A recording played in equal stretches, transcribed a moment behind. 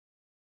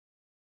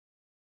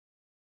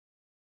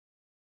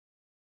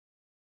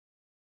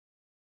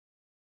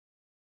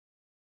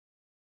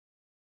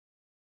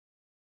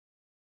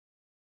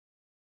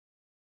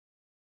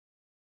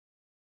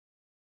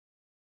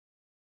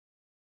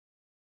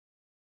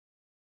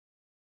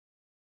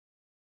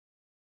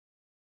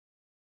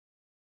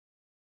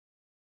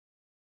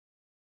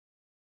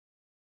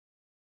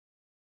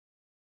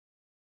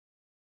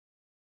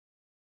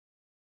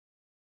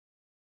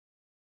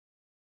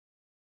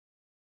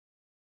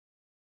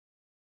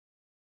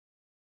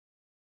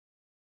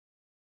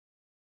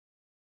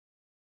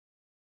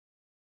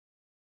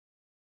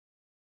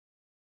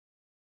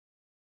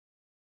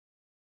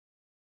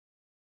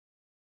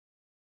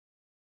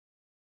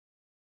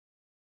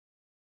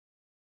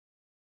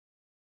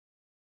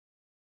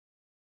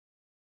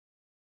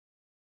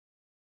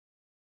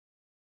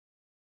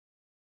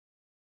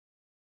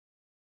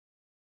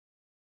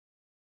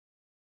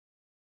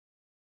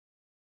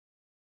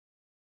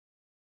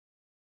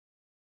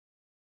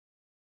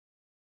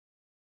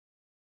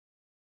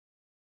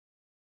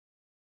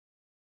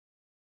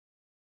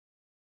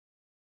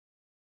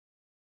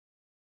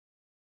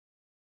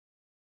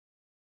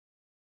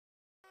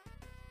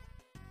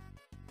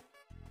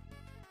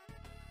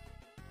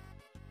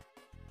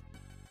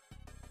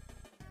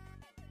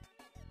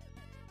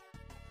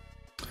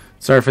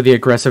Sorry for the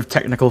aggressive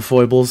technical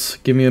foibles.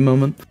 Give me a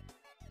moment.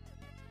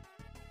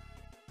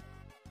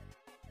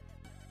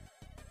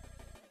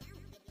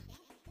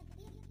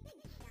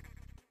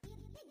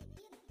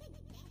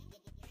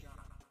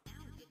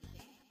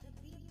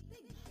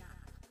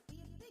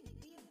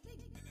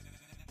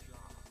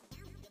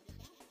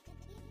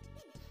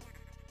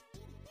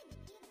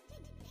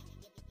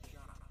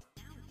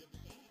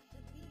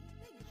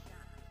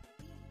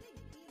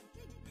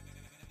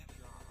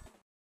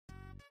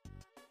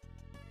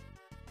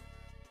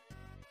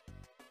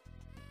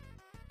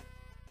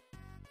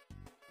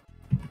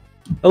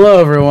 Hello,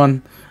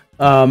 everyone.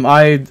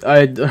 I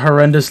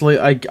horrendously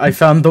I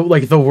found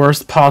the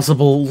worst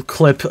possible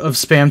clip of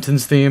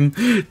Spamton's theme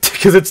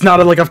because it's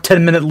not like a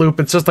 10-minute loop.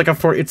 It's just like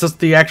it's just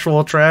the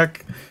actual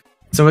track.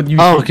 So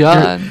oh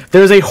god,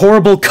 there's a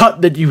horrible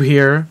cut that you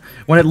hear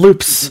when it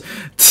loops.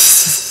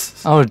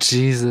 Oh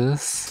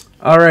Jesus.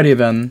 Alrighty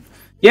then.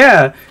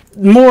 Yeah,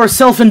 more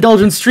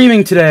self-indulgent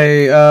streaming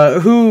today.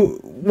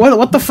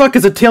 What the fuck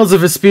is a Tales of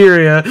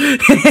Vesperia?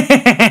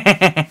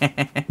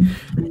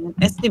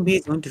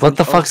 What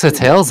the fuck's a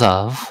Tales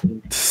of?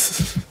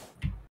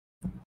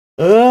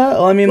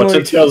 Well, I mean, what's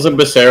like... a Tales of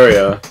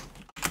Vesperia?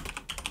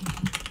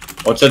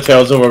 What's a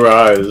Tales of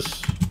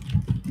Arise?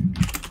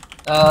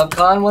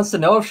 Con wants to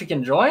know if she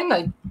can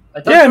join.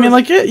 Yeah, I mean,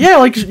 like, yeah,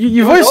 like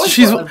you voiced.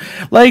 She's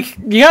like,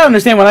 you gotta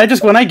understand when I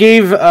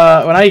gave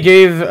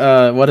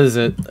what is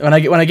it? When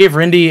I gave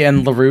Rindy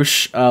and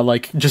LaRouche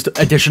like just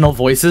additional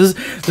voices.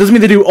 It doesn't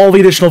mean they do all the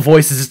additional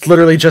voices. It's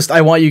literally just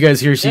I want you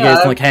guys here so you guys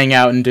can like hang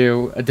out and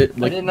do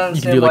like you can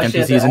do like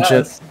NPCs and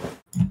shit.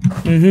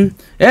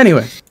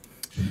 Anyway.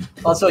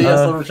 Also, yes,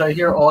 LaRouche, I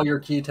hear all your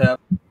key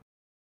taps.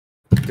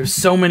 There's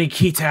so many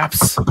key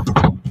taps.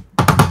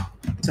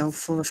 So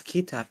full of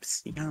key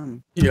taps.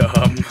 Yum.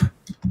 Yum.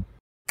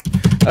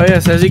 Oh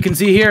yes, as you can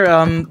see here,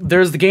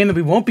 there's the game that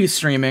we won't be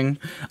streaming,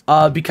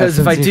 because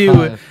if I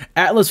do,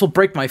 Atlas will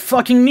break my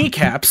fucking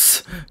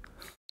kneecaps.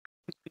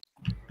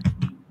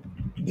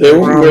 They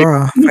won't break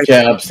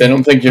kneecaps. I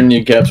don't think your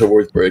kneecaps are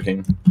worth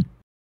breaking.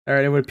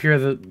 Alright, it would appear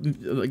that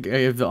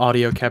the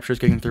audio capture is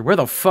getting through. Where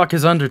the fuck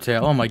is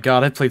Undertale? Oh my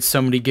god, I played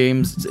so many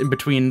games in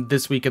between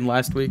this week and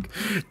last week.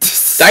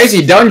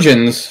 Dicey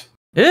Dungeons!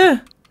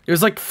 Yeah, it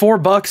was like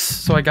 $4,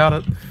 so I got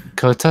it.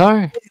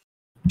 Kotar?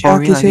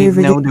 Joey, I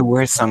didn't know there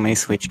were so many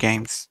Switch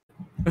games.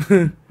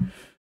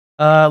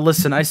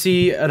 Listen, I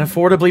see an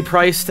affordably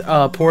priced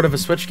port of a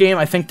Switch game.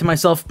 I think to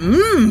myself,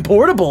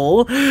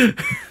 portable. When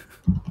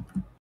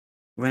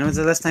was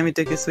the last time you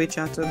took your Switch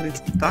out of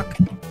the dock?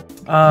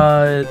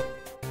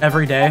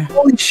 Every day.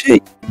 Holy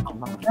shit!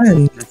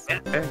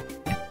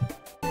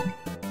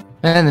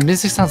 Man, the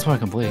music sounds more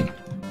complete.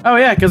 Oh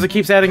yeah, because it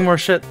keeps adding more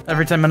shit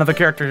every time another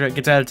character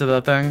gets added to the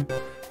thing.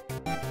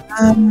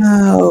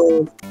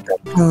 Oh.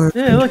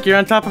 Yeah, look, you're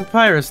on top of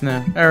Papyrus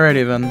now.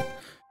 Alrighty then.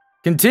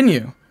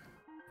 Continue.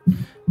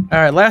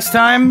 Alright, last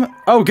time...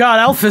 Oh god,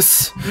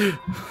 Alphys!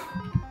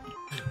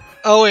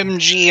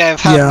 OMG, I've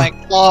had my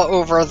claw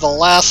over the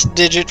last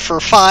digit for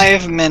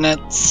 5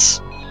 minutes.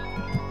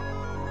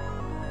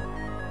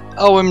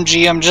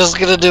 OMG, I'm just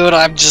gonna do it,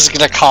 I'm just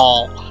gonna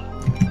call.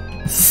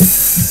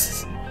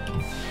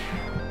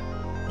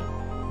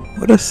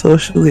 What a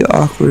socially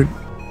awkward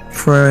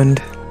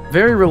friend.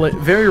 Very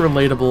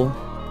relatable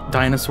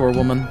dinosaur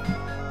woman.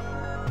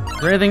 Is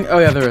there anything? Oh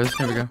yeah, there is.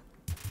 Here we go.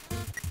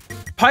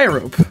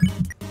 Pyrope.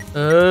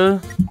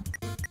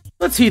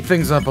 Let's heat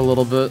things up a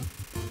little bit.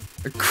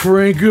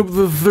 Crank up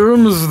the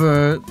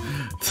thermostat.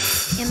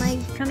 Am I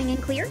coming in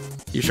clear?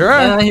 You sure are?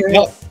 Yeah, I hear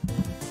you.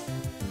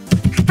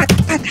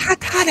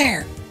 Hot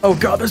air! Oh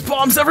god, there's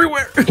bombs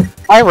everywhere!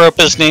 Pyrope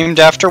is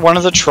named after one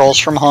of the trolls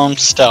from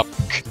Homestuck.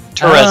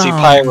 Terezi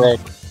Pyrope.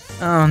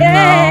 Oh no.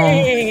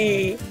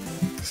 Yay!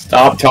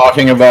 Stop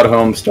talking about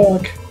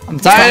Homestuck. I'm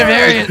tired of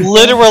hearing it.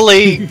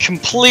 Literally,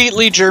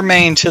 completely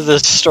germane to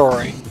this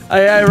story.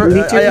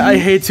 I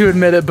hate to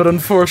admit it, but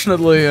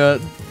unfortunately,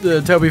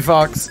 Toby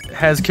Fox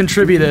has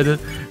contributed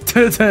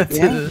to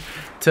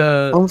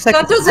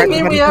That doesn't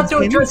mean we have to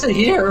address it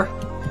here.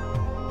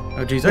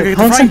 Oh jeez, okay, the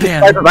frying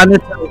pan!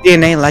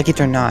 DNA, like it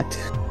or not.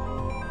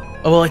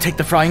 Oh, will I take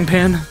the frying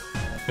pan?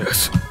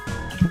 Yes.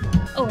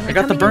 Oh, I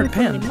got the burnt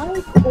pan. From my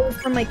mic or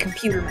from my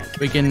computer mic?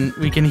 We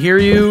can hear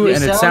you,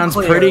 and it sounds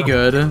pretty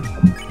good.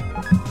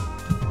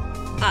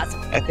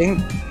 Awesome. I think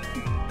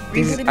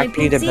this is Rebooted my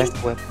actually the PC. best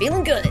whip.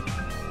 Feeling good.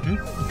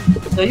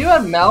 So you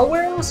had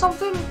malware or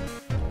something?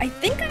 I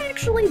think I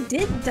actually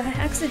did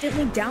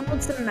accidentally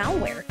download some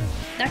malware.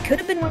 That could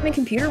have been why my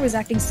computer was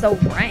acting so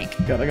rank.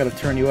 God, I gotta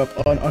turn you up.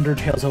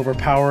 Undertale's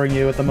overpowering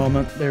you at the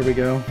moment. There we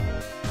go.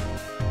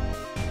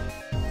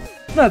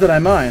 Not that I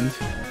mind.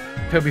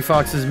 Toby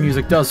Fox's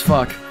music does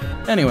fuck.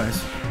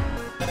 Anyways.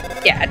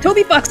 Yeah,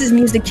 Toby Fox's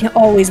music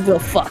always will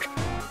fuck.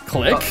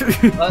 Click.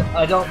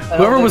 I don't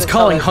Whoever was think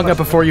calling it's hung up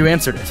before you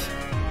answered it.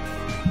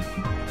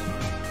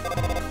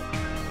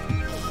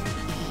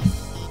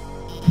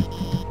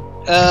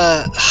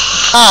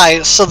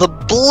 Hi, so the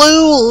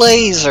blue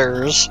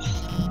lasers,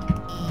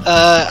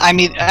 I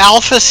mean,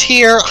 Alpha's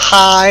here,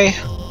 hi.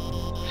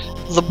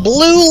 The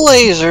blue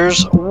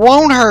lasers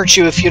won't hurt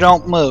you if you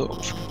don't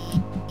move.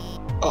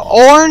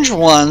 Orange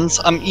ones,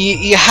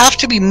 you have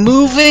to be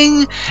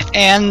moving,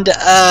 and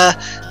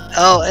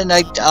oh, and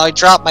I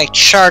dropped my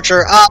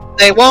charger.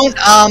 They won't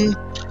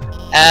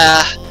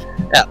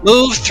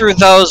move through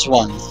those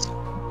ones.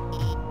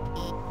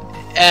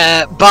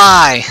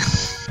 Bye.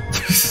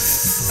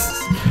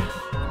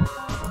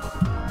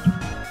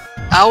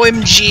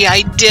 OMG,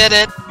 I did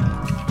it!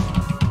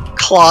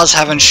 Claws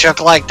haven't shook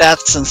like that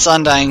since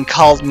Undyne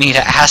called me to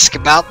ask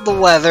about the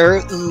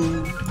weather.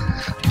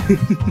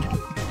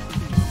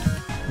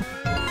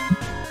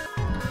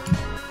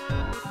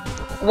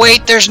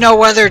 Wait, there's no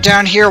weather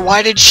down here.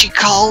 Why did she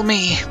call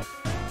me?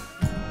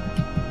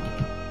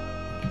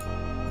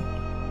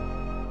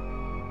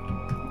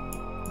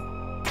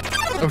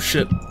 Oh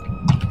shit.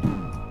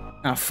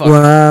 Ah, fuck.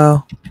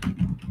 Wow.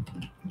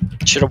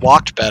 Should have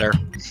walked better.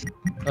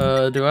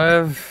 Do I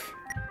have...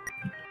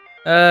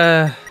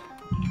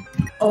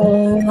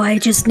 Oh, I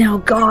just now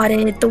got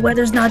it. The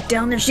weather's not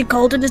down there. She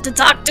called in just to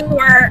talk to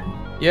her.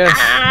 Yes.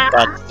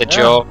 That's the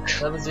joke.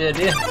 That was the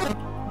idea.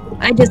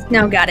 I just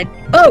now got it.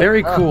 Oh!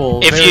 Very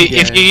cool. If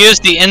you use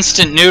the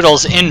instant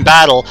noodles in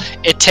battle,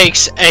 it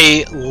takes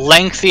a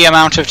lengthy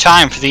amount of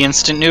time for the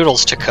instant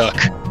noodles to cook.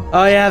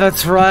 Oh yeah,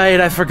 that's right.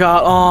 I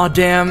forgot. Oh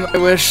damn. I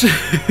wish.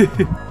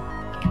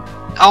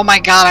 Oh my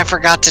god, I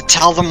forgot to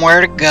tell them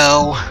where to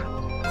go.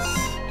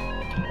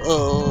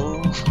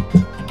 Oh.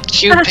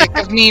 Cute pic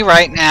of me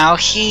right now.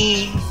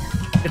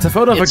 It's a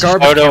photo of It's a a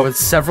garbage photo. can with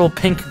several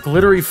pink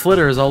glittery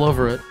flitters all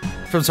over it.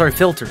 Sorry,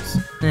 filters.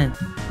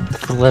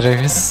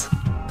 Glitters.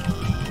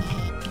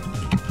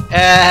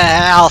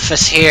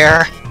 Alphys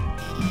here.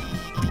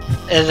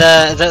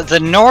 The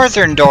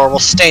northern door will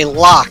stay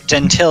locked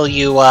until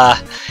you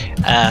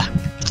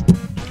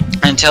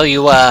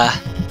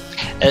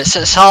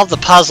solve the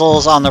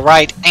puzzles on the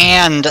right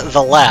and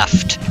the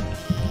left.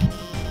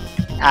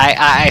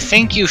 I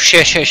think you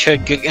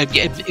should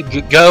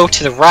go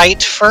to the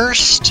right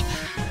first.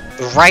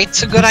 The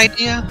right's a good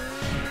idea.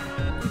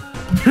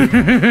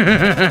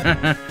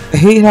 I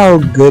hate how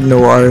good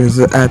Noir is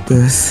at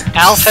this.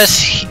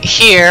 Alphys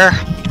here.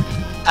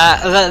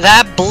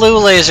 That blue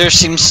laser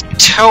seems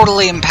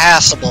totally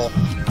impassable.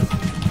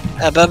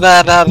 But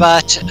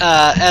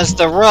as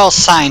the royal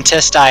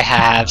scientist, I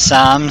have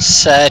some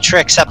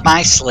tricks up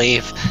my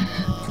sleeve.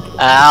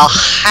 I'll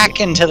hack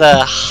into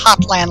the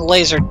Hotland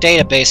laser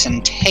database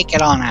and take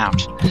it on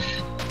out.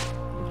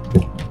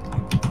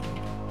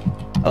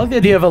 I like the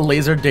idea of a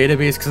laser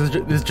database because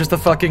it's just a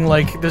fucking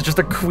there's just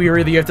a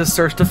query that you have to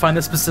search to find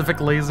a specific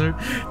laser.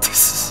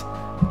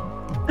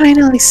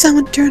 Finally,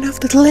 someone turned off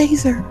the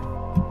laser.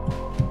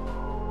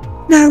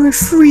 Now we're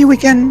free, we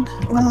can...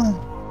 Well,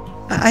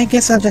 I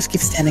guess I'll just keep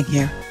standing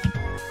here.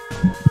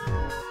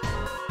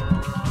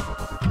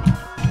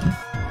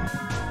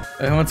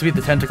 Who wants to be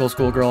the tentacle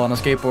schoolgirl on a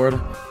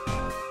skateboard?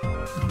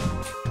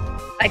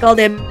 I called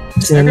him.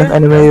 Seen enough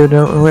anime, you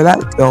don't know where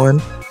that's going.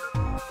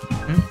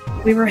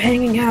 We were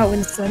hanging out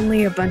when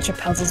suddenly a bunch of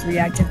puzzles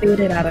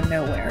reactivated out of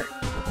nowhere.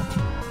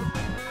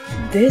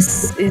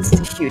 This is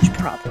a huge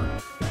problem.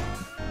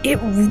 It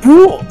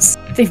rules!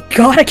 They've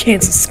gotta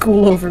cancel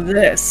school over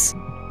this.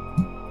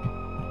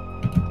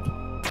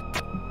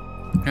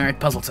 Alright,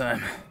 puzzle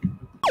time.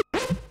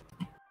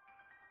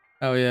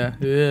 Oh yeah,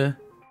 yeah.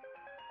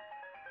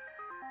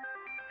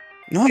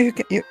 No, you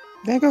can... there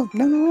you go.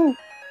 No.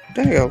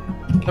 There you go.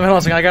 I mean, hold on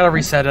a second, I gotta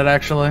reset it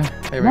actually.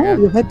 There we No,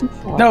 go. you had to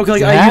shot. No,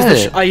 cause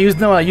I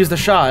used the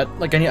shot.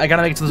 Like I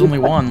gotta make it so there's only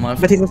one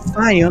left. But it was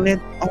fine, you only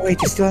had... Oh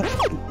wait, you still had...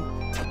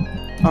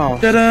 Oh,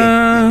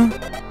 Ta-da!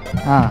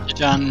 Ah.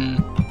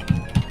 Done.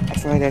 I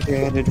forgot that you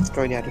had to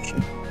destroy the other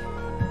shit.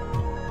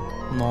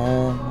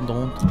 No,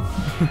 don't.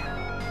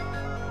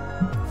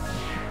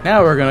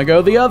 Now we're gonna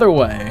go the other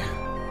way.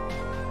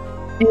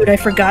 Dude, I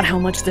forgot how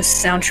much this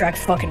soundtrack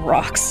fucking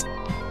rocks.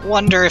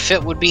 Wonder if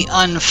it would be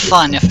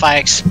unfun if I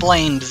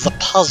explained the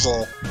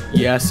puzzle.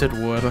 Yes, it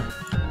would.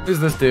 Who's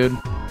this dude?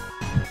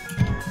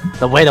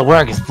 The way to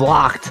work is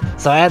blocked,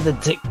 so I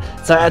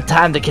had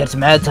time to catch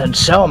Medita's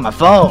show on my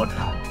phone.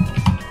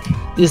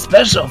 These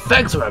special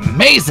effects were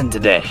amazing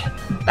today.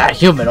 That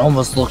human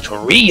almost looked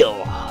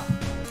real.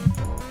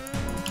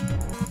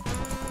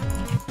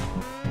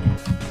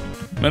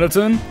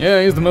 Medicine?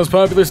 Yeah, he's the most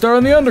popular star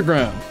in the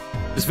underground.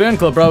 His fan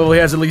club probably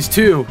has at least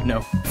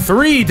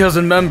 3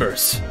 dozen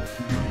members.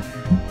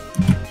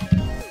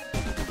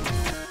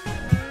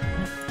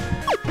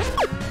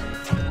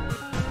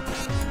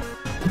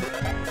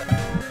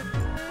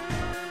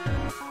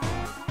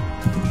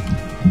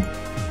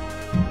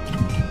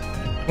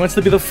 He wants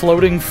to be the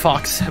floating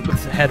fox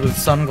head with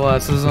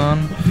sunglasses on.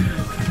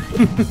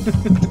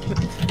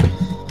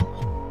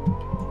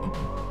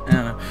 I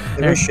don't know.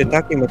 We're shit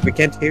talking, but we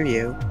can't hear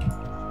you.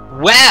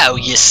 Wow,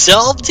 you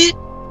solved it?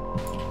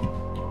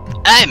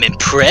 I'm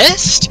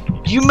impressed.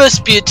 You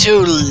must be a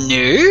total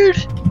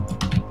nerd.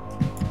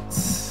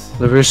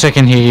 LaRouche, I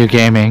can hear you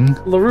gaming.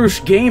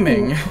 LaRouche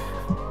Gaming.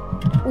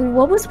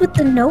 What was with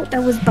the note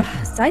that was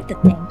beside the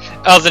thing?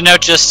 Oh, the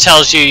note just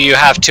tells you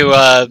have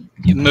to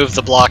move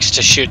the blocks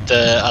to shoot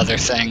the other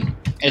thing.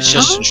 It's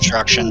just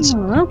instructions.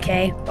 Oh,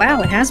 okay.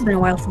 Wow, it has been a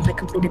while since I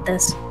completed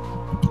this.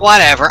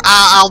 Whatever,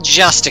 I'll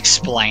just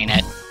explain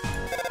it.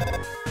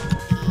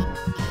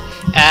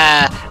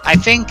 I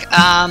think,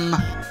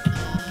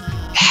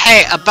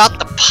 hey, about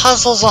the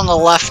puzzles on the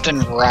left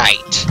and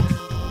right.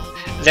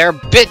 They're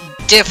a bit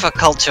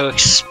difficult to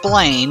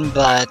explain,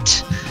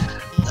 but,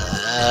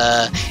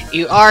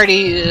 you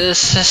already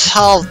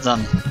solved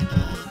them.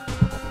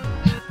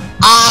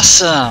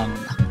 Awesome!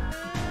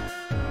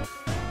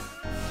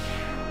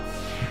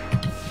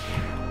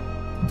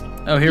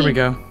 Oh, here we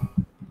go.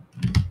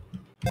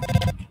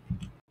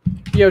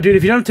 Yo, dude,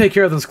 if you don't take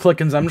care of those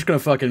clickings, I'm just gonna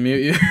fucking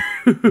mute you.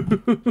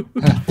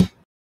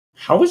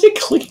 How is it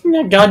clicking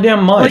that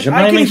goddamn much? Like,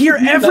 I can hear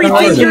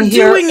everything you're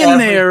doing in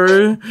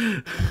there!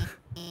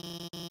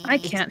 I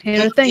can't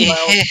hear a thing.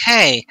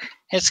 Hey,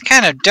 it's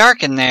kind of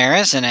dark in there,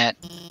 isn't it?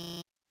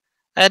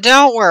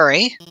 Don't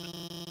worry.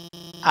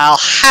 I'll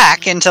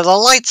hack into the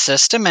light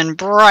system and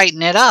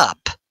brighten it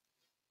up.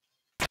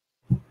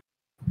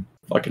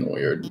 Fucking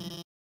weird.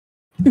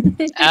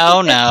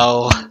 Oh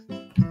no.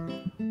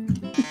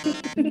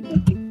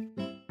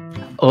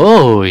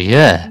 Oh,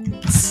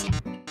 yes.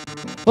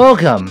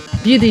 Welcome,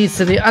 beauties,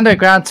 to the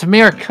underground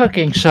Tamir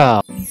cooking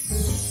show.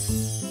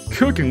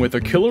 Cooking with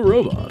a killer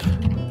robot.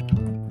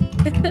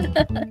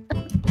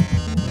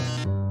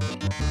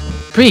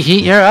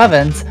 Preheat your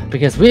ovens,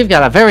 because we've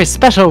got a very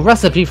special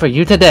recipe for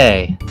you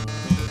today.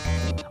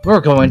 We're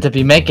going to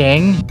be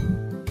making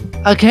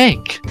a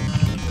cake.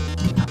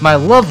 My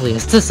lovely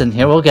assistant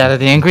here will gather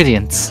the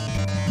ingredients.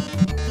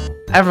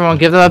 Everyone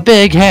give them a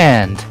big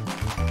hand.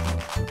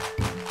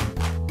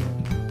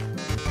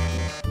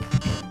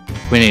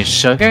 We need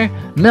sugar,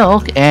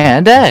 milk,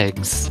 and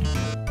eggs.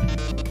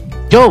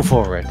 Go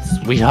for it,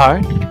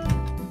 sweetheart. You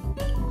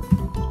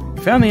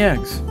found the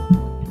eggs.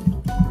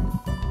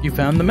 You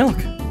found the milk.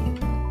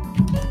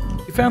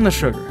 You found the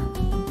sugar.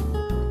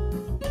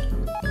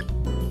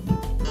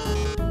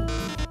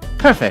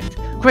 Perfect.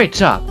 Great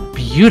job.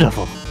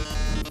 Beautiful.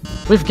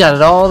 We've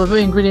got all the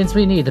ingredients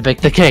we need to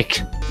bake the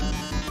cake.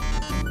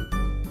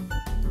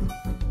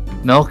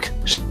 Milk,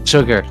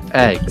 sugar,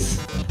 eggs.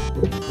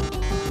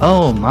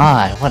 Oh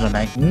my, what a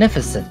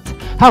magnificent.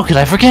 How could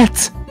I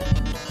forget?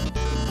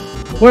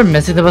 We're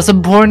missing the most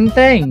important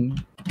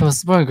thing. The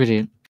most important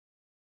ingredient.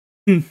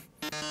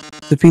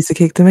 The piece of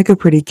cake to make a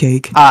pretty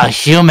cake. A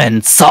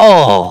human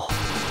soul.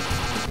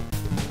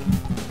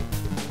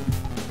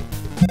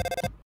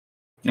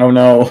 Oh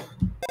no.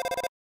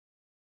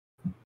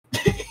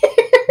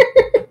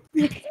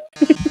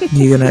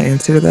 You gonna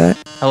answer that?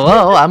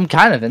 Hello, I'm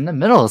kind of in the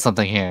middle of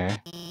something here.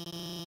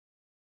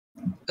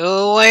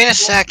 Oh, wait a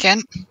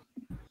second.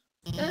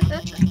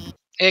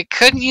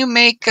 Couldn't you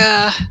make,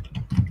 couldn't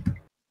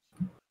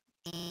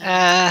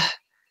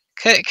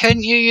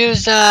you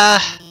use,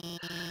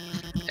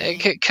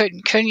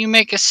 couldn't you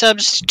make a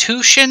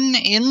substitution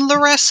in the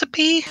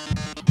recipe?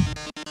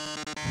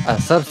 A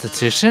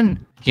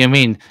substitution? You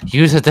mean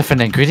use a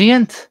different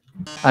ingredient?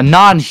 A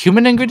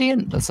non-human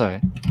ingredient? Oh,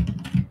 sorry.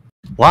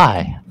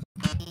 Why?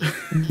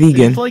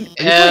 Vegan. What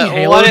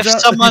if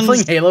someone's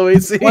playing Halo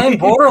AC? Playing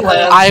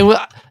Borderlands.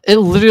 It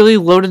literally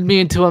loaded me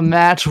into a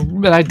match,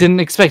 and I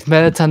didn't expect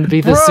Metaton to be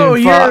this soon.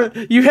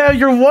 You have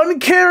your one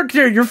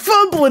character, you're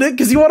fumbling it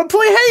because you want to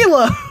play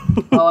Halo!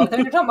 Oh, I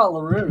think you're talking about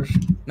LaRouche.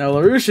 No,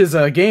 LaRouche is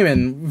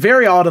gaming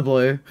very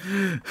audibly.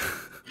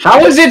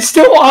 How is it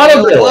still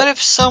audible? What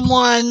if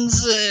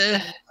someone's,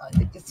 I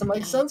think it's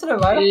mic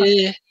sensitive. I don't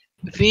know.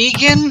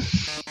 Vegan?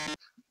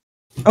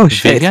 Oh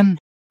shit. Vegan?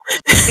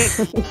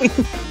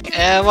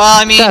 Well,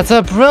 I mean... That's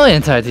a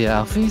brilliant idea,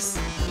 Alphys.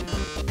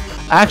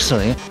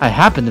 Actually, I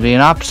happen to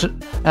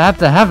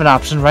have an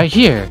option right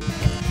here.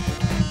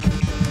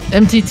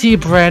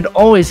 MTT brand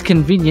always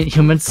convenient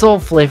human soul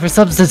flavor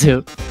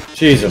substitute.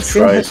 Jesus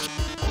Christ.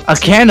 A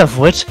can of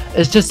which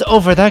is just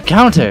over that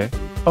counter.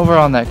 Over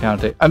on that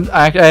counter.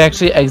 I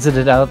actually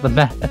exited out of the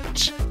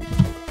match.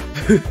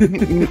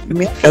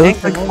 It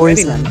looks like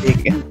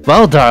poison.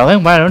 Well,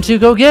 darling, why don't you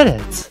go get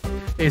it?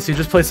 Hey, so you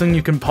just play something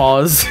you can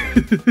pause.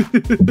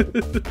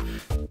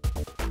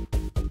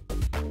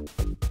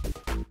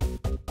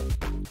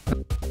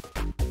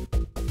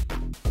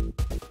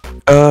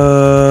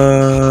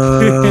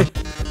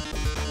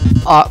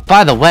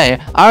 By the way,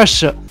 our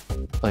show...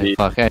 Wait,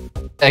 fuck, I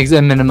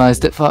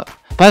minimized it, fuck.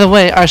 By the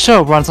way, our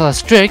show runs on a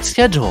strict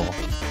schedule.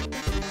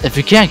 If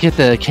you can't get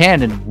the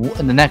can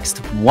in the next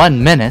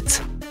 1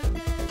 minute,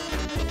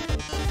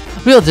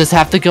 we'll just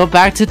have to go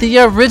back to the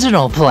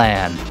original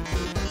plan.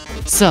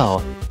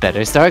 So,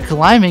 better start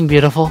climbing,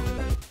 beautiful.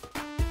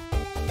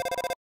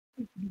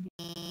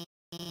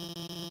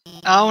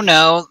 Oh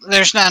no,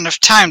 there's not enough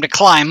time to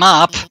climb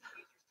up.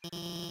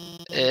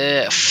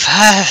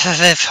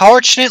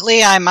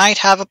 Fortunately, I might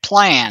have a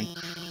plan.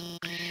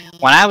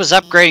 When I was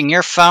upgrading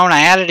your phone,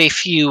 I added a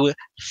few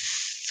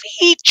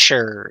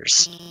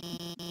features.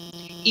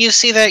 You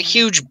see that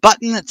huge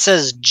button that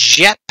says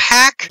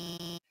Jetpack?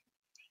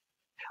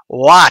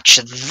 Watch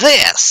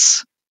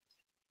this!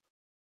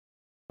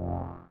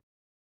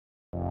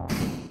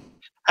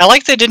 I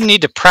like they didn't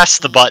need to press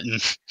the button.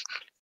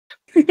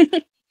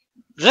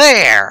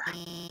 There!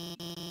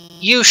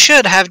 You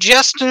should have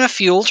just enough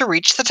fuel to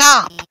reach the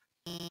top.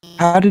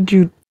 How did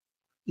you...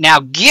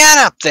 Now get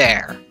up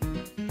there!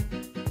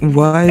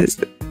 Why?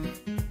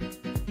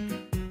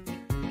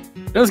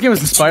 This game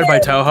was inspired by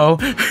Toho.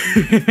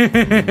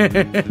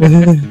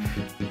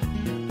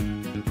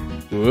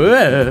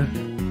 Whoa.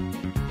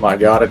 My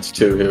god, it's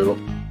Tuhu.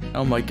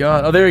 Oh my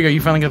god. Oh, there you go.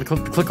 You finally got the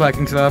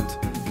click-clacking stopped.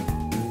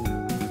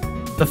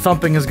 The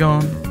thumping is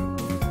gone.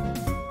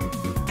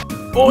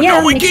 Oh Yeah,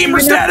 no, my make sure gamer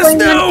you're not status, playing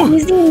no! on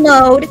easy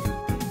mode.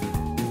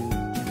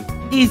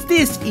 Is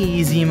this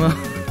easy mode?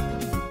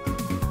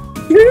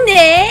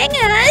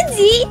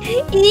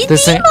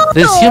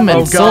 This human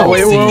Oh soul god,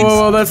 wait, whoa, seems...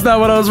 whoa, that's not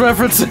what I was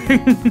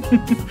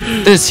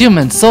referencing. This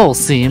human soul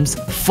seems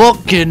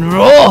fucking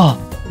raw!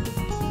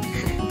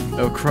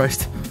 Oh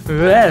Christ.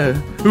 Whoa!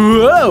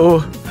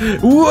 Whoa!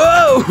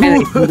 Whoa!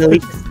 And I really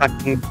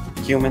fucking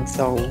human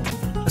soul.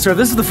 Sorry,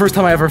 this is the first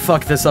time I ever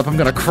fucked this up. I'm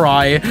gonna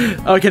cry.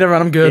 Okay, never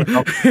mind, I'm good.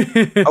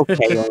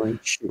 Okay,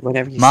 Orange.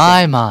 Whatever you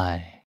say.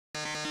 My.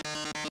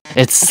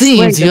 It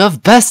seems you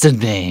have bested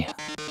me.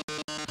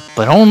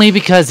 But only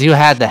because you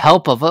had the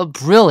help of a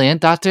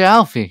brilliant Dr.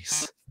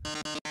 Alphys.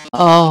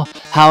 Oh,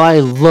 how I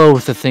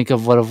loathe to think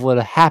of what would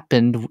have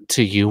happened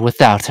to you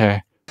without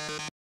her.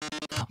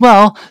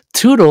 Well,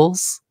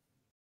 Toodles.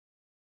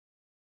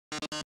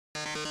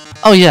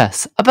 Oh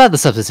yes, about the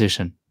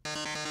substitution.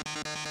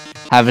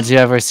 Haven't you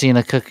ever seen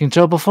a cooking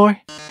show before?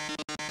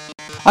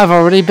 I've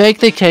already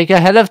baked the cake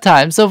ahead of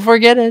time, so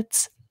forget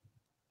it.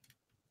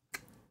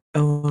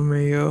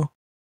 LMAO.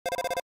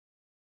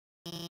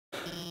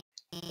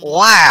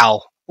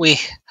 Wow, we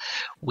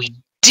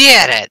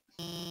did it.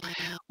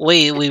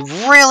 We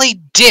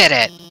really did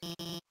it.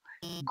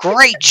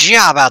 Great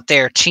job out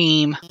there,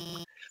 team.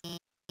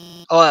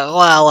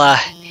 Well,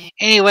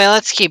 anyway,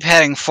 let's keep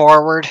heading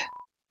forward.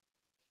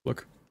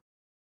 Look.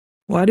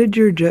 Why did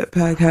your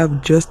jetpack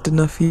have just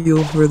enough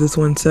fuel for this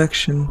one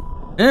section?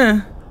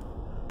 I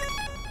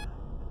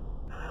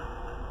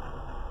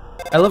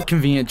love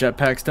convenient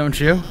jetpacks, don't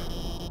you?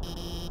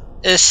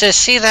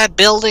 See that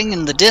building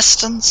in the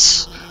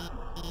distance?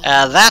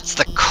 That's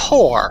the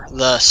core,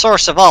 the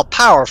source of all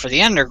power for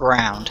the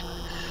underground.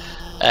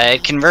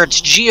 It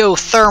converts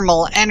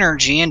geothermal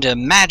energy into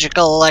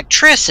magical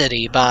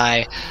electricity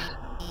by...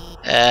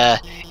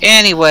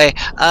 anyway,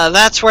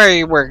 that's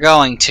where we're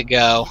going to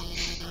go.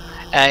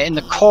 In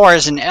the core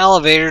is an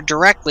elevator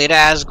directly to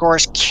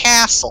Asgore's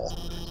castle.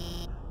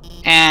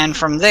 And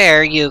from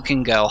there, you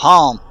can go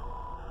home.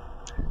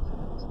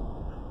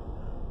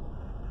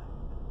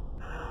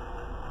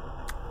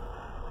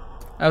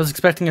 I was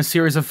expecting a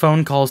series of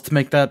phone calls to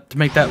make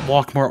that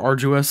walk more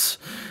arduous.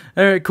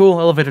 Alright,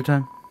 cool, elevator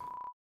time.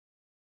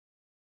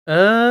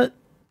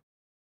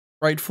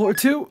 Right floor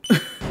 2.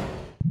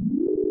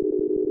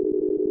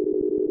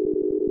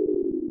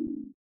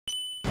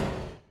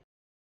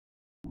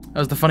 That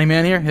was the funny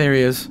man here? There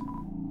he is.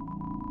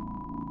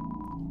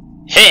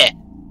 Hey,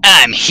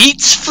 I'm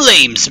Heat's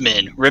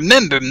Flamesman.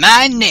 Remember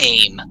my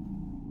name.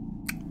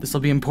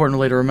 This'll be important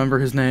later, remember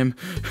his name.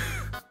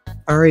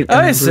 Alright,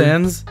 Hi,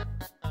 Sans.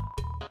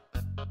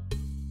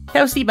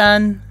 Toasty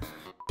bun.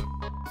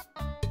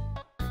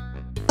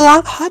 I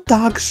love hot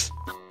dogs.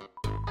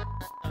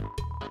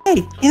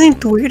 Hey, isn't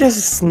it weird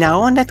there's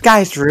snow on that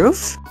guy's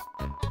roof?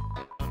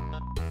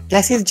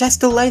 Guess it's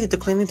just too late to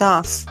clean it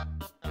off.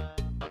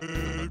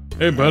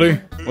 Hey, buddy.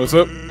 What's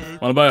up?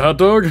 Wanna buy a hot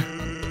dog?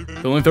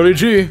 It's only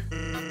 30G.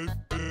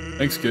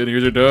 Thanks, kid.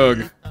 Here's your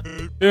dog.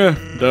 Yeah,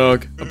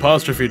 dog.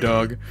 Apostrophe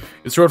dog.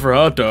 It's short for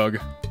hot dog.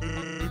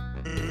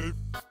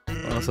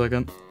 Hold on a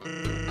second.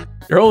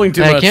 You're holding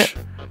too much.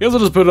 Guess I'll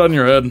just put it on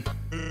your head.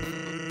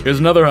 Here's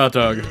another hot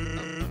dog.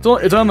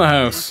 It's on the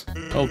house.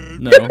 Oh,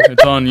 no.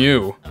 It's on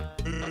you.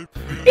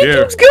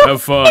 Here,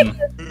 have fun.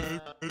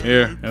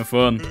 Here, have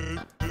fun.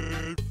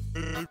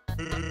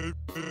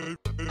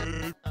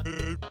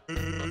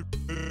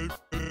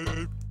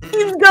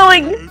 Keeps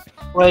going.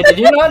 Wait, did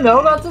you not know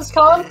about this,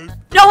 Colin?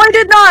 No, I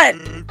did not.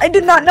 I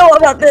did not know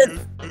about this.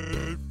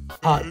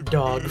 Hot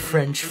dog,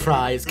 French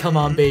fries. Come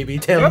on, baby,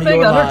 tell You're a me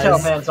big your Undertale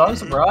lies. fan, so I'm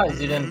surprised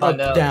you didn't find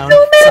out. Down,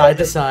 side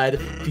to side.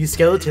 These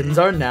skeletons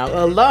are now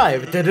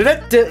alive.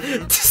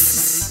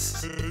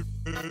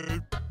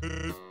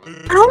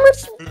 How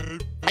much?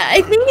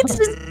 I think it's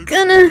just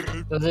gonna...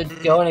 Does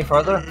it go any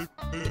further?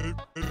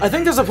 I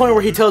think there's a point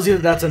where he tells you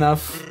that that's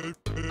enough.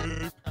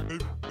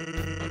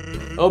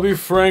 I'll be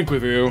frank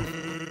with you.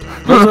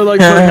 Those are like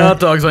putting hot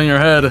dogs on your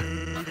head.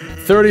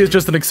 30 is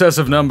just an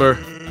excessive number.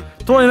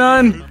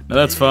 29? Now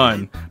that's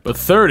fine. But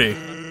 30?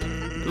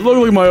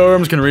 Luckily my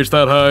arms can reach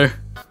that high.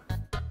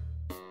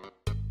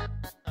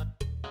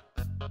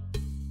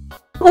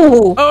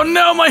 Oh. Oh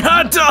no, my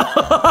hot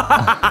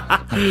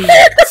dog!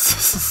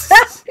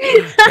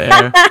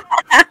 There.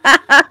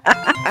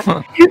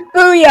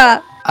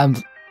 Booyah!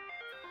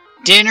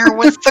 Dinner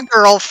with the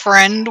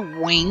girlfriend,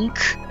 wink.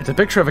 It's a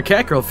picture of a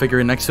cat girl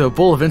figure next to a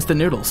bowl of instant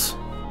noodles.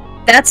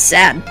 That's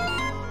sad.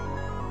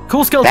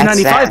 Cool Skeleton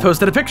 95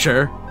 posted a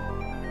picture.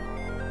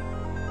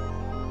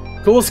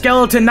 Cool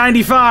Skeleton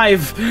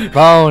 95.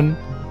 Phone.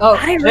 Oh,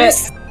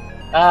 Iris. shit.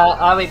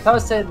 Are we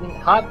posting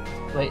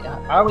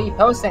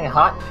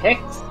hot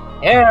pics?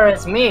 Here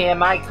is me and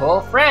my cool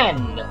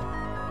friend.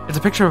 It's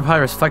a picture of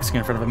Papyrus flexing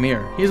in front of a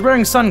mirror. He's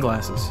wearing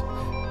sunglasses.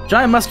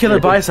 Giant muscular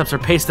biceps are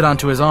pasted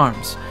onto his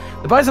arms.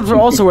 The biceps are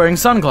also wearing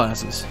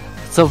sunglasses.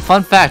 So,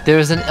 fun fact, there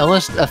is an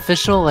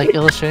official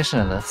illustration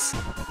of this.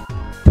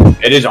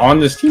 It is on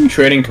the Steam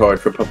trading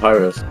card for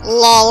Papyrus.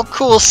 Lol,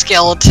 Cool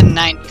Skeleton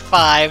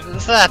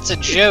 95. That's a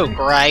joke,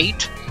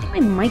 right? My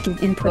mic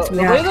input's The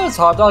weird. way those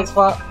hot dogs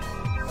spot.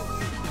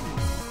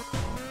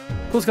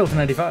 Cool Skeleton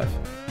 95.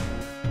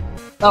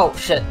 Oh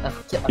shit! I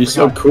He's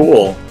so forgot.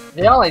 cool.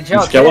 The only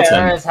joke skeleton.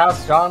 here is how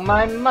strong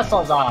my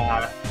muscles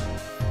are.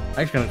 I'm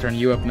just gonna turn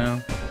you up now.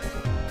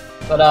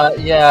 But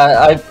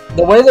yeah,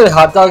 the way the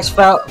hot dogs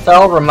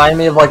fell reminded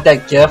me of like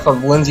that GIF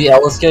of Lindsay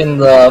Ellis getting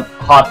the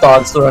hot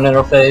dogs thrown in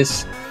her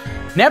face.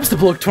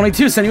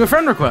 Napstaplook22 sent you a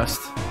friend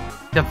request.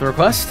 Got the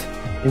request?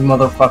 You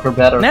motherfucker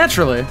better.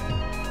 Naturally.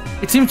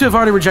 It seems to have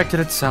already rejected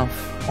itself.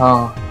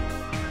 Oh.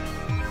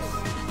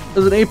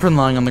 There's an apron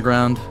lying on the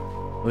ground.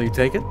 Will you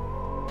take it?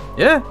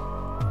 Yeah.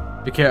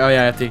 Be careful. Oh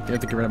yeah, I have to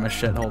get rid of my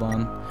shit. Hold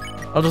on.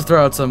 I'll just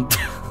throw out some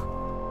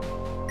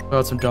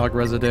dog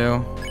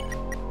residue.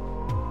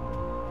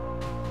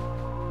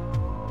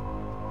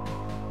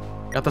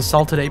 Got the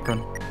salted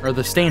apron. Or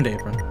the stained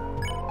apron.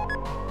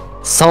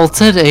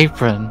 Salted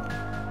apron.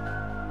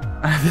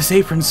 This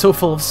apron's so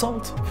full of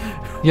salt.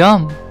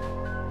 Yum.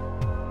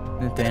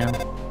 Damn.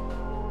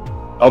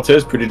 Salt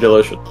is pretty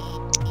delicious.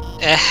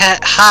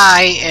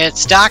 Hi,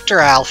 it's Dr.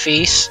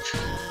 Alphys.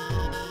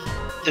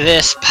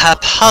 This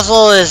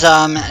puzzle is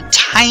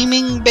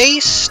timing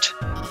based.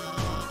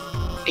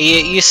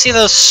 You see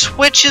those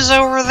switches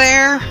over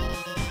there?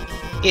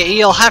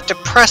 You'll have to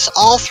press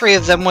all 3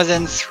 of them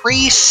within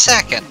 3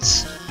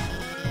 seconds.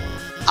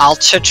 I'll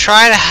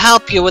try to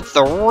help you with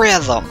the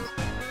rhythm.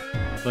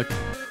 Look.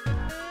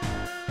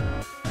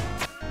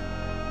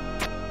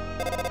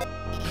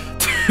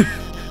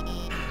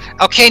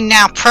 Okay,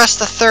 now press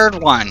the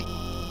 3rd one.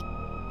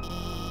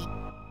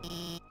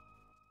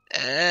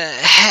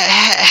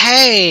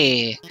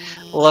 Hey,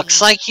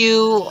 looks like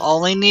you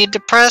only need to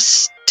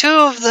press 2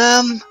 of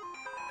them.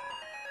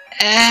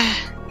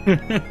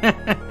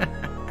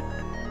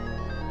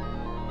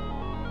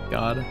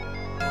 God.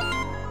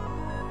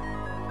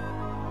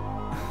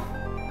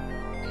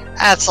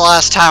 That's the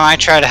last time I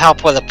tried to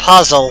help with a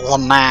puzzle,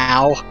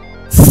 Lamau.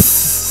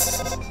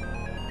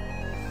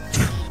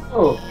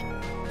 Oh.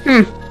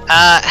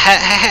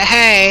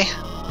 Hey.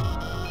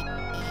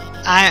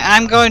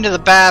 I'm going to the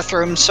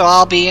bathroom, so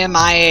I'll be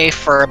MIA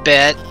for a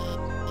bit.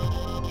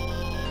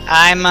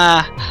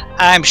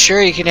 I'm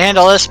sure you can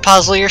handle this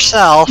puzzle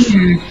yourself.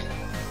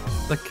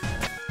 Look.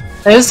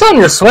 Hey, it's on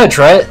your Switch,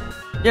 right?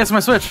 Yeah, it's my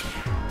Switch.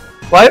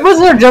 Why was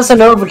there just a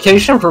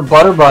notification for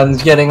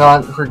Butterbuns getting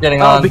on?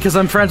 Oh, because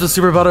I'm friends with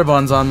Super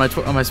Butterbuns on my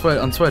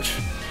Switch.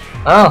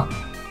 Oh.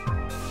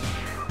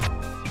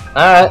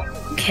 Alright.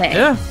 Okay.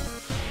 Yeah.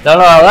 Don't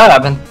know how that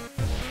happened.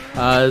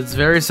 It's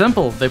very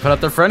simple. They put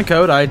out their friend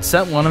code, I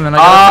sent one, and then I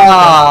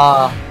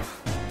got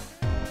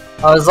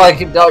I was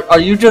like, are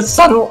you just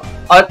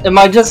am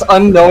I just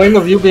unknowing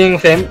of you being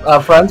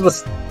friends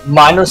with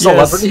minor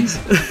celebrities?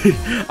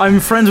 Yes.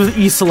 I'm friends with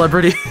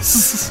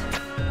e-celebrities.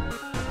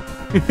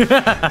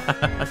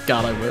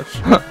 God, I wish.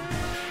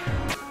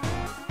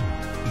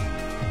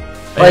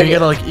 Hey, you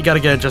gotta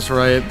get it just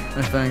right,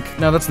 I think.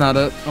 No, that's not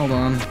it. Hold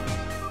on.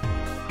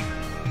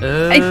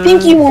 I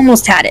think you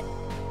almost had it.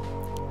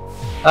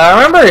 I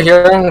remember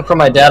hearing from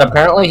my dad,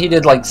 apparently he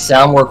did like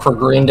sound work for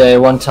Green Day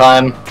one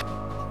time.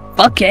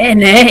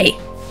 Fucking A.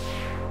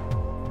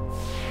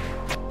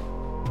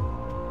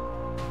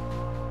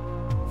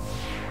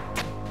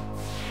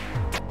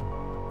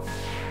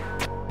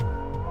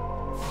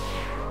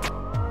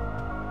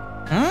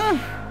 I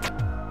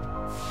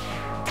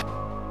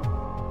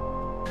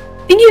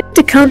think you have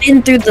to come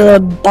in through the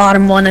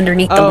bottom one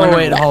underneath the one. Oh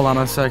wait, hold on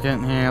a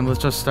second. Yeah, let's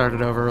just start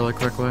it over really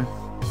quickly.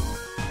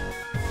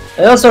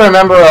 I also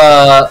remember,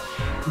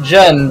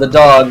 Jen, the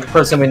dog,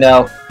 person we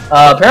know.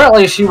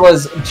 Apparently she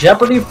was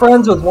Jeopardy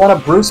friends with one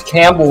of Bruce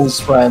Campbell's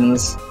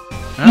friends.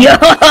 Yo,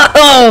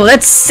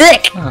 that's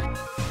sick!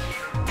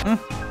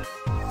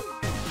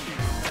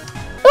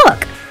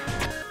 Look!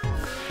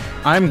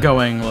 I'm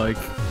going, like...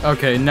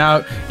 Okay,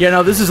 now... Yeah,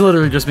 no, this is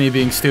literally just me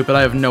being stupid. I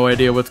have no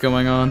idea what's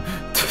going on.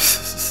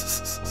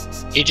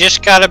 You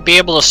just gotta be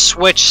able to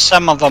switch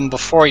some of them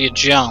before you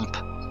jump.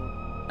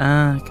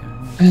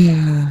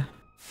 Okay.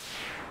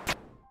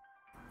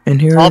 And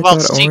here All I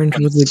about thought Orange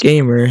was a sequence.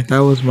 gamer. That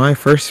was my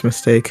first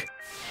mistake.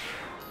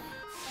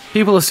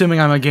 People assuming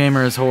I'm a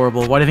gamer is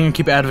horrible. Why do you think I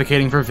keep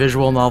advocating for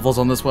visual novels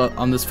on this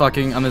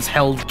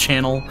held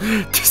channel?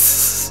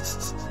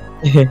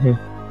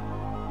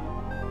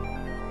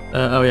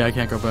 Oh yeah, I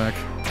can't go back.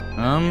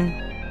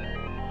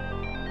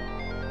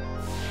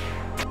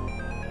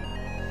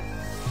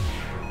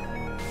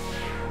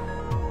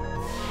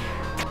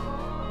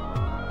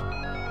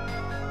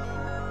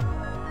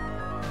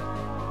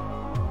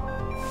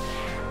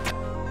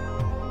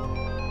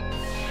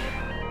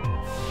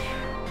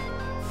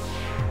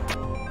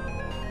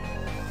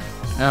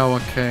 Oh,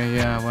 okay,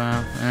 yeah,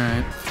 wow,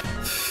 alright.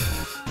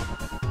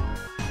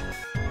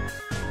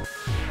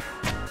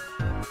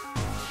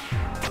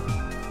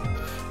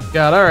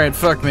 God, alright,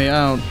 fuck me.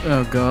 Oh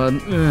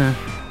god. Ugh.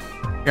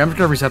 Yeah, I'm just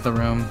gonna reset the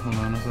room. Hold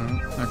on a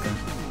second. Okay.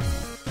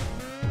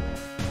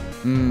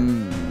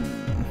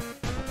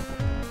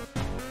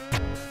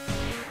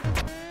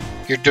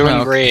 You're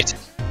doing great.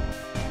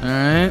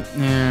 Alright,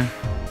 yeah.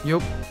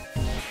 Yup.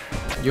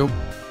 Yup.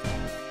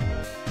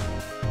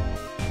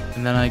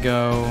 And then I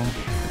go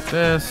like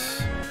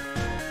this.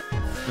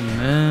 And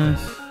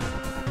this.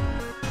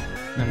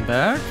 And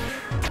back.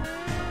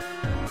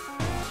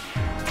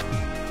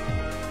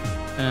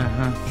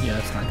 Yeah,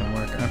 that's not gonna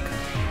work. Okay.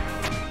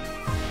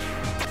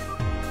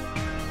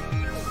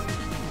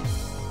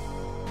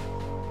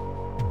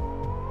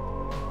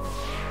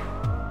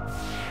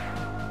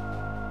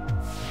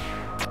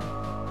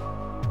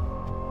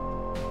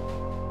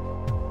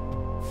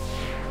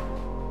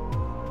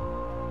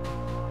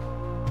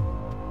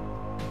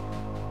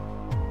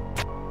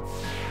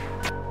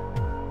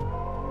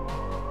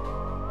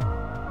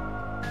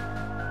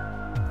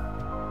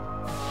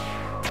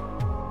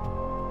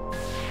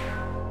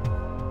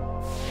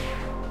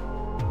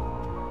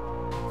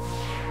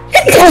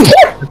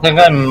 I think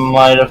I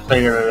might have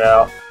figured it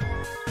out.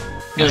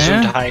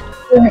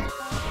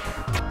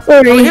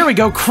 Oh, here we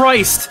go,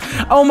 Christ!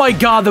 Oh my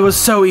god, that was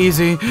so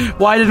easy.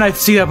 Why didn't I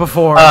see that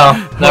before? Oh,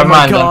 never Oh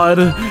my mind god.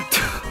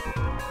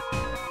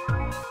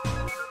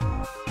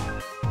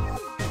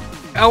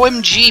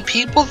 OMG,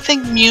 people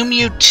think Mew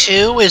Mew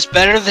 2 is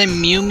better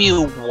than Mew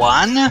Mew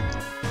 1?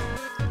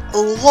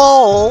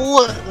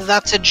 LOL,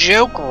 that's a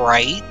joke,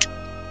 right?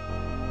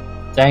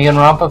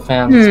 Danganronpa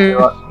fans do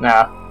it.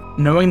 Nah.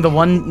 Knowing that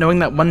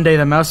one day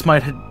the mouse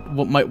might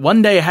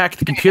one day hack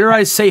the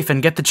computerized safe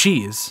and get the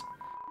cheese.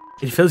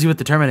 It fills you with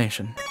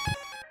determination.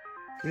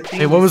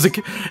 Hey, what was it?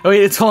 Oh,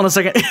 wait, it's hold on a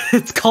second.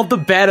 It's called the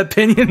Bad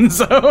Opinion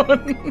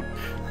Zone.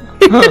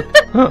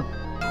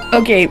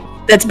 Okay,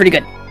 that's pretty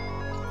good.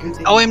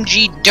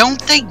 OMG,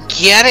 don't they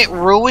get it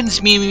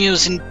ruins Mew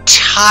Mew's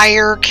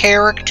entire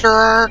character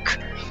arc?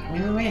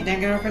 Wait,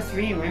 Danganronpa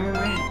 3,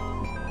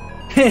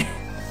 wait.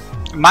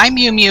 My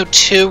Mew Mew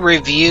 2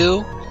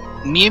 review,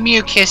 Mew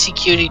Mew Kissy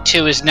Cutie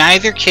 2 is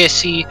neither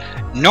kissy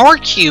nor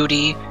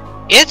cutie.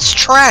 It's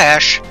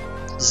trash.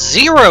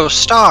 0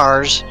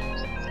 stars.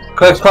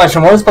 Quick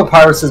question, what is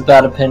Papyrus's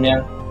bad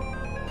opinion?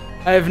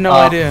 I have no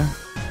idea.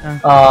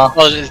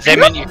 Well, they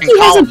meant you can He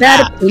call has a him bad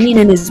that. opinion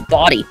in his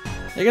body.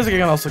 I guess I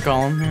can also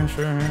call him. Yeah,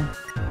 sure. Yeah.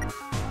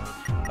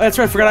 Oh, that's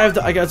right. I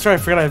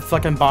forgot I have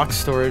fucking box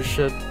storage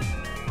shit.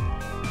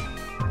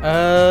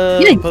 Yeah,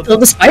 you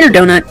killed the spider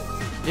donut.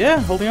 Yeah,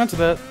 holding on to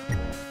that.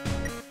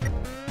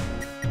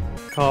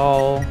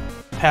 Call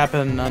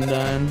happen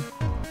undone.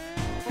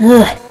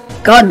 Ugh,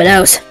 God, my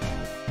nose.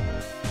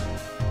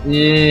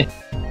 Yeah.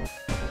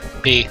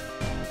 B.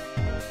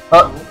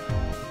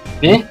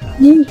 B?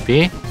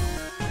 B?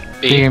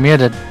 B, you're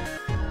muted.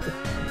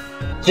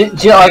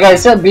 Like I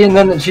said, B, and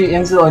then she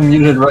instantly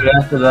muted right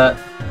after that.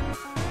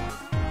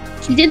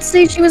 She did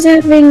say she was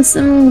having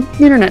some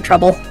internet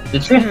trouble.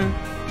 Did she?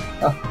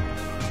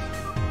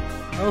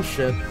 Oh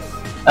shit.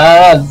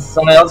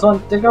 Somebody else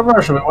want to take over,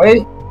 or should we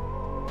wait?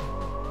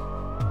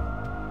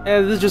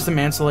 Yeah, this is just some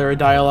ancillary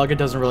dialogue. It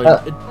doesn't really.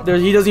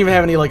 He doesn't even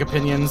have any like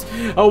opinions.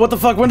 Oh, what the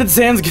fuck? When did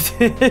Sans get?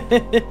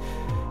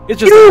 It's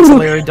just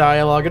ancillary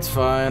dialogue. It's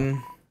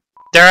fine.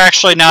 They're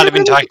actually not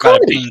even talking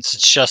about opinions.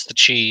 It's just the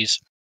cheese.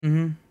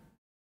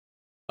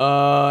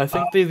 I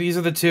think these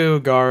are the two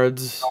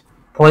guards.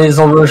 Please,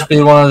 LaRouche,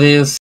 be one of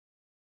these.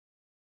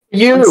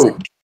 You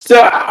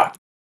stop.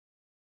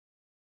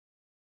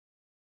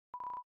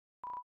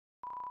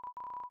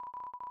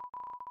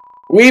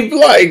 We've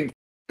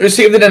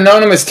received an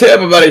anonymous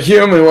tip about a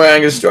human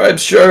wearing a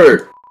striped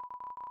shirt.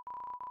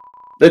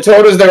 They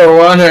told us they were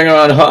wandering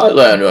around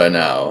Heartland right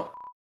now.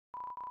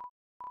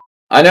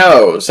 I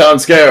know,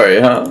 sounds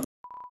scary, huh?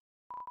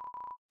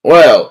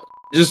 Well,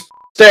 just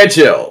stay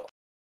chill.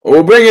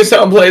 We'll bring you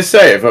someplace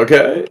safe,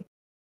 okay?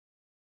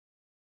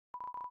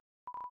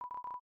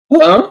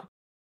 Huh?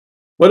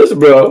 What is it,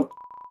 bro?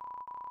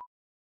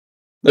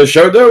 The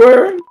shirt they're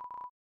wearing?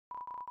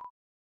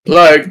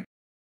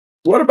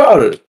 What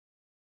about it?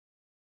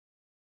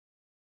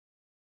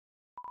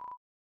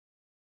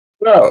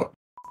 Bro,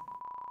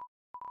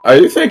 are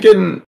you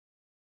thinking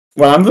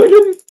what I'm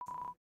thinking?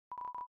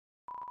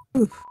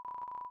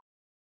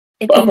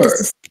 Bummer.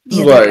 This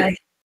is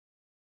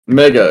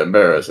mega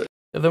embarrassing.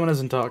 The other one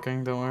isn't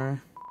talking, don't worry.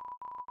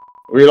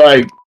 We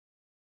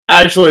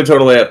actually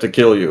totally have to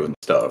kill you and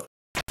stuff.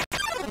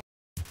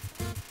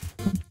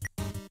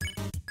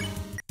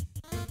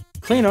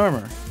 Clean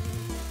armor.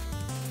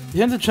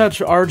 You have to touch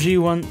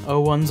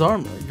RG-101's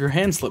armor. Your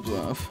hand slips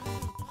off.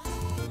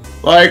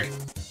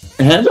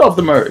 Hand off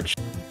the merch.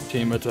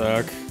 Team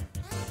attack.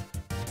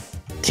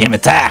 Team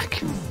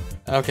attack!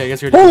 Okay, I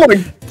guess you're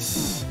done.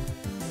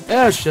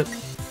 Oh shit.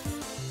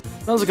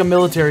 Smells like a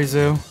military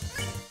zoo.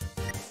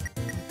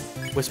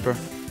 Whisper.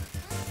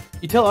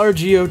 You tell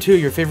RG-02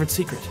 your favorite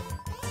secret.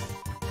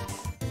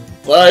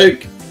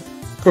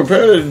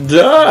 prepare to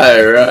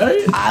die,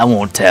 right? I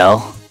won't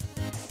tell.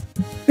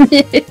 For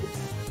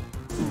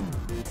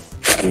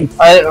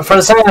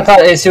a second, I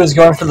thought AC was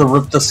going for the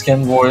rip the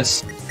skin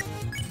voice.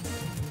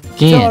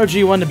 Tell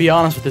RG1 to be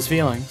honest with his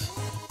feelings.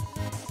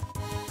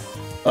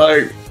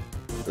 Like,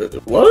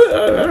 what?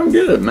 I don't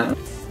get it, man.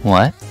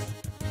 What?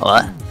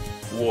 What?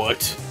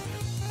 What?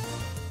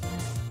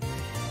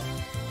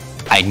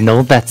 I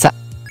know that's a...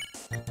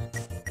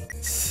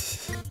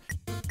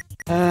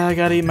 I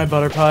gotta eat my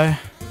butter pie.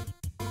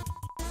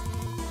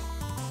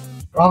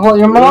 Oh, well,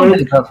 your mom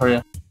did that for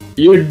you.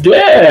 You're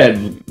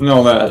dead!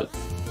 Know that.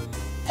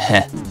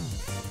 Heh.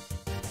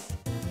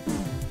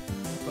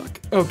 Fuck.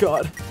 Oh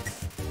god.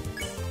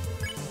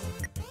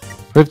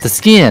 Rip the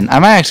skin. I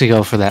might actually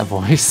go for that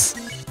voice.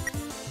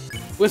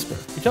 Whisper.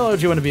 You tell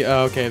RG1 to be.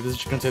 Oh, okay. This is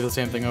just gonna say the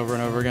same thing over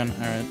and over again.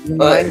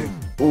 Alright.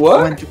 What?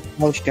 I want to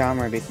polish the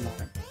armor a bit more.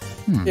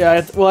 Yeah, I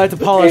have to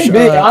polish.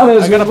 Be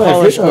honest I gotta with my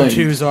polish feelings.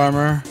 O2's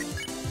armor.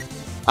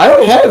 I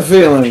don't have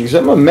feelings.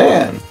 I'm a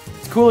man.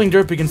 It's cooling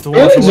dirt begins to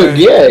wash Feelings are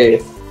away.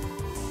 gay.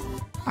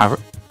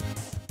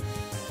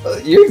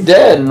 You're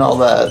dead and all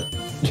that.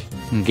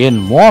 I'm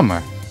getting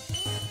warmer.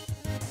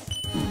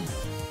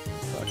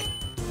 Fuck.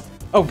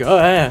 Oh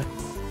god.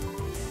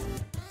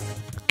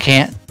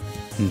 Can't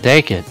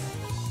take it.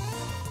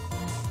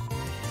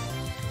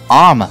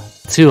 Armor.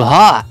 Too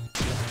hot.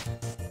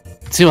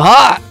 Too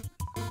hot.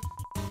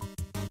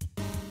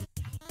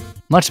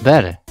 Much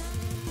better.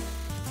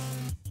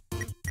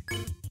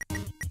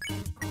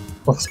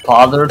 Looks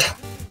bothered.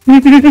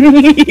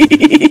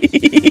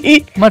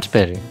 Much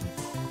better.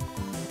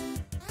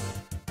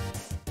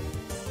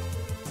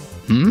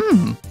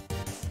 Hmm.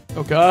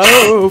 Oh god.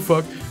 Oh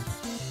fuck.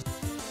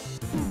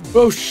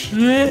 Oh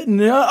shit.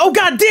 No. Oh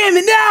god damn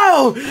it.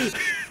 No.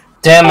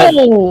 Damn it.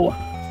 Oh.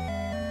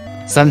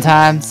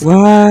 Sometimes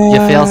Wow. you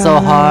feel so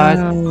hard,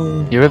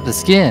 you rip the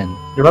skin.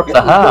 You rip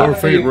the heart. Your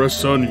fate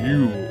rests on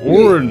you.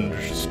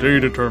 Orange, stay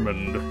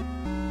determined.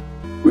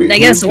 I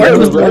guess Orange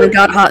was the one that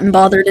got hot and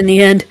bothered in the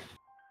end.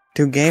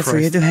 Too gay for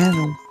you to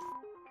handle.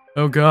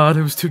 Oh god,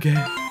 it was too gay.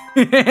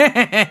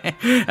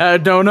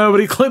 Don't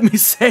nobody clip me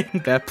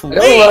saying that,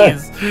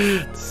 please.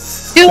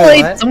 Too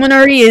late. Someone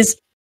already is.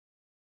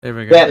 There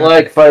we You go. can't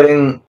like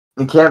fighting.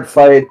 You can't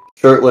fight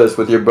shirtless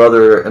with your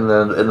brother in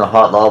the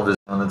hot lava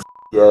zone. It's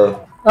gay.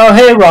 Oh,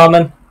 hey,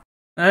 Ramen.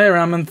 Hey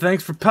Ramen,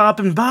 thanks for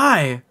popping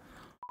by.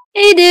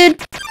 Hey,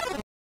 dude.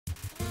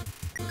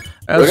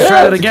 Let's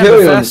try it again,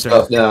 but faster.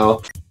 Stuff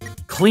now.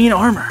 Clean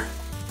armor.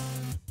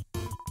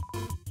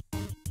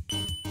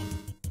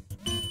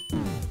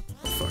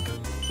 Fuck.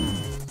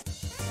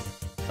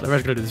 Otherwise,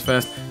 I gotta do this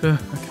fast. Okay.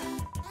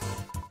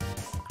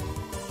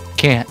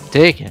 Can't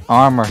take it.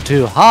 Armor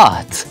too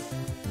hot.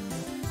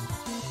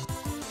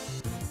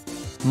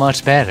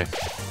 Much better.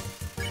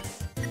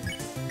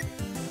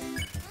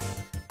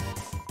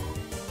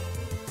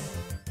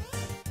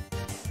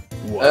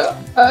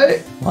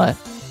 What?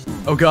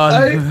 Oh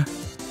god.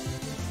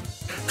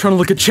 Trying to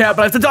look at chat,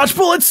 but I have to dodge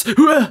bullets!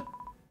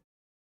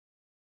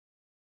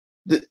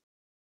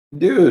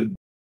 Dude.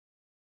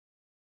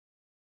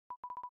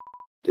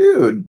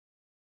 Dude.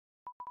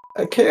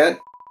 I can't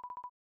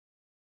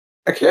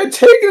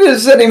take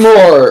this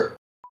anymore!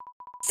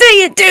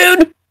 Sing it,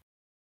 dude!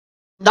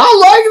 Not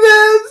like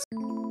this!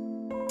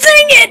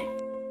 Sing it!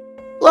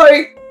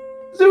 Like,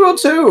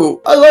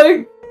 02. I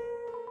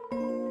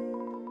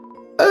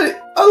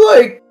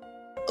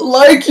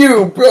like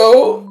you,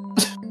 bro.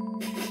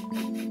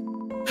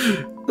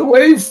 The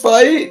way you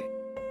fight,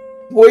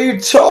 the way you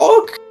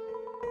talk.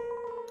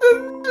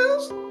 I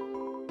just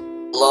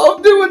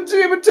love doing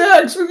team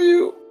attacks with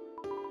you.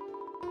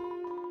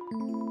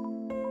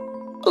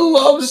 I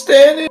love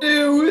standing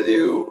here with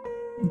you,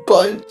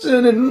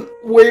 punching and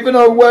waving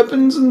our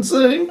weapons in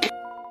sync.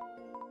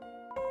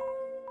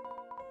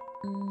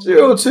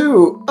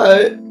 02,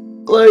 I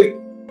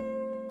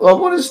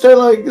want to stay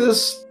like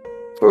this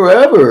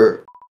forever.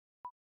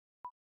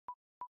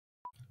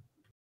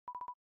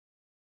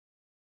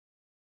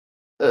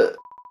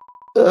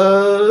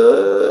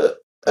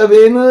 I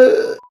mean,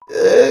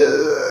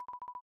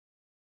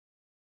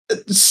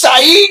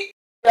 Sight!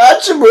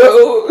 Gotcha,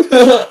 bro!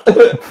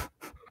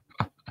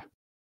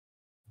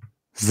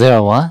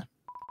 01?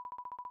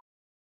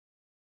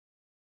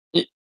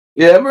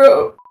 Yeah,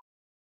 bro.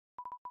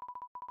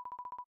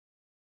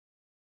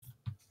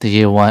 Do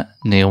you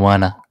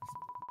wanna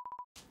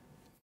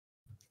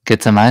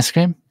get some ice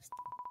cream?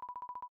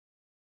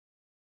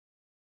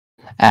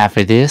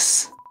 After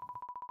this?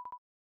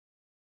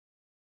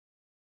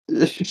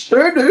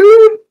 Sure,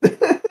 dude.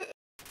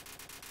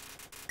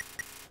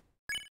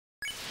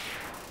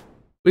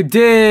 We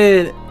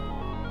did.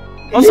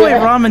 Also, wait,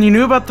 Ramen, you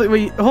knew about the.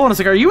 Wait, hold on a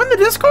second. Are you in the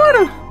Discord?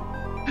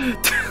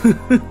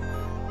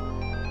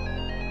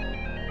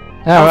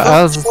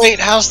 Wait,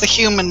 how's the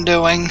human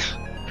doing?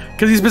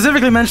 Because he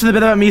specifically mentioned a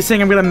bit about me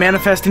saying I'm gonna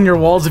manifest in your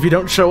walls if you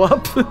don't show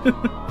up.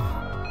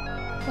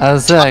 I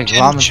was like,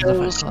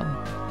 shows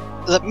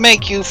that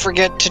make you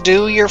forget to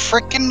do your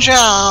frickin'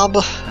 job.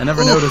 I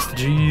never noticed.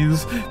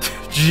 Jeez.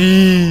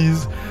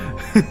 Jeez.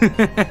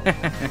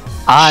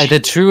 I, the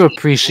true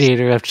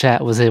appreciator of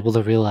chat, was able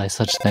to realize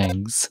such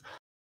things.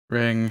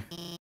 Ring.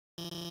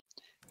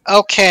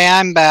 Okay,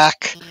 I'm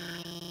back.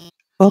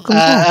 Welcome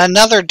back.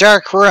 Another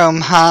dark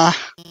room, huh?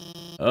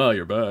 Oh,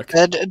 you're back.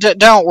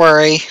 Don't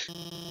worry.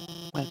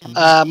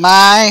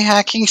 My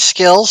hacking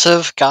skills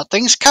have got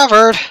things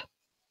covered.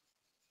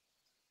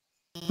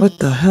 What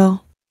the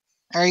hell?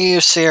 Are you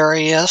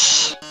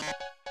serious?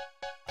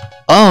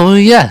 Oh,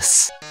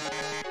 yes.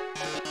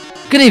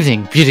 Good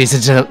evening,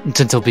 beauties and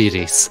gentle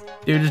beauties.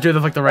 Dude, just do the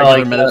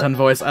regular Mettaton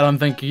voice. I don't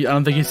think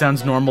he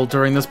sounds normal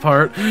during this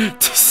part.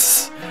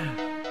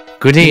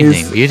 Good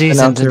evening, beauties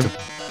and gentle.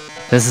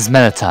 This is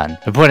Mettaton,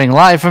 reporting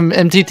live from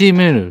MTT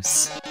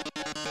News.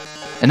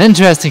 An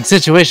interesting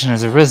situation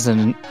has arisen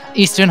in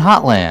Eastern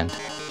Hotland.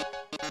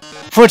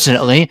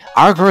 Fortunately,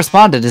 our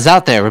correspondent is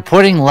out there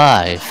reporting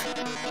live.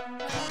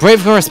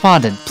 Brave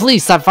correspondent,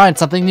 please find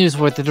something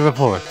newsworthy to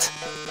report.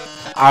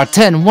 Our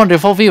 10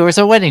 wonderful viewers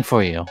are waiting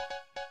for you.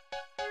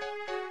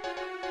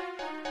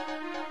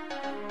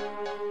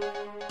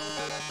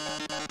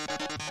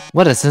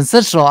 What a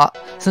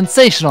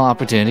sensational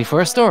opportunity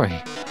for a story.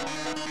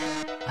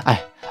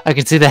 I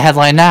can see the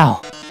headline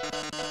now.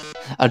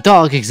 A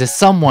dog exists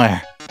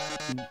somewhere.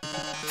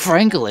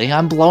 Frankly,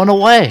 I'm blown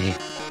away.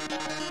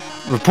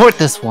 Report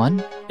this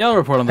one. Yeah, I'll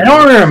report on the I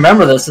don't really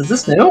remember this. Is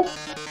this new?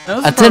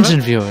 Attention,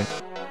 viewer.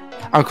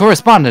 Our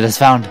correspondent has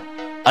found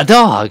a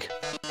dog.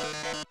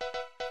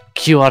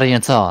 Cue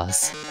audience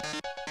Oz.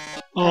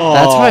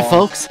 That's right,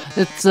 folks.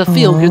 It's a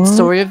feel-good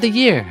story of the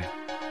year.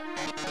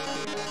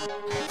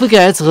 Look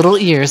at its little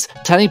ears,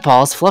 tiny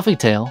paws, fluffy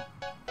tail.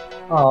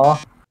 Aww.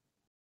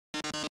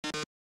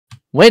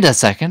 Wait a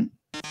second.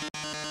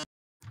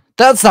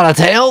 That's not a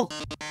tail.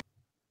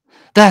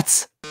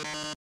 That's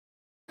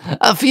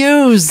a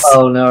fuse.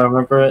 Oh no, I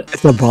remember it.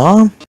 It's a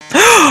bomb?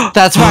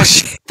 That's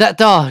right. That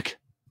dog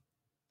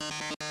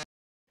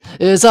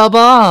is a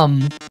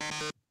bomb.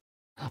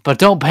 But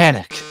don't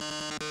panic.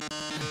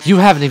 You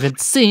haven't even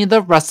seen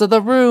the rest of the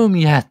room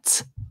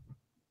yet.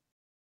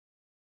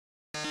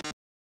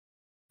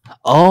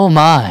 Oh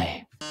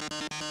my.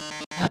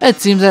 It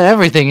seems that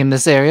everything in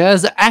this area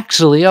is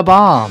actually a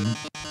bomb.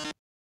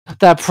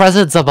 That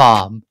present's a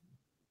bomb.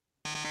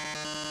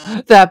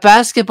 That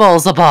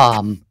basketball's a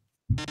bomb.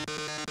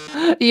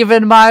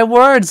 Even my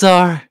words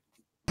are.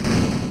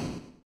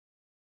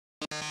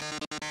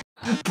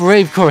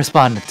 Brave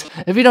correspondent,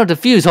 if you don't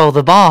defuse all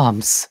the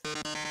bombs,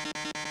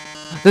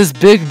 this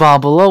big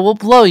bomb below will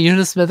blow you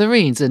to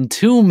smithereens in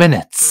 2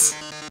 minutes.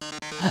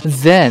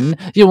 Then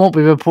you won't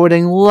be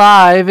reporting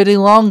live any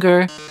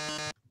longer.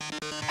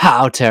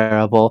 How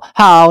terrible,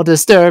 how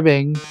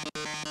disturbing.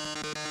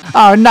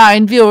 Our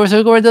 9 viewers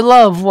are going to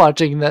love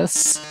watching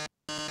this.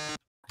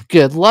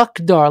 Good luck,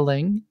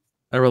 darling.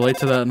 I relate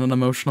to that on an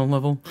emotional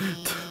level.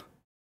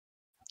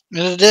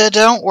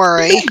 Don't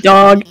worry.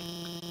 Dog.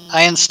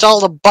 I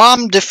installed a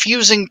bomb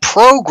diffusing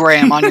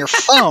program on your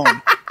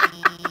phone.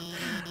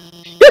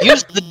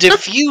 Use the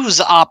diffuse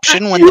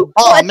option when the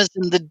bomb is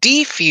in the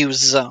defuse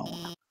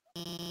zone.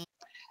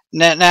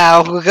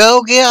 Now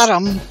go get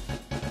him.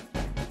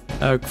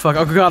 Oh fuck!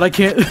 Oh god! I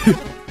can't.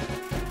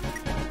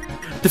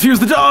 Defuse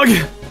the dog.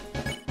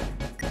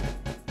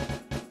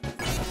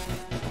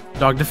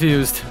 Dog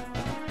diffused.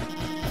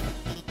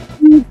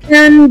 You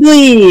can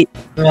bleed.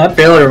 I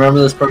barely remember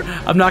this part.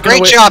 I'm not gonna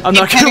Great wait. job. I'm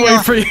not gonna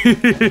wait for you.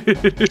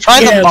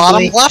 Try the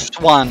bottom left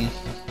one.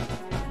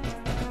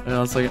 And I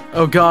was like,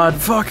 oh god,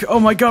 fuck! Oh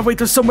my god! Wait,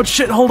 there's so much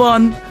shit. Hold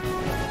on.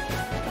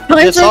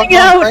 It's all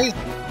going crazy.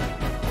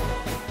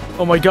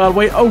 Oh my god!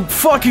 Wait! Oh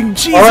fucking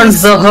Jesus!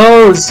 Orange the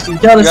hose. You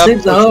gotta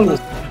save the hose.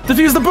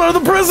 Defuse the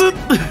present.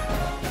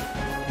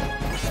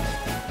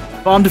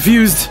 Bomb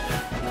defused.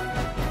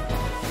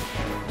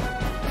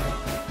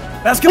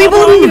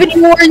 Basketball. We believe in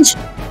you, Orange.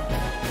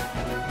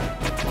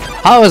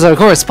 How is our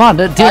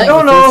correspondent dealing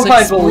with this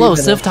I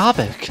explosive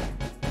topic?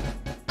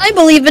 I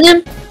believe in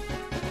him.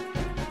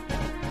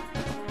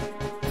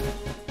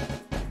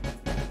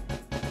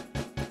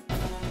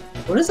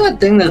 What is that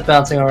thing that's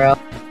bouncing around?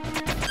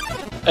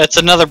 It's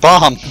another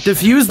bomb.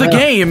 Defuse the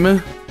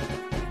game.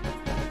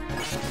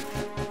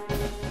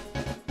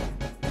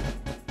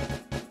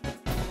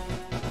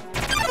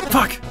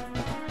 Fuck.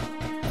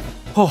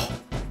 Oh.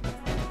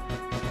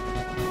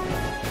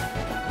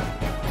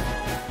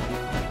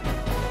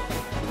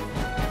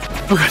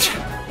 Oh god.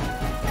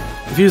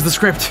 Defuse the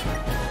script.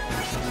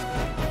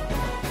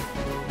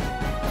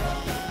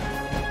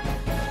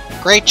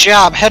 Great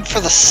job. Head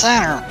for the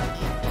center.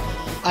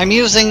 I'm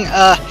using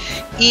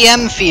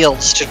EM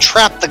fields to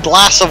trap the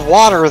glass of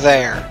water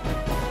there.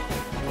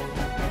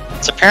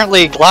 It's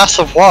apparently a glass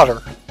of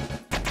water.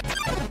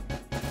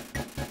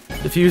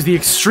 Defuse the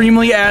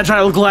extremely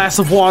agile glass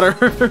of water.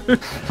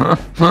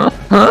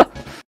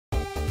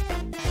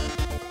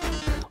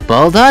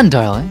 Well done,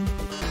 darling.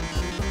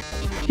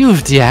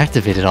 You've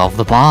deactivated all of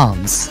the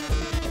bombs.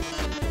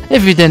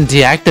 If you didn't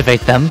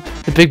deactivate them,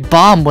 the big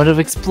bomb would have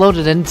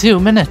exploded in 2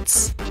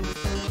 minutes.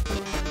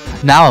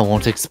 Now it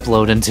won't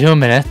explode in 2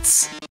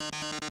 minutes.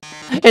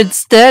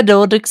 Instead, it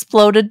would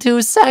explode in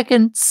 2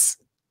 seconds.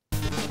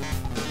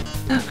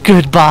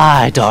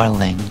 Goodbye,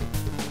 darling.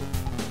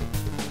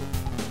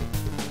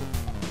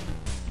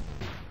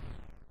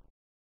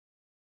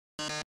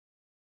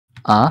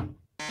 Huh?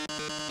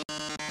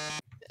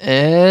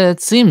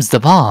 It seems the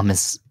bomb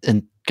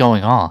isn't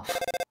going off.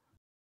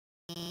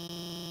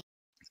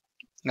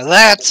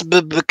 That's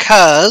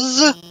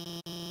because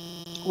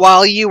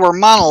while you were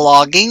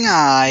monologuing,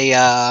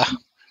 I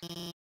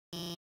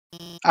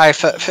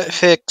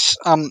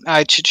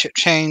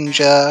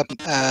change,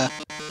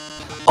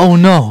 Oh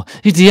no!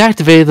 You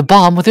deactivated the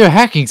bomb with your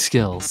hacking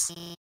skills!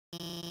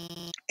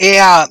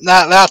 Yeah,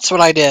 that's what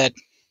I did.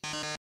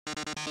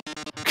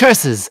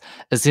 Curses!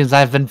 It seems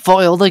I've been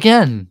foiled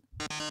again!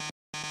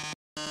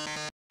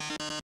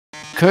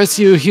 Curse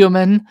you,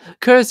 human!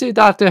 Curse you,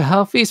 Dr.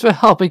 Halfies, for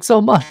helping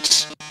so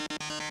much!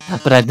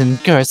 But I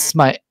don't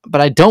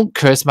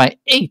curse my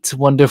 8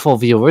 wonderful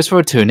viewers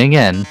for tuning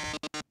in.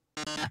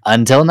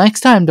 Until next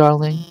time,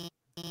 darling.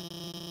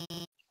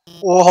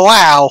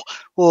 Wow,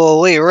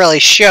 well, we really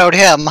showed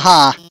him,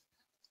 huh?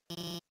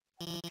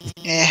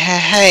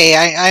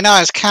 Hey, I know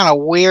it's kind of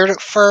weird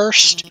at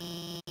first,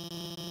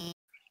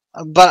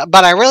 but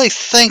I really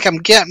think I'm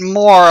getting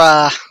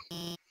more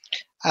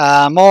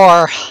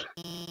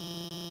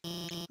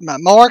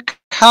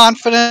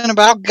confident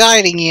about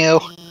guiding you.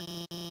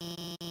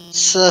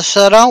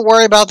 So don't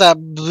worry about that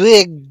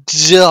big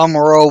dumb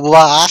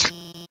robot.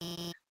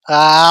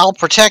 I'll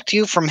protect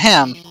you from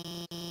him.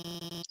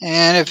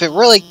 And if it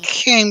really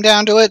came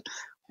down to it,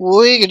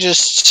 we could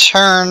just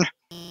turn...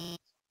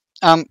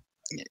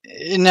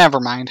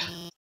 never mind.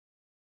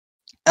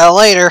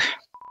 Later.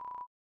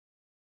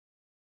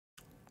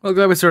 Well,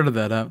 glad we sorted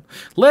that out.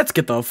 Let's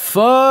get the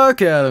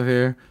fuck out of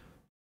here.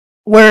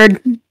 Word.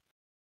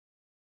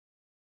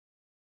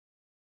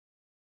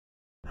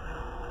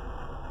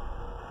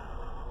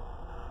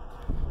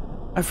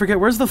 I forget,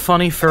 where's the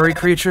funny furry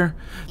creature?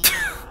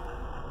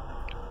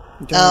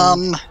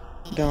 Don't.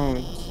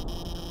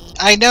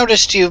 I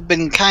noticed you've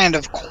been kind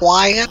of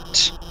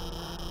quiet.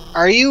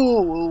 Are you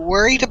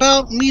worried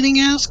about meeting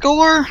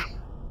Asgore?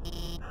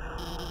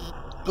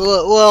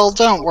 Well,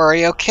 don't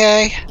worry,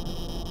 okay?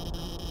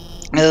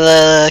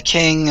 The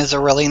king is a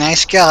really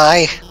nice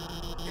guy.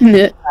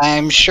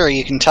 I'm sure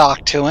you can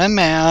talk to him,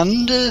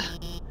 and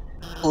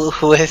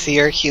with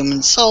your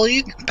human soul,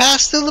 you can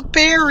pass through the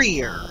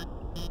barrier.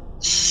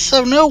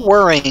 So no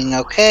worrying,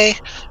 okay?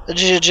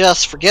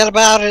 Just forget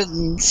about it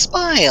and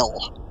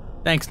smile.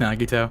 Thanks,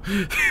 Nagito.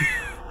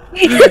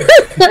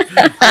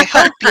 I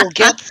hope you'll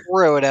get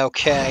through it,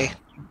 okay?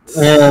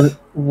 And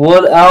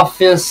would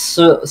Alpheus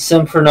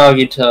sim for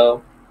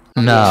Nagito?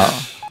 No.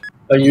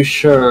 Are you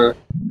sure?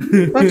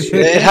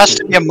 It has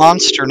to be a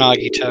monster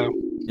Nagito.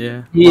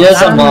 Yeah. He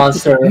is a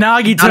monster.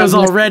 Nagito's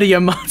already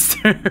a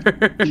monster.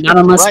 Not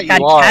unless Right, it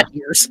had you are. cat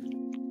ears.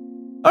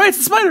 Alright, it's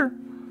a spider.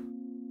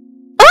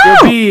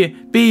 Oh! Yo,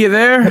 B, you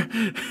there?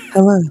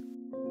 Hello.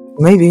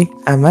 Maybe.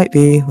 I might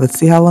be. Let's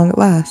see how long it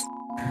lasts.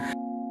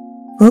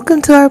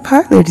 Welcome to our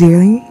parlor,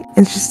 dearie.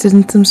 Interested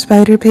in some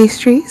spider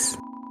pastries?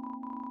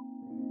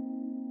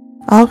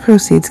 All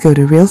proceeds go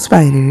to real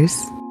spiders.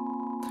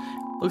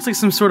 Looks like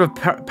some sort of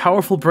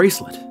powerful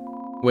bracelet.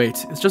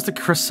 Wait, it's just a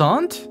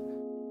croissant?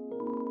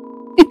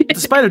 It's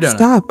a spider donut.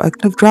 Stop, I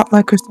could have dropped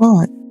my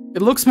croissant.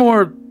 It looks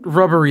more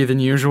rubbery than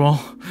usual.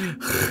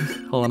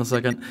 Hold on a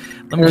second.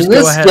 Let me just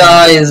This go ahead.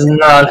 guy is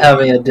not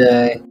having a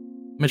day.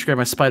 Let me just grab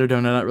my spider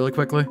donut out really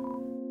quickly.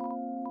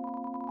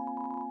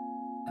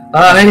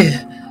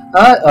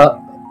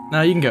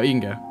 No, you can go, you can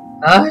go.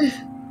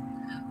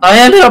 I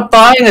ended up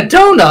buying a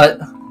donut.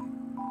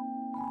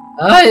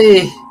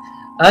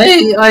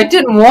 I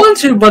didn't want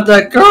to, but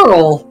that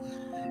girl,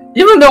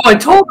 even though I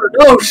told her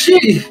no,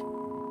 she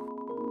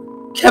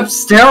kept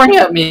staring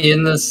at me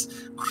in this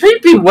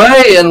creepy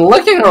way and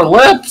licking her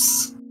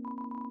lips.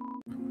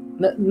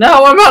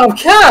 Now I'm out of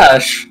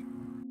cash.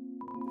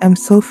 I'm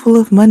so full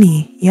of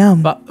money.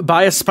 Yum.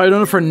 Buy a spider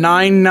donut for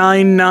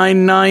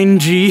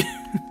 9999G.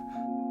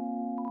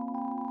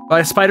 Buy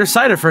a spider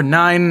cider for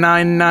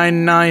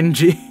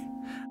 9999G.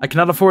 I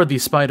cannot afford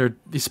these spider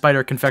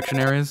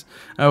confectionaries.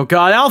 Oh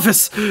god,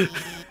 Alphys!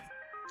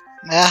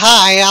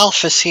 Hi,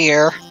 Alphys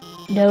here.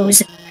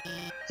 Nose.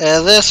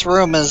 This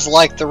room is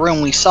like the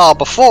room we saw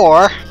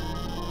before.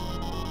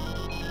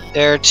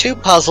 There are 2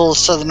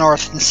 puzzles to the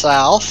north and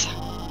south.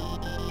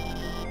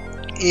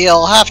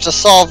 You'll have to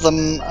solve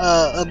them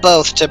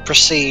both to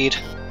proceed.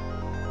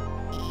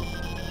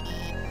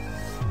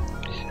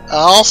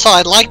 Also,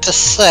 I'd like to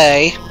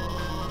say,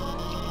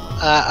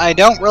 I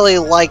don't really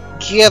like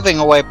giving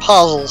away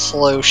puzzle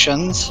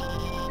solutions.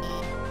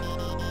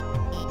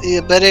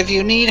 But if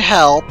you need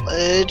help,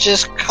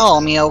 just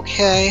call me,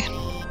 okay?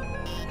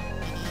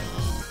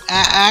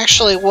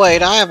 Actually,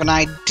 wait, I have an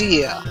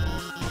idea.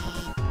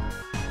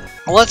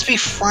 Let's be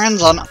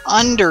friends on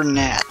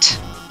Undernet.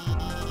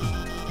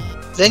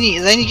 Then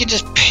you can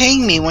just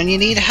ping me when you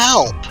need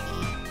help.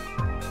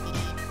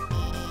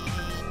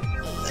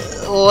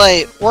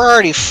 Wait, we're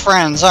already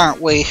friends,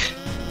 aren't we?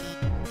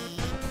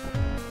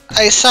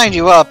 I signed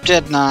you up,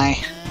 didn't I?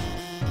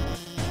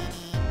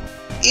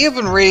 you've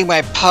been reading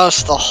my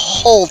post the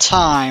whole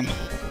time.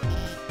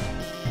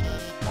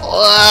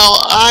 Well,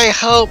 I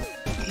hope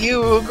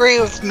you agree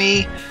with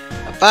me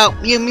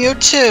about Mew Mew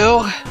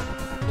too.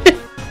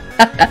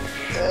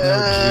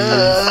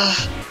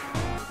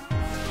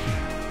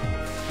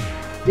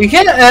 You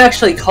can't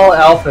actually call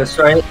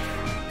Alphys, right?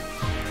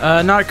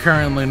 Not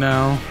currently,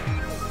 no.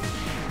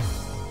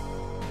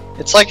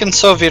 It's like in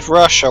Soviet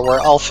Russia, where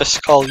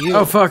Alphys call you.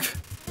 Oh, fuck.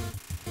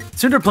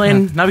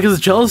 Cinderplane, not because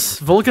it's jealous.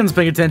 Vulcan's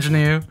paying attention to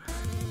you.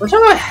 What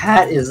type of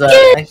hat is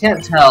that? I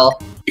can't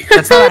tell.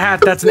 That's not a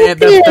hat. That's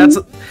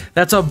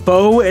that's a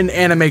bow and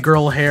anime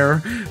girl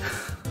hair.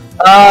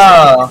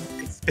 Oh.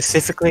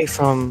 Specifically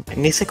from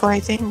Niseko, I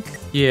think.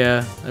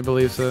 Yeah, I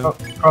believe so.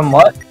 From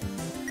what?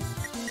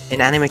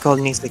 An anime called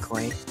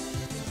Nisekoi.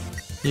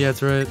 Yeah,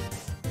 that's right.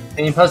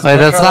 Can you post? Wait,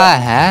 that's not a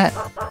hat.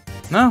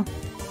 No.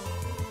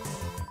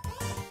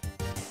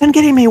 Don't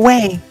get in my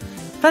way.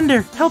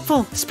 Thunder,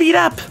 helpful, speed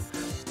up.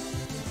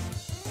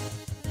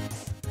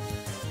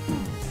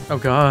 Oh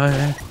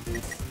god.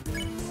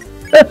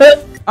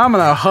 I'm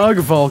gonna hug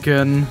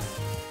Vulcan.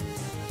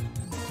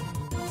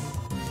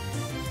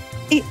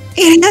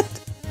 Idiot!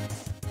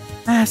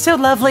 So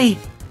lovely.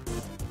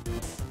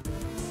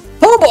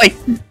 Oh boy!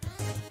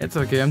 It's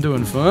okay, I'm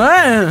doing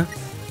fine.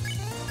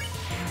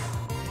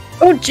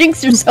 Oh,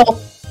 jinx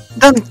yourself.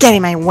 Don't get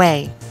in my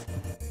way.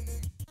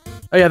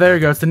 Oh yeah, there you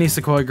go. It's the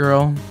Nisekoi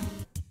girl.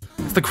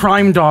 It's the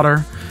crime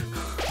daughter.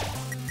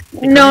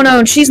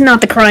 No, she's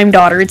not the crime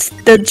daughter. It's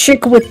the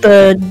chick with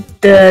the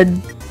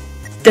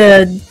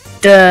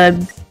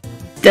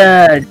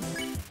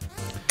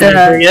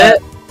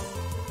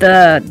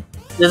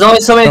There's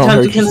only so many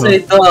times you can say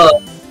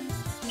the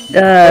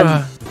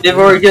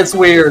before it gets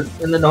weird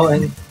and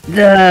annoying.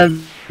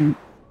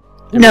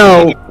 No,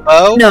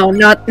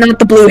 not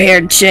the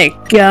blue-haired chick.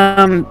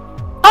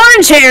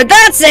 Orange hair.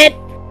 That's it.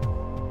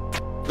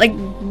 Like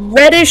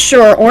reddish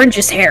or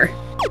orangish hair.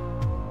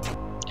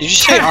 Did you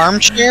say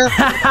armchair?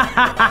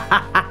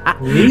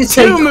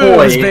 Two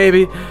moves,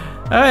 baby.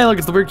 Hey, look,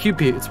 it's the weird cute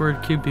people. It's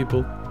weird cute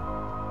people.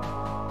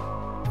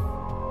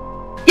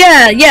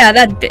 Yeah,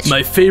 that bitch.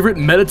 My favorite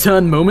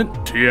Metaton moment,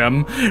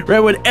 TM, right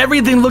when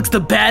everything looks the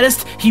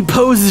baddest, he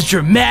poses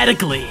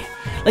dramatically.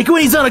 Like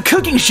when he's on a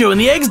cooking show and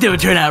the eggs don't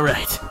turn out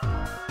right.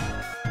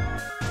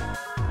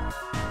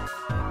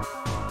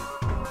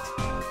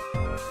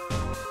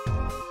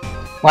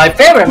 My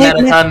favorite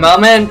Metaton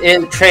moment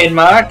in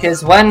trademark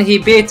is when he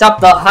beats up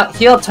the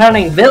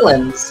heel-turning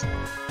villains.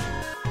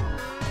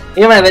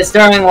 Even if it's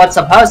during what's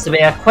supposed to be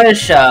a quiz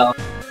show.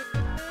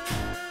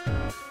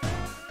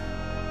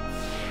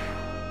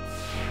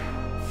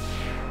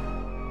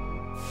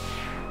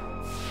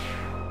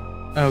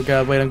 Oh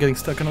god, wait, I'm getting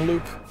stuck in a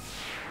loop.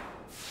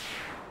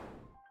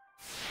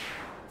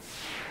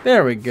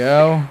 There we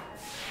go.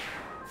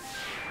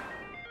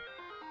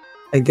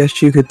 I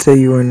guess you could say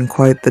you were in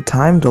quite the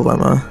time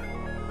dilemma.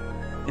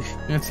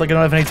 It's like I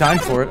don't have any time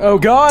for it. Oh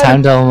god!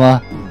 Time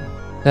dilemma.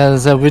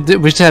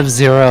 We should have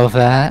 0 of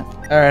that.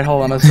 Alright,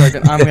 hold on a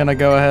second. I'm gonna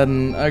go ahead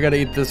and I gotta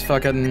eat this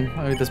fucking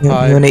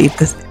pie. You wanna eat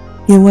this?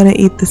 You wanna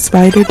eat the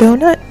spider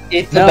donut?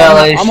 Eat the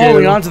ballet I'm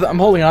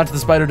holding on to the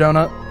spider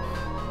donut.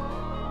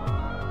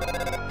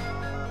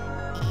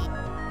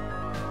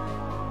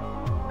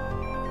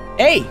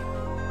 Hey!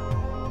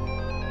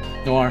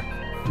 Noir.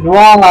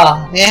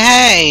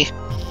 Hey!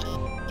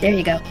 There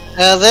you go.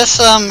 This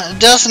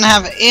doesn't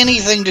have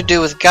anything to do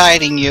with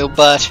guiding you,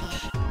 but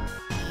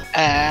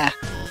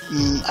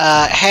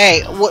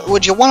hey,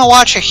 would you want to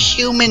watch a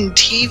human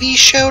TV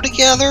show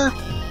together?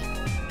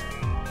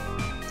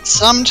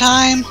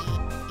 Sometime?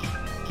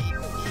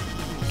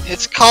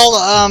 It's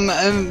called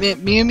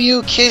Mew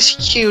Mew Kiss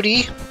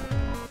Cutie.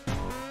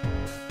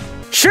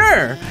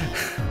 Sure.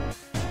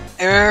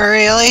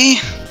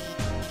 Really?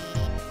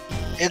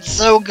 It's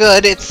so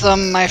good. It's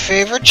my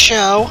favorite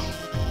show.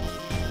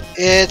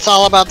 It's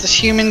all about this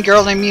human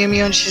girl named Mew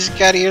Mew, and she's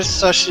got ears,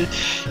 so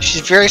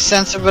she's very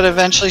sensitive, but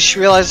eventually she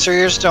realizes her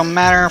ears don't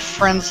matter. Her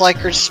friends like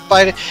her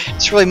despite it.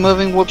 It's really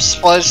moving. Whoops,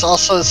 spoilers.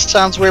 Also, it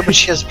sounds weird, but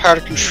she has the power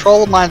to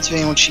control the minds of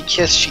me. When she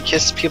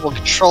kisses people,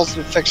 controls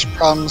them, fix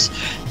problems.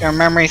 They don't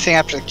remember anything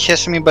after the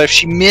kissing me, but if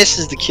she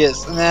misses the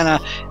kiss, and then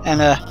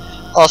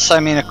also, I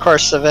mean, of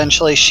course,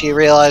 eventually she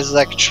realizes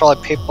that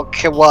controlling people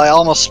can, well, I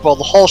almost spoiled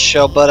the whole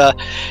show, but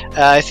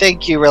I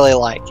think you really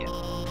like it.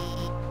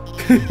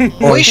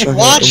 We should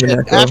watch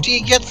it after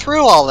you get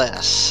through all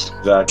this.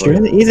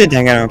 Exactly. He's a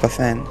Danganronpa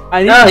fan.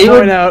 I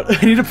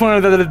need to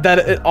point out that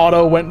it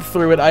auto went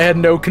through it. I had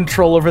no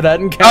control over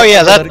that encounter. Oh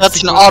yeah,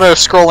 that's an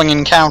auto-scrolling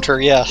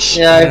encounter, yes.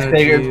 Yeah, I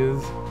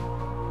figured.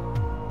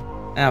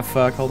 Ah,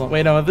 fuck, hold on.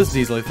 Wait, no, this is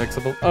easily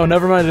fixable. Oh,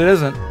 never mind, it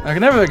isn't. Okay,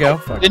 there we go.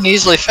 Fuck. Didn't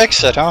easily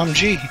fix it,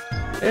 OMG.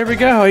 There we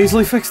go, I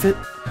easily fixed it.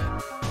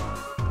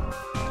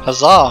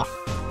 Huzzah.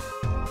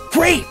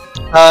 Great!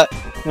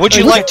 Would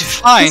you like to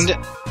find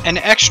an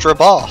extra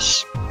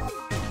boss?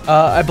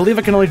 I believe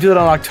I can only do that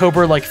on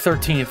October, like,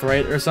 13th,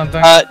 right? Or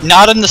something?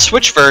 Not in the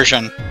Switch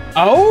version.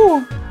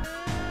 Oh?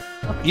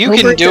 You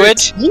can do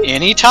it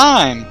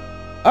anytime.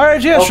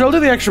 Alright, yeah, sure, I'll do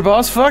the extra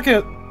boss, fuck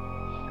it.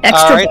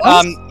 Extra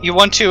boss? You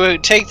want to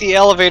take the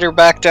elevator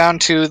back down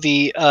to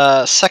the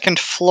second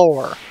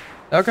floor.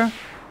 Okay.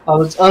 I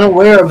was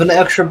unaware of an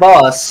extra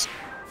boss.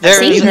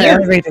 There's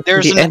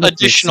an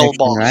additional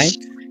boss. Right?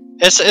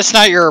 It's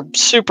not your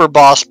super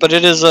boss, but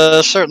it is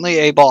certainly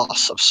a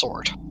boss of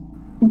sort.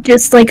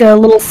 Just like a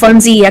little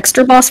funsy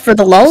extra boss for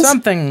the lulz?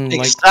 Something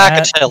like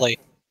exactly.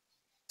 That.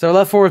 So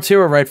left floor 2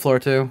 or right floor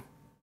 2?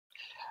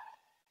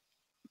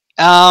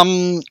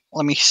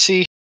 Let me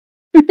see.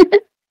 Go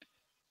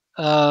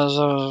ahead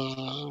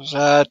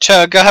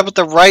with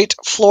the right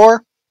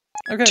floor.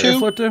 Okay, right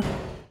floor 2.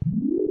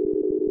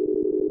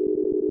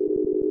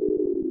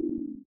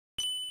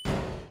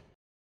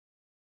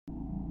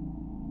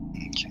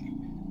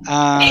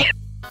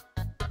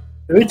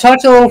 Did we talk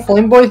to the little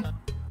flame boy?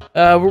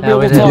 We'll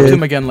talk to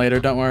him again later,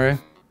 don't worry.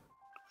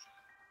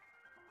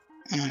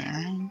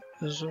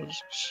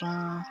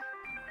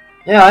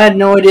 Yeah, I had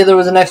no idea there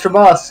was an extra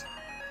boss.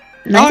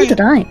 Neither did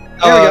I. There we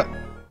go.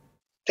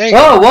 There you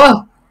go.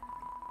 What?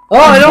 Oh,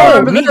 I don't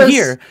remember meet this.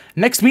 Here.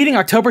 Next meeting,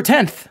 October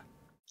 10th.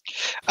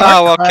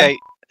 Oh, okay.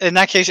 In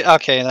that case,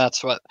 okay,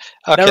 that's what.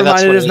 Okay, never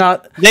that's mind, what it is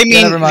not. They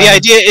mean the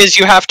idea is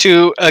you have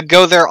to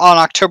go there on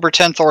October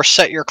 10th or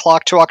set your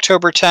clock to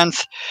October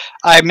 10th.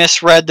 I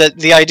misread that.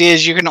 The idea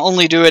is you can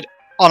only do it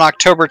on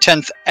October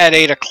 10th at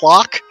 8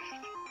 o'clock.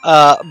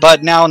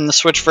 But now in the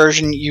Switch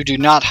version, you do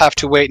not have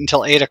to wait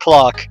until 8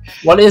 o'clock.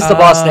 What is the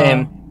boss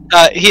name?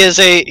 He is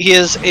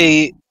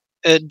a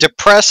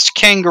depressed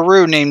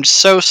kangaroo named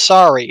So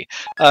Sorry,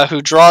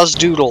 who draws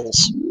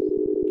doodles.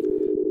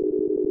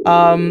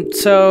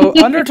 So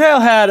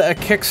Undertale had a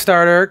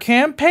Kickstarter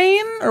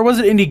campaign, or was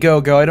it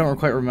Indiegogo? I don't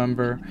quite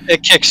remember. A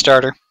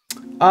Kickstarter.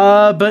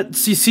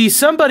 But you see,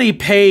 somebody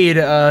paid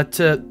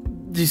to.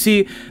 You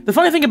see, the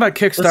funny thing about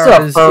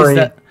Kickstarter is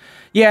that.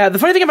 Yeah, the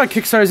funny thing about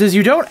Kickstarters is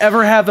you don't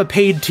ever have a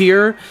paid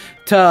tier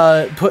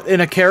to put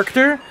in a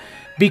character,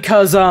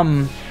 because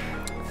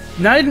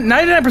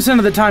 99%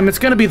 of the time it's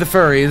gonna be the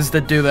furries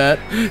that do that.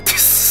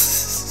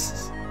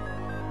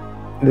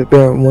 They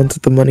don't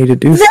want the money to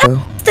do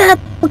so. That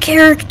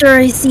character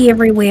I see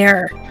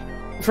everywhere.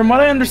 From what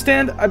I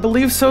understand, I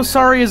believe So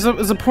Sorry is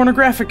a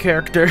pornographic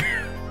character.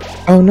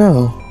 Oh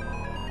no.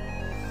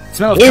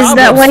 Smell of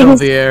cobwebs still in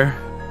the air.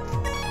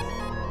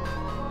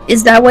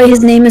 Is that why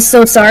his name is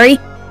So Sorry?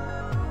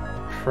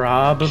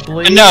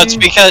 Probably. No, it's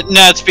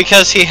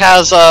because he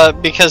has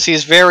because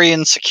he's very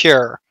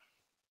insecure.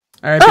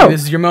 All right, baby,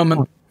 this is your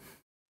moment.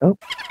 Oh.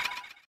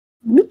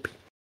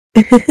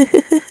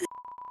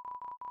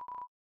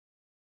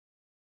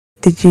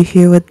 Did you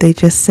hear what they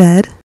just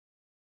said?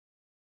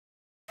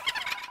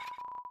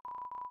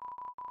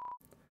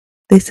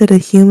 They said a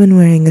human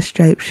wearing a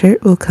striped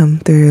shirt will come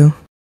through.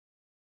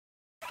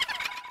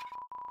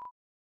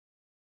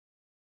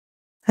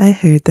 I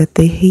heard that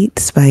they hate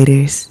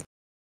spiders.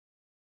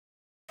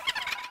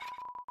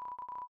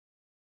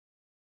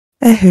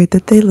 I heard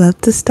that they love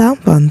to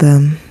stomp on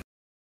them.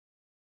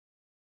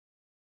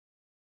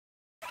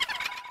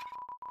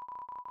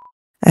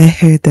 I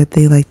heard that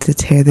they like to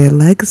tear their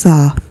legs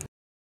off.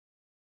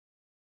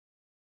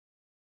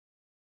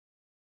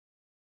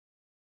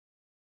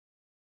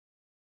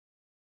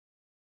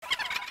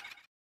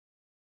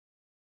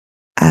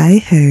 I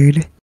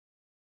heard.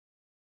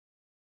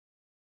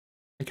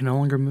 I can no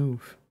longer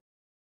move.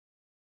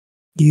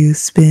 You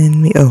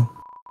spin me. Oh.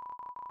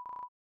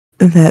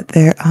 That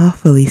they're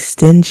awfully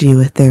stingy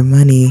with their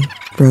money,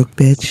 broke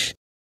bitch.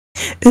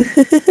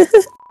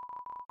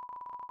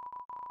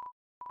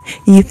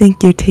 You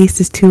think your taste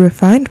is too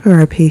refined for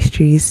our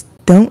pastries,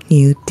 don't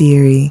you,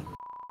 dearie?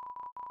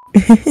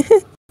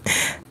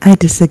 I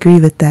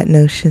disagree with that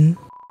notion.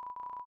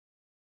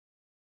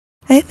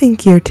 I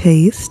think your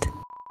taste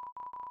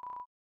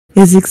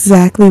is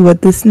exactly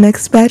what this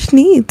next batch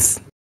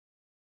needs.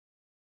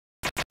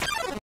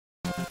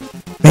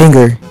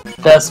 Banger.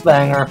 Best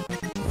banger.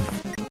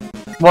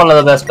 One of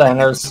the best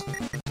bangers.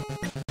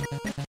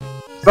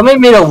 Somebody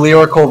made a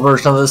lyrical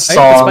version of this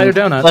song,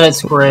 and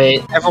it's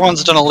great.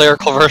 Everyone's done a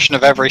lyrical version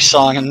of every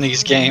song in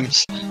these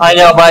games. I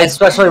know, but I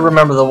especially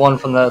remember the one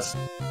from this.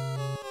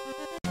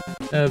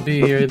 B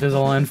here, there's a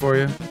line for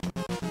you.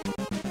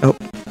 Oh.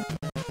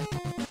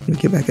 Let me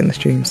get back in the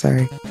stream,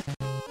 sorry.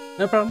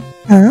 No problem.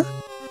 Huh?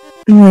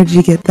 Where'd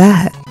you get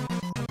that?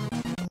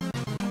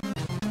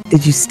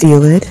 Did you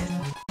steal it?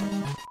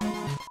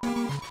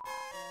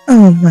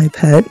 Oh, my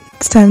pet.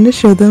 It's time to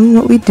show them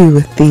what we do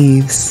with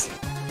thieves.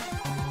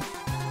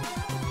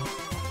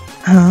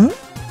 Huh?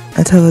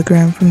 A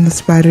telegram from the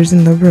spiders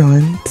in the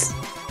ruins.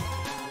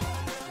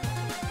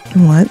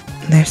 What?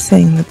 They're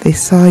saying that they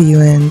saw you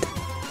and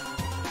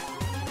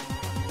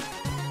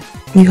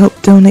you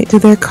helped donate to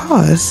their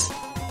cause.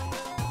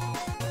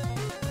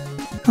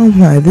 Oh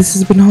my, this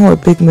has been all a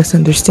big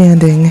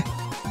misunderstanding.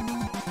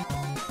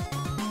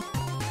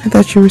 I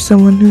thought you were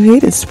someone who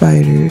hated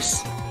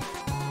spiders.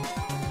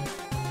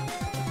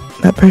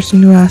 That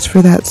person who asked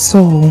for that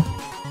soul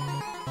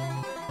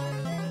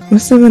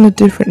must have been a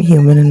different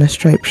human in a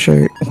striped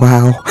shirt.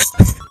 Wow.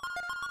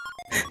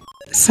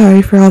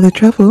 Sorry for all the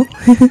trouble.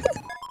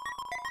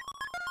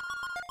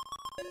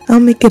 I'll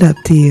make it up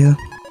to you.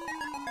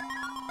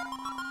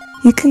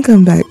 You can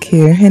come back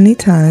here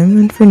anytime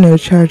and for no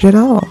charge at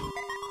all.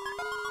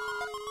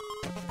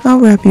 I'll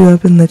wrap you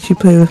up and let you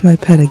play with my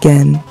pet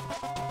again.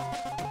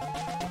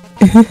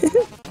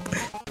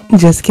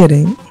 Just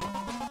kidding.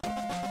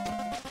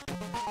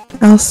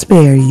 I'll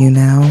spare you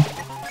now.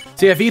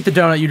 See, if you eat the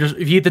donut,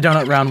 if you eat the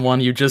donut round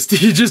 1, you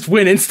just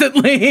win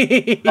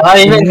instantly. I'm not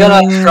even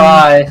gonna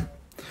try.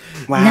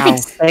 Wow,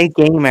 Nice. hey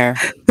gamer.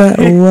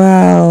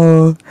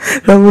 Wow,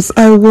 that was,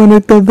 I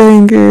wanted the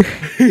banger.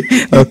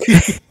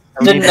 Okay.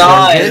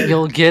 Denied.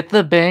 You'll get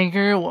the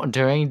banger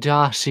during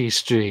Joshy's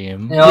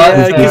stream. You know,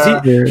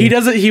 Yeah,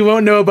 because he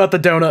won't know about the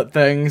donut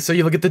thing, so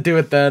you'll get to do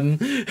it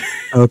then.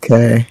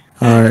 Okay,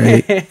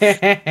 alright.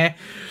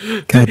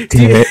 God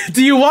damn it.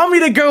 Do you want me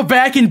to go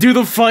back and do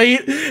the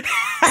fight?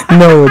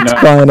 No, it's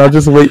fine, I'll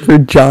just wait for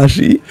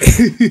Joshy.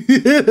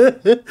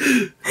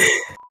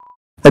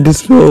 I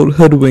just feel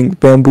hoodwinked,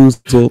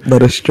 bamboozled,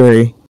 led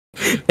astray.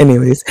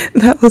 Anyways,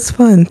 that was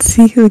fun.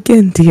 See you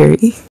again,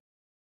 dearie.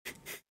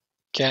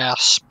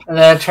 Gasp. And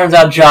then it turns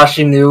out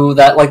Joshy knew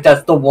that, like,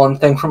 that's the one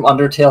thing from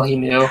Undertale he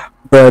knew.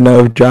 Bro,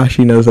 no, if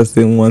Joshy knows that's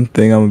the one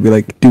thing, I'm gonna be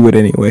like, do it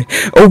anyway.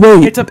 Oh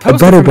wait, It's a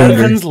poster from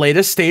Edvin's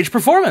latest stage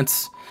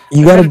performance.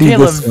 You gotta do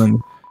this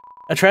one.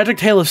 A tragic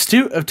tale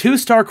of two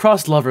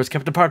star-crossed lovers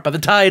kept apart by the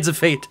tides of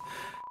fate.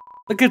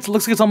 Looks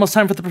like it's almost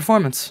time for the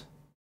performance.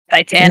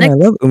 Titanic? Yeah, I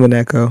love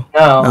Umineko.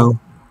 No.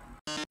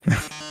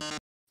 Oh.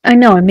 I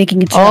know, I'm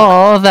making a joke.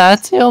 Oh,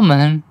 that's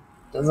human.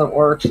 Doesn't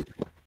work.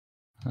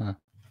 Huh.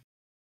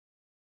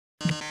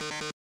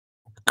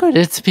 Could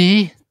it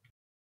be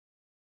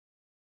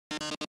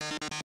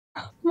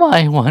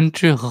my one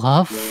true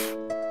love?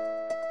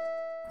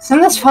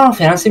 Isn't this Final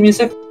Fantasy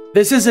music?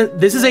 This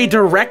is a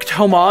direct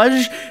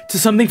homage to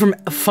something from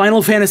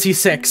Final Fantasy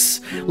VI,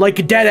 like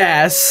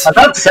deadass. I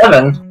thought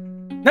 7.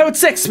 No, it's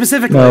 6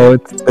 specifically. No,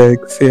 it's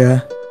 6,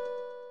 yeah.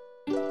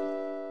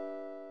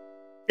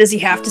 Does he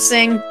have to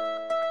sing?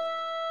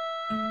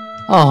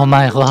 Oh,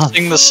 my love.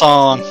 Sing the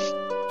song.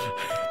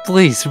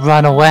 Please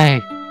run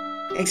away.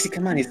 Actually,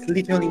 come on, it's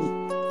literally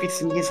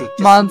fixing music. Just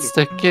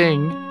Monster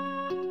King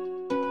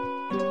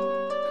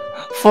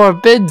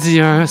forbids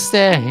your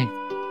stay.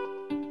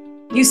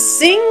 You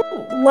sing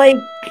like...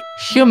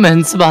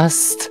 Humans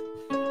must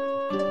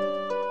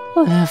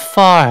live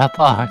far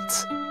apart.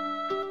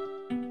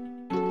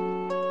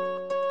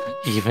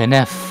 Even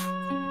if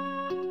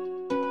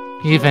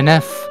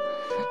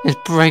it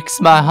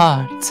breaks my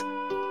heart.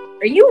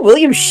 Are you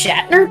William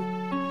Shatner?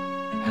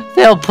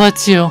 They'll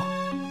put you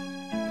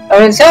I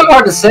mean, it's kind of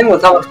hard to sing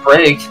with how much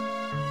break.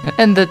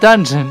 in the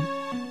dungeon.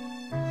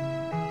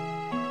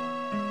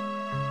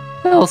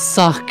 They'll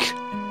suck.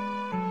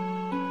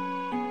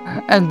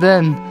 And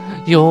then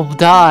you'll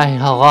die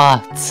a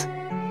lot.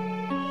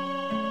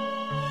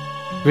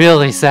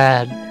 Really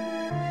sad.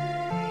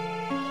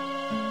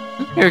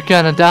 You're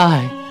gonna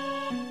die.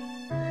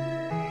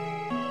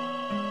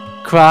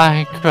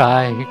 Cry,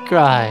 cry,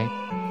 cry.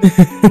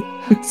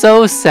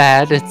 So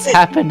sad it's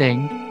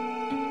happening.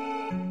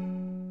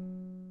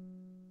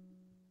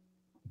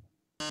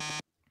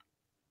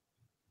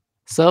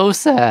 So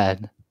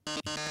sad.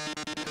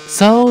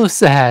 So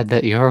sad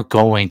that you're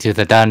going to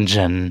the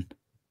dungeon.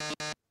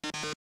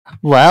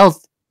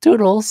 Well,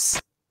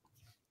 toodles.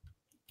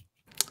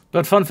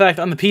 But fun fact,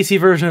 on the PC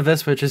version of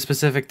this, which is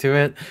specific to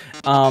it,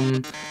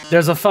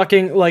 there's a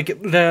fucking, like,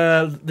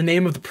 the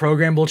name of the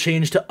program will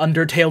change to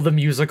Undertale the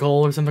Musical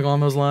or something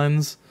along those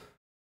lines.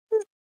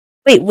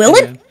 Wait, will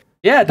it?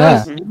 Yeah, it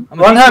does.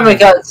 One time it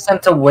got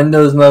sent to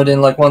Windows mode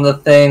in like one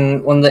of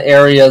the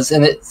areas,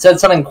 and it said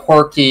something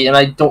quirky, and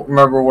I don't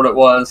remember what it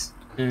was.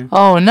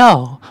 Oh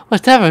no,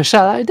 whatever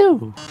shall I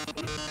do?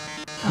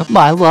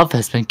 My love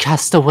has been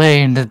cast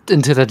away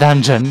into the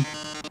dungeon.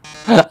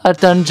 A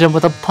dungeon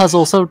with a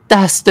puzzle so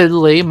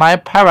dastardly, my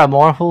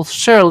paramour will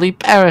surely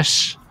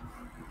perish.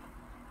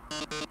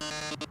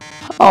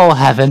 Oh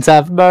heavens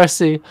have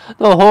mercy,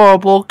 the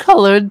horrible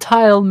colored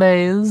tile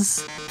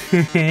maze.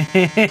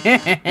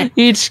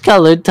 Each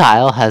colored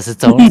tile has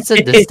its own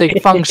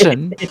sadistic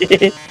function.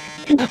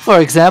 For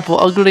example,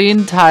 a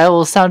green tile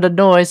will sound a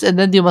noise and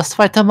then you must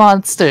fight a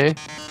monster.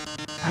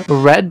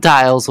 Red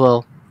tiles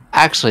will...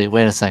 Actually,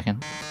 wait a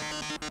second.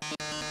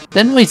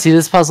 Didn't we see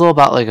this puzzle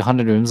about like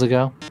 100 rooms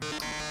ago?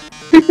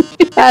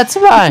 That's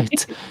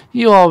right!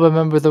 You all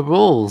remember the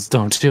rules,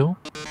 don't you?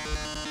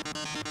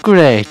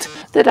 Great,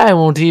 then I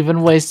won't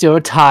even waste your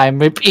time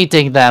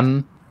repeating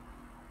them.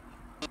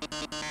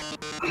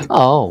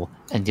 Oh,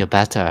 and you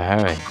better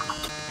hurry.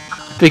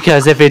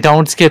 Because if you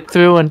don't skip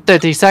through in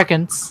 30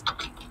 seconds,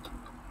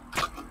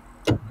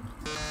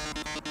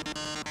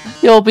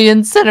 you'll be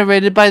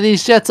incinerated by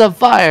these jets of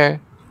fire.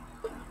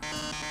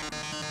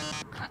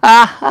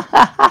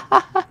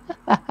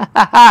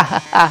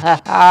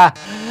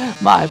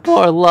 My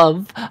poor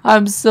love,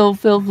 I'm so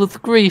filled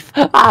with grief,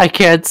 I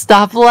can't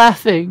stop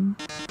laughing.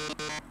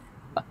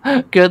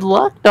 Good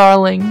luck,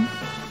 darling.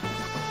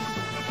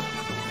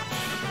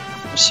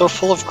 I'm so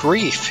full of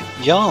grief.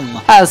 Yum.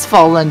 Has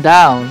fallen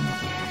down,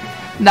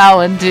 now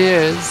in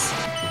tears.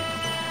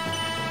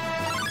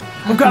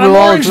 I've got an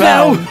orange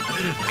now!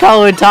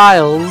 Colored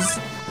tiles.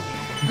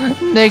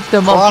 Make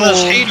them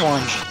Piranhas hate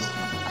orange.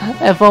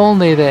 If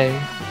only they.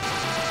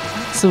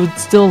 So it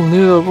still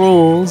knew the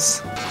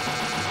rules.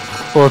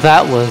 Well,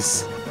 that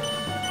was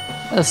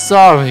a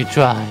sorry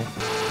try.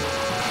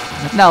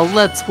 Now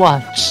let's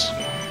watch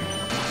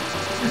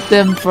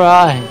them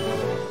fry.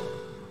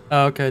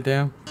 Oh, okay,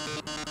 damn.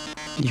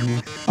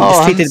 You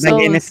defeated my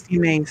Guinness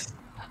teammates.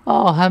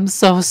 Oh, I'm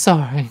so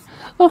sorry.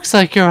 Looks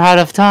like you're out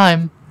of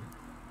time.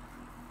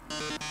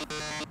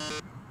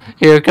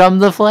 Here come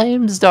the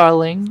flames,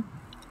 darling.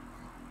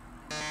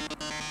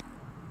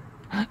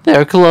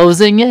 They're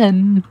closing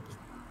in.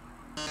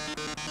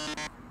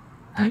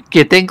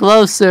 Getting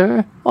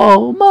closer.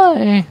 Oh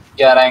my.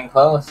 Getting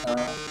closer.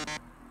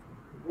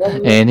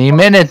 Any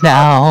minute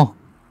now.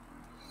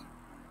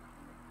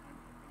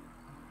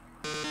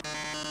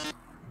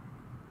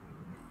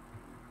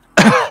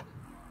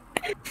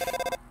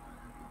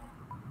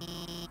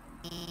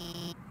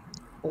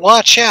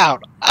 Watch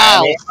out!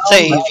 I'll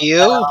save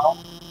you!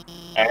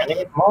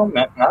 Any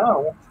moment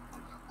now.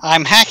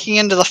 I'm hacking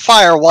into the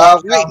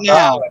firewall right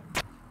now.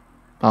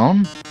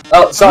 Bone?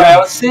 Oh, sorry, I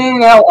was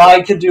seeing how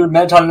I could do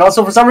Meton, and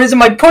also for some reason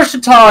my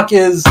push-to-talk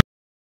is...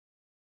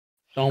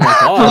 Oh my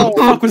god, what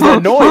the fuck was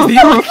that noise?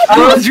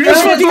 Did you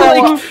just fucking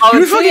like...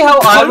 You fucking how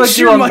I would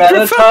do a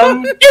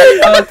Meton, because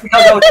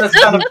I was just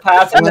kind of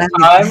passing the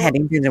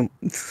time.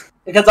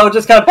 Because I was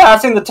just kind of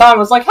passing the time, I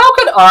was like, how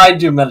could I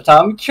do Meton?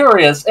 I'm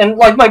curious, and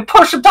like my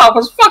push-to-talk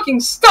was fucking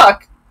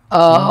stuck!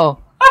 Oh.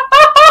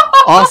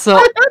 Also,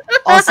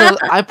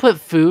 I put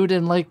food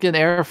in like an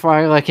air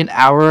fryer like an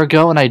hour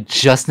ago, and I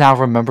just now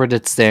remembered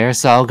it's there,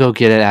 so I'll go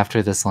get it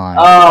after this line.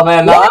 Oh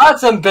man, now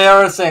that's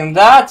embarrassing.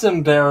 That's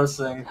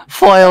embarrassing.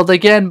 Foiled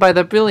again by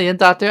the brilliant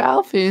Dr.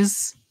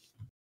 Alphys.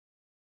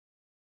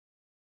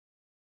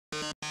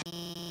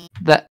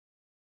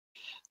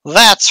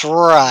 That's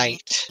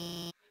right.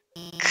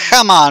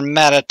 Come on,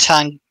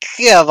 Metaton,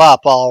 give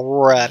up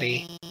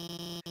already.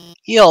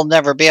 You'll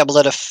never be able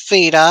to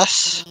defeat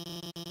us.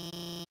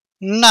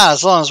 Not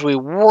as long as we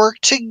work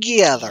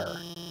together.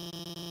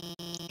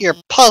 Your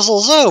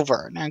puzzle's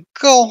over. Now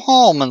go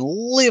home and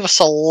leave us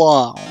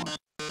alone.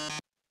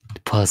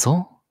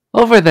 Puzzle?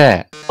 Over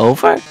there.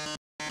 Over?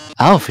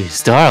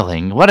 Alphys,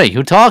 darling, what are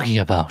you talking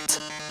about?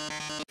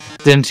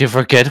 Didn't you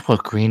forget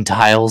what green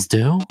tiles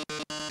do?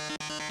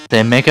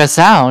 They make a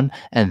sound,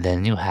 and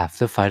then you have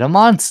to fight a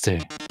monster.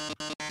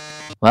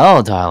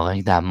 Well,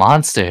 darling, that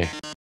monster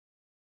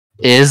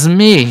is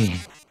me.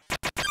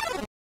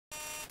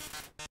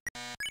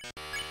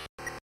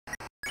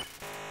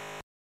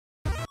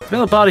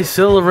 The body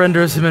still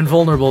renders him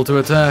invulnerable to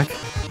attack.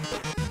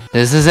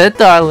 This is it,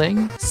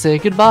 darling. Say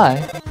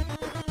goodbye.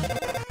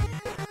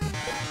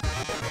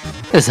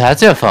 Is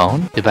that your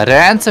phone? You better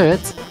answer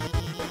it.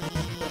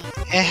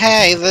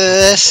 Hey,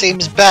 this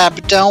seems bad,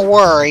 but don't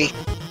worry.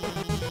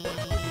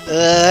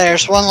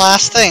 There's one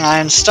last thing I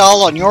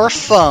installed on your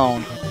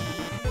phone.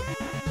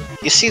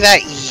 You see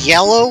that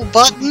yellow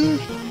button?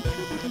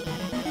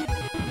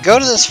 Go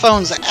to this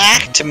phone's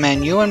Act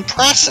menu and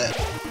press it.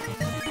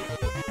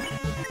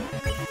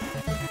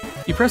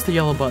 You press the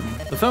yellow button.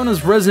 The phone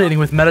is resonating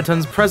with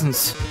Metaton's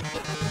presence.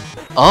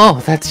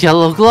 Oh, that's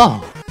yellow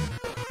glow.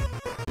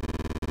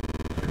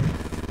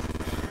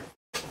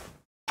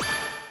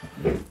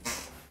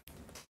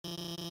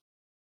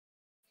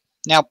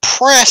 Now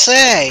press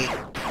A.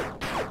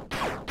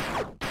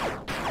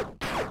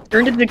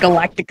 Turned into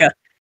Galactica.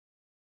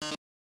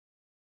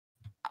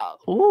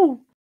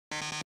 Ooh.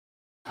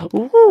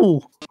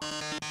 Ooh.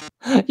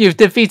 You've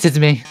defeated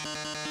me.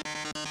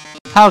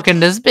 How can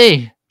this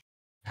be?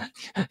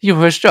 You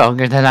were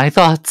stronger than I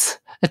thought,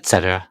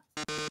 etc.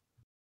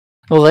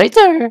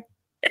 Later.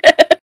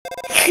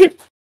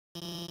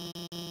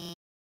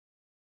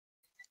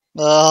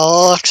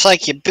 Looks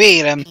like you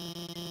beat him.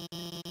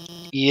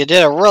 You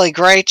did a really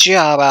great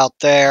job out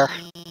there.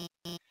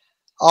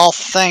 All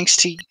thanks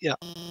to you.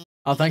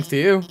 All thanks to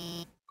you.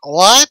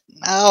 What?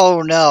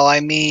 Oh no, I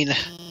mean...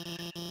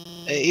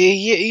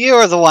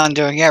 You're the one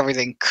doing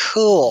everything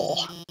cool.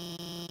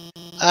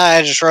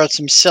 I just wrote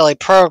some silly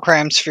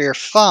programs for your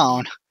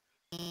phone.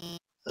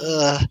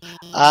 Hey,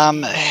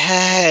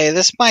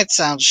 this might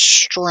sound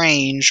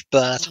strange,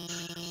 but...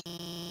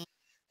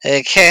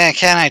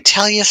 Can I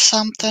tell you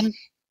something?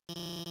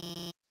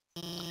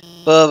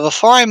 But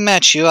before I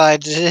met you, I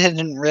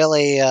didn't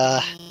really,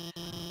 I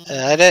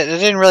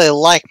didn't really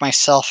like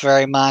myself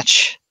very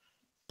much.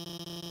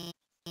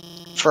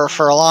 For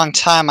a long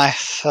time, I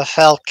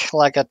felt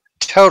like a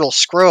total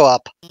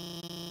screw-up.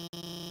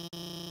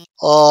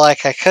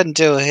 Like I couldn't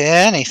do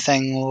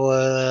anything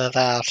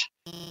without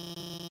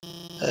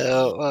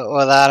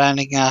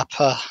ending up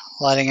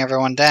letting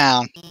everyone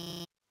down.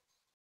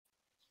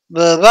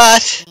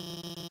 But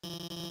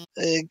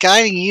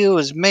guiding you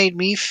has made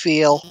me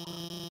feel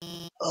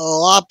a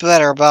lot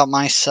better about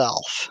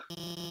myself.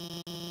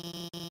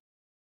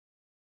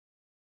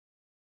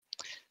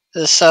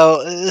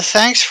 So,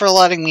 thanks for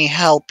letting me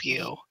help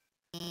you.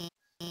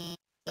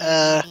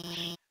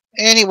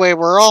 Anyway,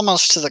 we're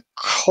almost to the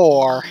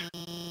core.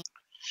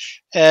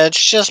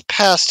 It's just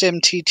past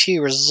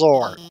MTT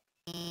Resort.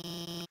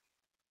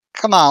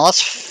 Come on,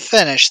 let's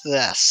finish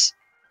this.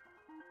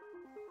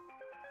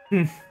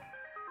 I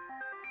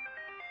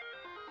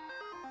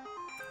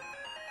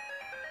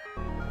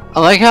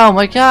like how I'm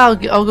like, yeah,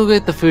 I'll go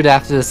get the food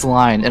after this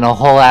line, and a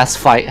whole ass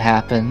fight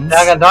happens.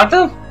 I got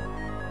doctor?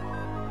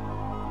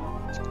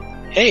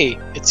 Hey,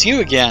 it's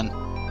you again.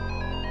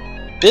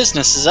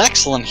 Business is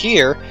excellent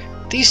here.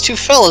 These two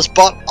fellas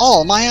bought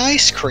all my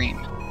ice cream.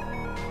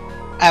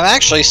 I'm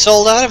actually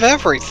sold out of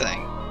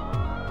everything.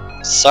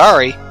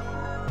 Sorry.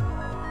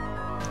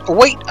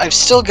 Wait, I've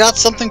still got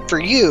something for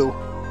you.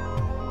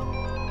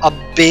 A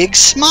big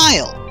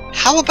smile.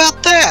 How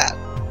about that?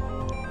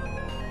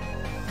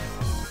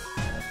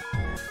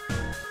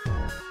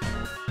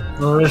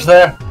 Who's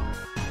there?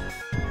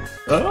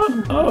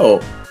 Oh.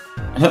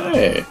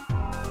 Hey.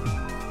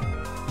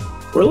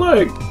 We're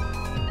like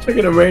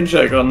taking a rain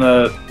check on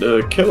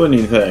that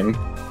killing thing.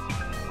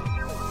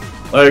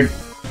 Like,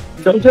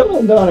 don't tell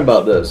him down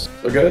about this,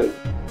 okay?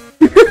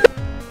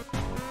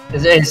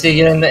 Is he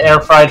getting the air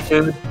fried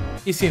food?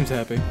 He seems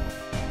happy.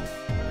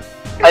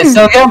 I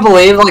still can't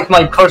believe like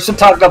my push to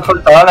talk got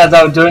put on as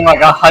I was doing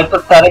like a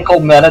hypothetical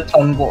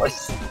metatone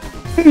voice.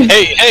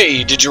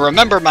 Hey, did you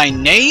remember my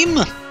name?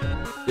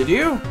 Did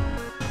you?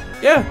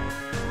 Yeah.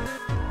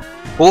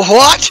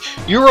 What?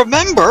 You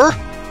remember?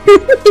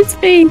 His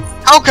face.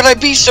 How could I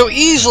be so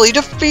easily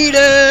defeated?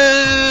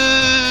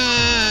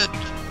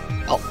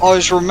 I'll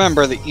always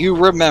remember that you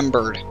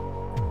remembered.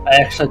 I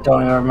actually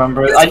don't even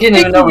remember it. I didn't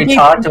even know we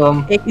talked to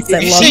him. You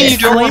say you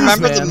don't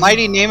remember the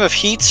mighty name of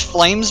Heat's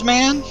Flames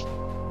Man?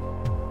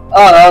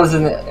 Oh, that was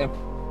in it.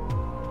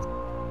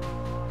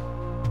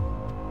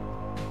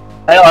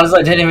 I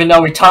honestly didn't even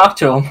know we talked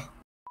to him.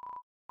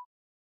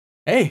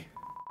 Hey.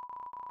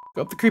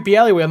 Go up the creepy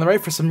alleyway on the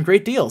right for some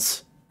great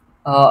deals.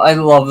 I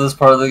love this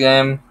part of the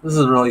game. This is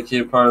a really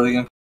cute part of the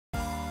game.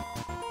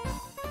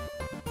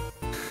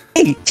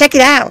 Hey, check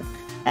it out.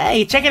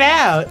 Hey, check it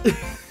out.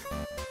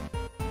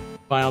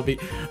 Fine,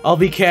 I'll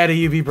be Catty,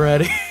 you be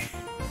Brady.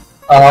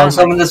 I'm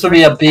assuming this would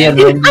be a B and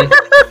Mindy.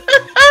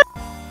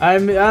 I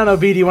don't know,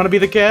 B, do you want to be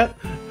the cat?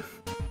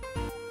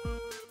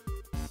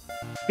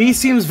 B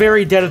seems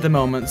very dead at the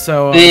moment,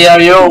 so... B, are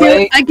you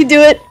awake? I can do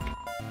it.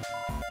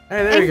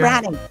 Hey, there you go.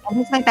 Brady, and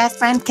he's my best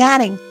friend,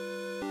 Catty.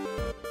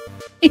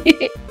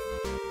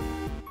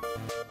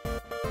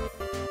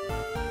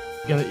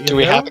 Do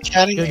we have a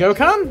Catty? You gonna go,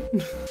 Con?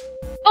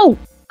 Oh,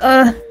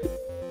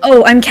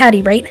 I'm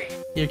Catty, right?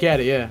 You're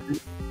Catty, yeah.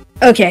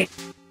 Okay.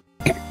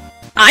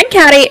 I'm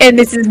Catty, and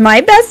this is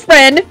my best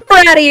friend,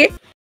 Bratty.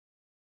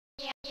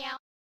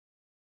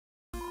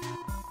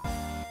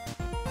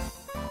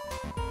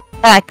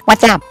 Like,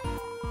 what's up?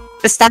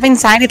 The stuff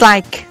inside is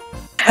like...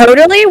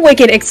 Totally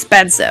wicked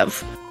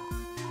expensive.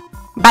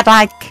 But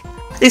like,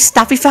 this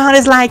stuff we found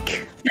is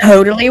like...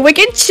 Totally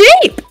wicked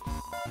cheap!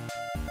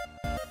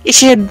 You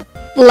should...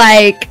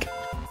 Like...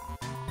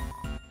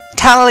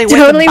 Totally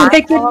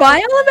wicked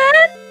buy all of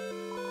it?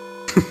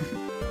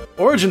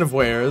 Origin of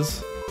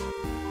wares.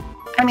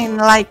 I mean,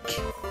 like...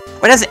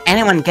 Where does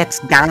anyone get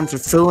down for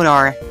food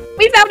or...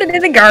 We found it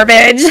in the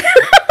garbage!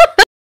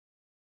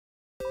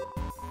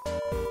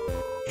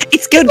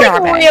 It's good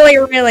garbage. Really,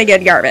 really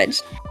good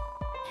garbage.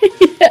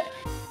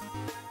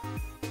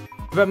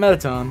 What about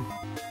Metaton?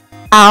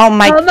 Oh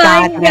my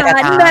god,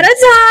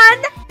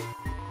 Metaton!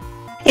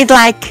 He's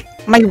like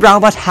my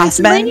robot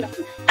husband.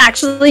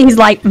 Actually, he's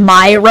like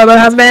my robot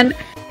husband.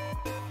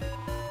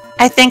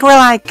 I think we're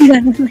like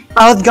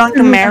both going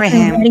to marry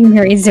him. Getting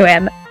married to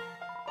him.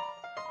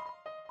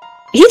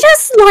 He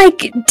just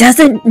like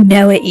doesn't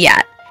know it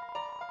yet.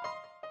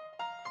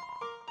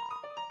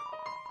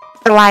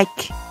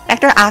 Like,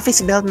 Dr.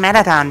 Office built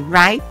Metaton,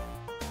 right?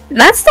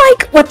 That's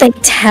like what they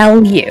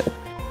tell you.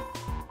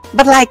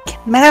 But like,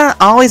 Metaton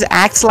always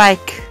acts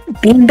like...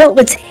 Being built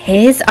was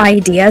his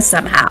idea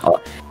somehow.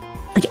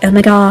 Like, oh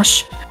my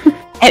gosh.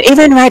 And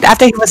even right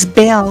after he was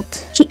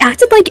built... He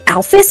acted like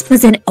Alphys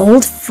was an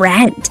old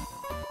friend.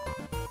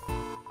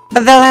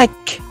 But they're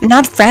like,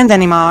 not friends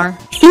anymore.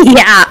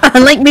 Yeah,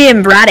 unlike me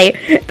and Bratty.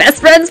 Best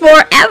friends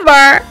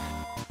forever!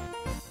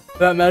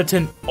 That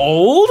Metaton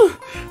old?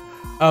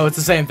 Oh, it's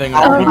the same thing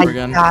over and over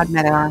again. Oh my god,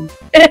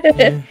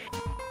 Metaton.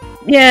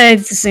 Yeah,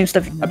 it's the same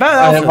stuff.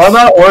 About Alphys. What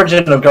about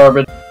Origin of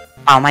Garbage?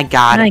 Oh my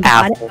god,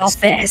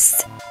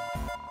 Alphys.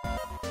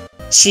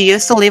 She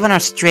used to live on our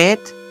street.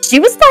 She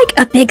was like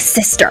a big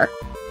sister.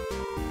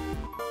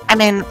 I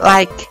mean,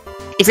 like,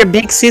 if your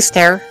big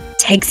sister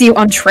takes you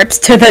on trips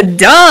to the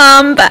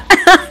dump.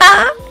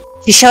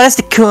 She showed us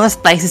the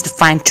coolest places to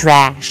find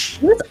trash.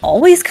 She was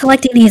always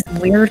collecting these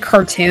weird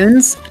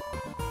cartoons.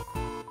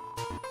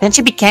 Then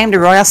she became the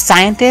royal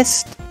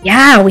scientist.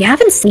 Yeah, we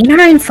haven't seen her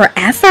in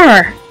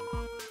forever.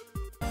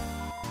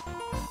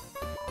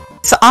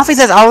 So Office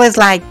is always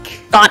like...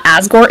 Thought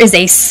Asgore is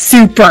a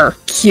super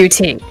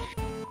cutie.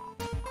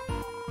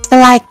 So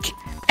like,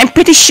 I'm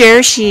pretty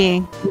sure she...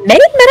 made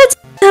Meta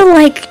to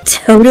like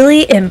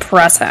totally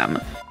impress him.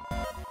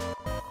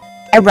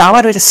 A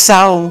robot with a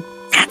soul.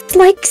 That's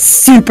like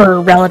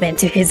super relevant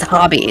to his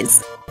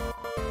hobbies.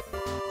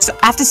 So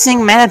after seeing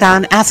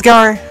Megadon, asked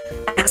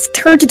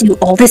her to do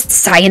all this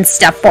science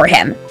stuff for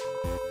him.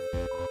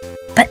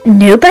 But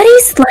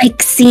nobody's,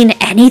 like, seen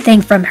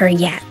anything from her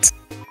yet.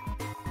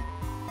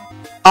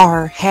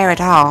 Or hair at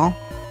all.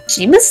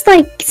 She must,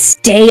 like,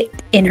 stay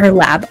in her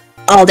lab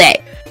all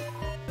day.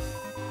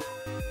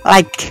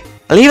 Like,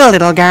 leave a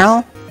little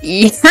girl.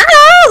 Yeah,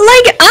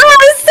 like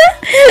us!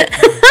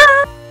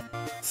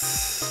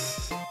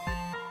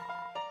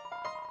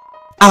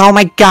 Oh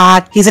my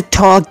god, he's a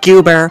tall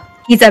goober.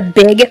 He's a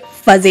big,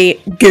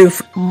 fuzzy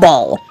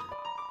goofball.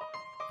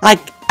 Like,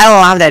 I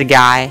love that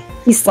guy.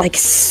 He's, like,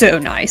 so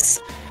nice.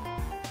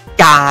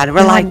 God,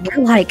 we're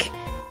like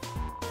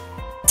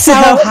so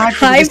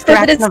high for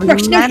the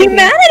destruction of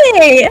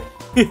humanity!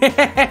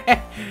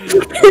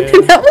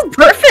 That was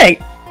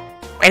perfect!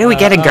 Where do we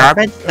get a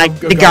garbage? Like,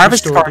 the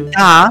garbage store,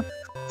 huh?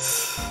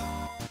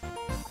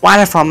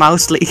 Wonderful,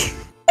 mostly.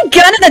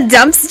 Gun in the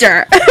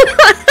dumpster!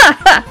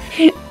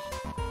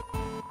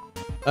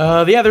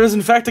 Yeah, there is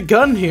in fact a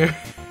gun here.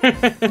 You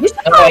should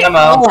probably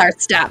all our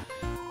stuff.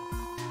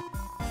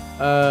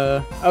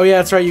 Oh yeah,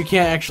 that's right, you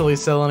can't actually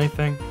sell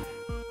anything.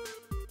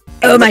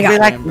 Oh my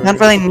god. We don't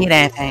really need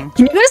anything.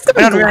 Can you guys give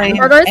me really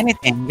orders?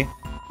 Anything.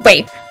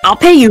 Wait, I'll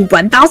pay you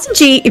 1,000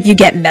 G if you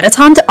get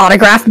Metaton to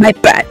autograph my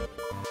butt.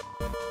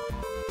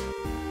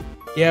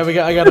 Yeah,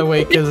 I gotta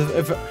wait, because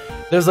if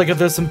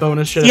there's some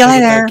bonus shit See you if I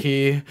get later. that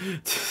key.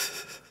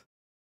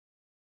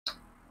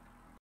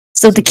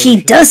 So the key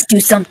does do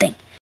something.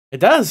 It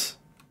does.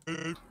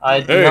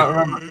 I do not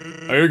remember.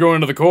 Are you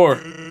going to the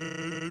core?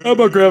 How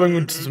about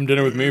grabbing some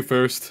dinner with me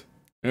first?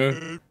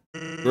 Yeah?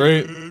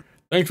 Great.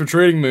 Thanks for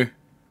treating me.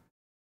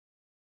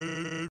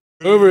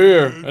 Over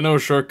here, I know a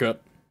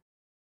shortcut.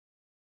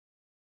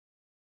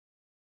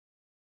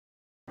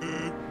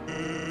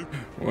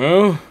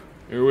 Well,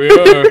 here we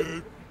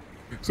are.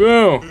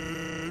 So,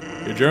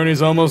 your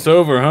journey's almost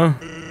over, huh?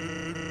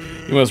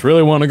 You must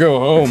really want to go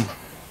home.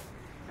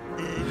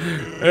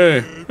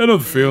 Hey, I know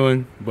the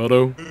feeling,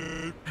 buddo.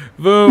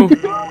 Though,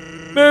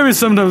 maybe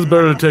sometimes it's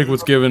better to take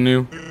what's given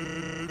you.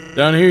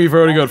 Down here you've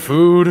already got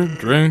food,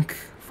 drink,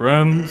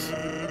 friends.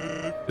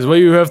 Is what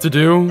you have to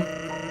do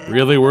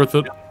really worth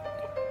it?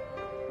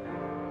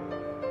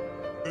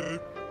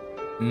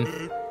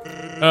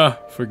 Ah,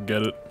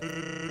 forget it.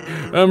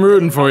 I'm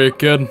rooting for you,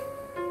 kid.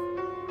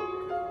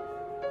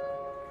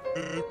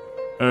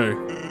 Hey,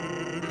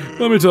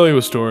 let me tell you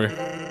a story.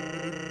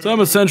 So I'm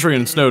a sentry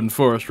in Snowden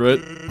Forest, right?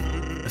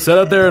 I sit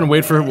out there and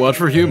watch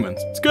for humans.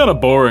 It's kinda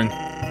boring.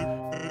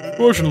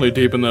 Fortunately,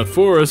 deep in that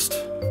forest,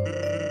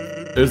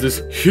 there's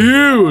this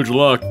huge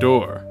locked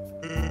door.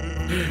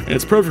 And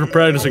it's perfect for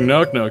practicing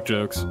knock-knock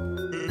jokes.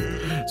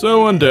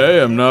 So one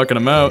day, I'm knocking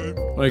them out,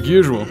 like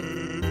usual.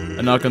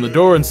 I knock on the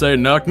door and say,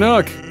 knock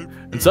knock.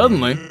 And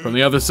suddenly, from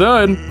the other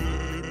side,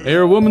 I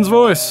hear a woman's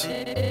voice.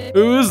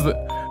 Who is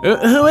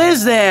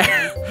there?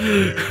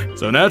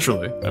 So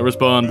naturally, I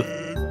respond,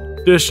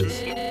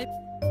 dishes.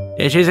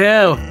 Dishes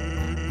who?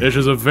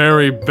 Dishes a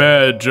very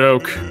bad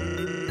joke.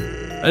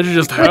 And she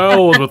just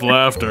howls with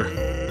laughter.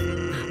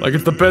 Like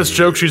it's the best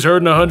joke she's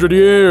heard in 100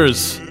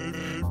 years.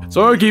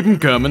 So I keep 'em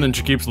coming and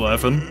she keeps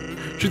laughing.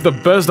 She's the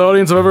best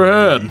audience I've ever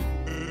had.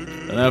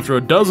 And after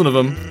a dozen of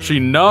them, she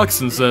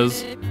knocks and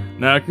says,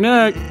 knock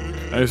knock.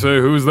 I say,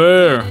 who's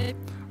there?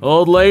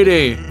 Old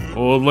lady.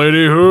 Old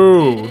lady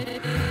who?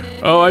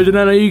 Oh, I did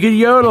not know you could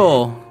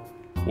yodel.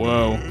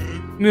 Wow.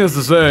 Needless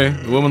to say,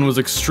 the woman was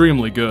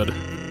extremely good.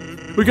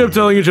 We kept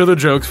telling each other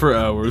jokes for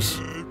hours.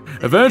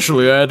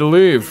 Eventually, I had to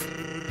leave.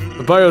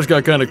 The Pyros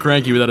got kinda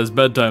cranky with that his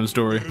bedtime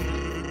story.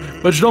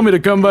 But she told me to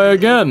come by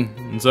again,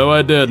 and so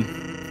I did.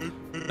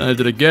 And I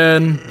did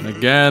again, and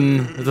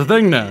again. It's a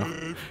thing now.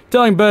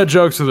 Telling bad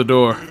jokes through the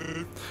door.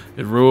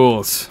 It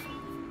rules.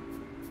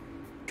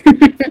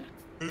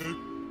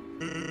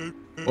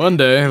 One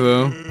day,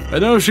 though, I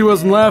noticed she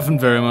wasn't laughing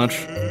very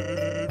much.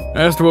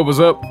 I asked her what was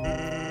up.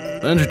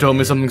 Then she told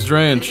me something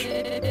strange.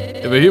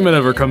 If a human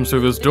ever comes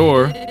through this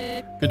door,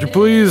 could you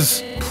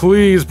please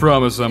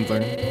promise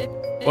something?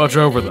 Watch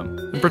over them,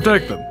 and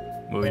protect them,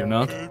 will you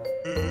not?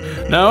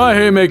 Now, I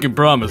hate making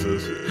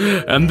promises,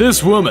 and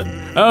this woman,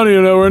 I don't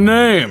even know her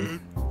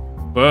name.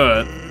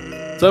 But,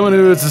 someone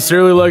who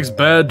sincerely likes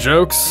bad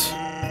jokes,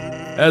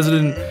 has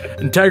an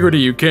integrity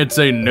you can't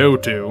say no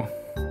to.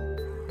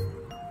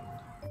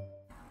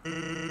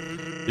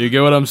 You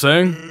get what I'm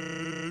saying?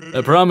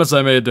 That promise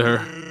I made to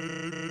her.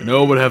 You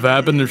know what would have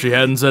happened if she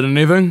hadn't said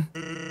anything?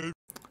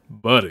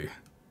 Buddy.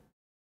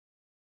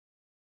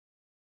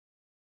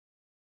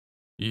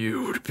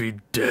 You would be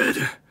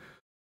dead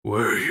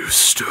where you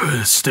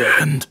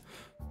stand.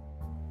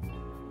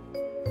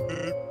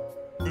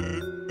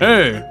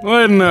 Hey,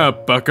 lighten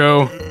up,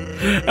 bucko.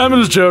 I'm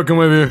just joking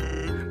with you.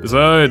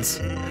 Besides,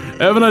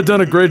 haven't I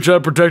done a great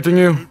job protecting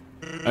you?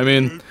 I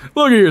mean,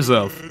 look at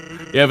yourself.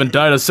 You haven't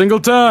died a single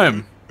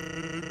time.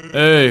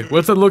 Hey,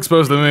 what's that look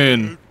supposed to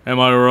mean? Am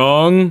I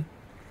wrong?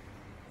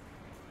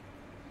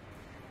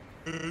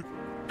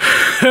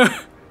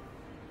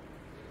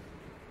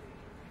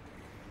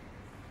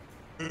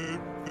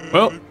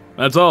 Well,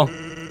 that's all.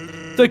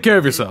 Take care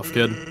of yourself,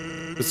 kid.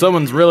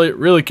 Someone's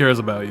really cares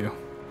about you.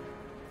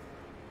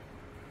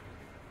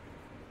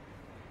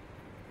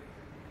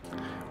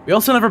 We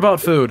also never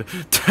bought food.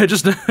 I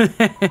just...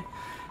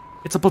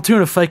 It's a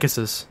platoon of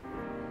ficuses.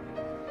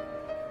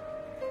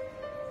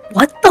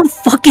 What the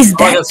fuck is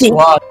that thing?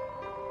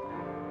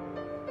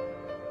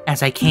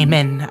 As I came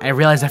in, I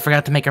realized I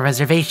forgot to make a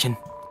reservation.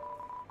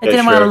 I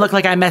didn't want to look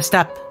like I messed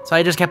up, so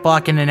I just kept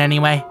walking in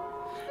anyway.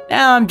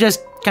 Now I'm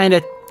just kind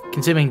of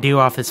consuming dew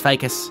off this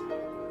ficus.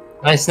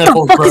 Nice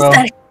nipples, bro. Is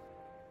that?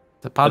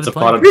 It's a potted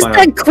plant. Where's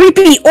that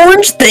creepy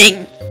orange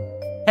thing?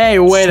 Hey,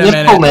 wait a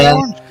minute.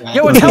 Man.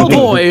 Yo, it's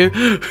Hellboy!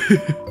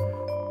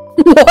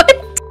 What?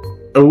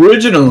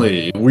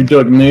 Originally, we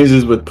dug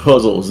mazes with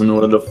puzzles in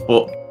order to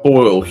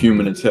foil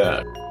human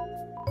attack.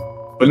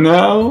 But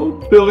now,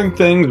 building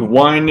things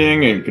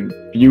winding and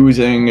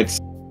confusing, it's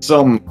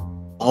some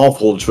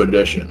awful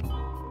tradition.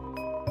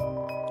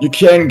 You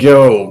can't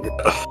go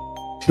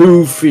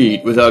 2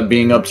 feet without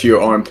being up to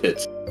your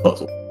armpits.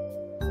 Puzzle.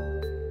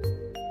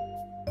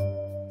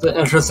 It's an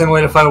interesting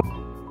way to find.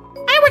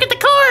 I work at the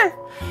core.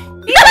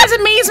 You guys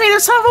amaze me.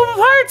 There's some moving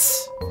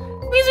parts.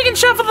 Means we can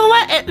shuffle the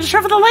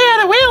layout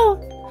at will.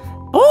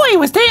 Boy,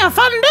 was today a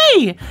fun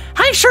day.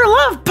 I sure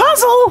love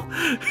puzzle.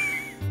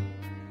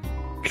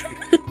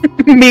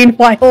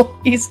 Meanwhile,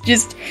 he's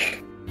just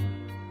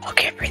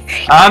fuck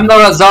everything. I'm the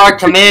resort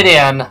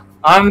comedian.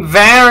 I'm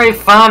very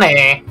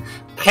funny.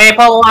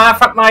 People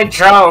laugh at my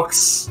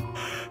jokes.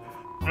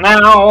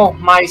 Now,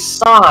 my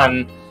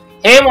son,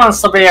 he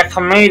wants to be a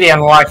comedian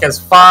like his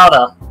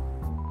father.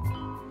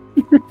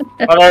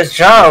 But his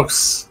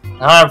jokes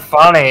aren't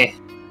funny.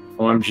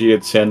 OMG,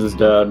 it's Santa's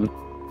dad.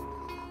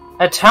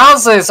 It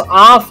tells these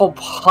awful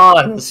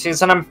puns.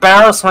 He's an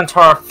embarrassment to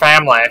our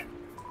family.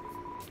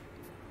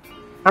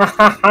 Ha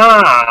ha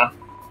ha!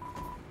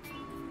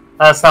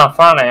 That's not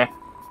funny.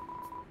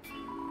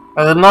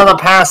 His mother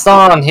passed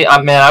on.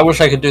 Man, I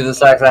wish I could do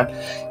this accent.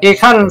 He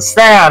couldn't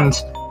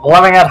stand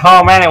living at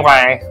home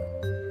anyway.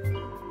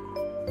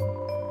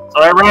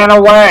 So he ran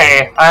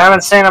away. I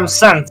haven't seen him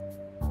since.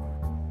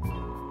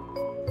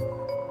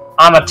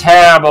 I'm a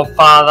terrible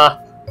father.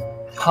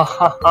 Ha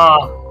ha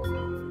ha.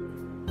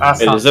 That's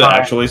Wait, not is it funny.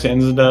 actually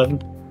Santa's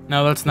dad?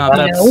 No, that's not.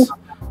 That's...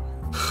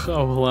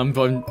 Oh, well, I'm...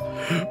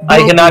 I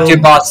cannot do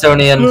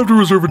Bostonian. You have to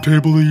reserve a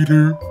table to eat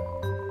here.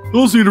 You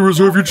also need to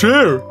reserve your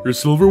chair, your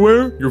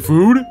silverware, your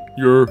food,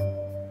 your...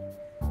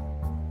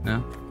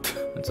 No,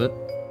 that's it.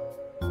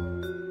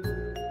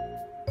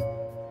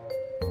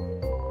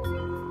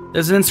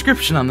 There's an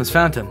inscription on this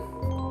fountain.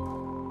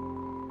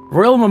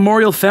 Royal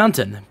Memorial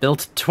Fountain,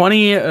 built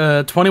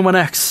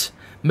 21X.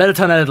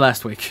 Metaton added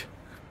last week.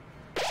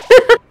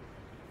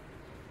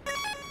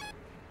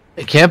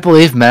 I can't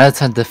believe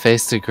Metaton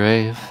defaced the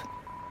grave.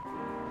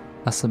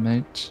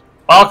 SMH.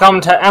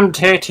 Welcome to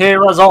MTT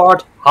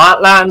Resort,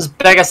 Heartland's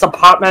biggest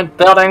apartment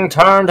building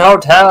turned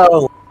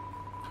hotel.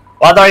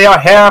 Whether you're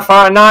here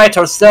for a night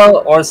or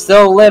still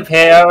live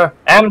here,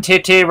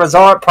 MTT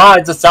Resort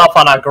prides itself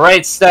on a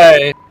great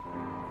stay.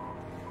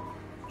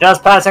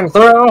 Just passing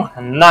through?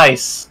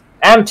 Nice.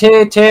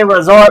 MTT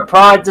Resort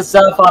prides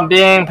itself on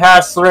being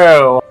passed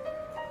through.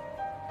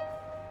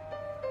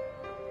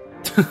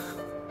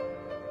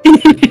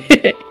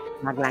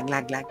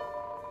 Lag.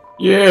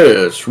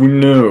 Yes, we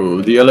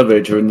know the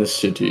elevator in the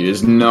city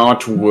is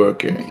not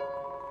working.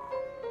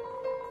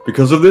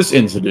 Because of this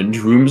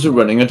incident, rooms are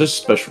running at a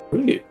special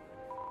rate.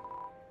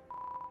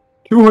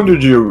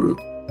 200 euro.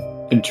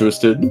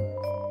 Interested?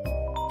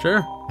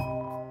 Sure.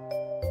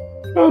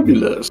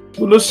 Fabulous.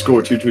 We'll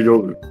escort you to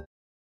your room.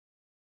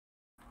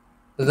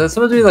 Is that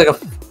supposed to be like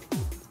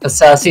a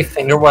sassy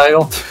finger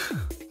waggle?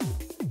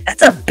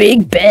 That's a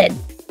big bed.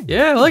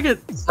 Yeah, I like it.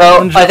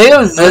 So, I think it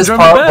was this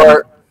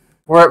part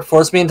where it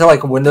forced me into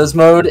like Windows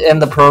mode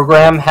and the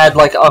program had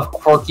like a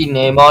quirky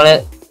name on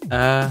it.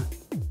 I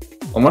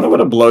wonder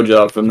what a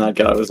blowjob from that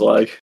guy was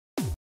like.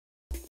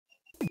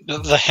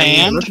 The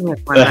hand?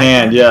 The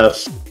hand,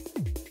 yes.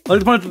 I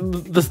like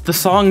the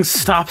song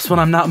stops when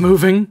I'm not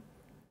moving.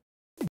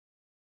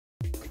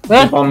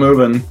 Yeah. Keep on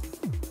moving.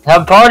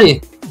 Have a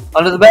party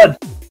under the bed.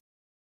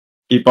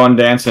 Keep on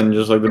dancing,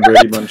 just like the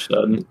Brady Bunch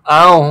said.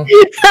 Oh.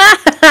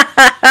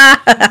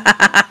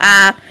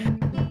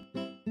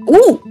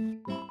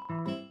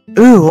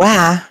 Ooh,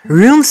 wow.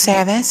 Room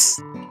service.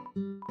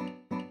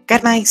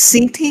 Got my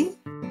seating?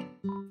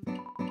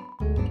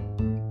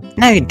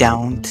 No, you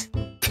don't.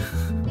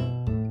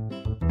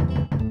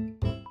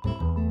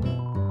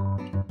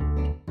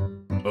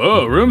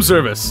 Oh, room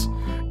service.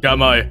 Got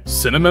my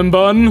cinnamon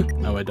bun?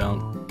 No, I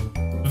don't.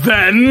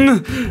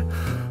 Then...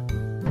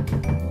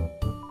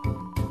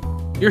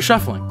 You're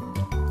shuffling.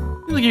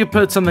 Seems like you could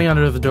put something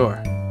under the door.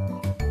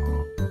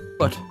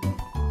 What?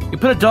 You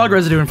put a dog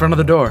residue in front of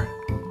the door.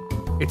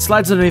 It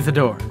slides underneath the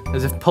door,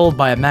 as if pulled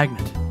by a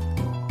magnet.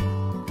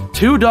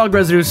 2 dog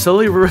residues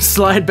slowly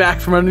slide back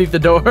from underneath the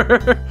door.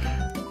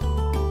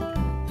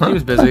 He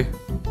was busy.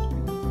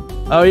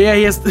 Oh yeah,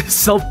 he has this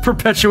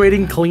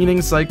self-perpetuating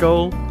cleaning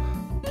cycle.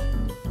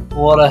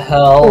 What a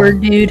hell. Poor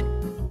dude.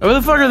 Oh, what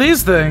the fuck are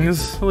these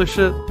things? Holy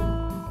shit.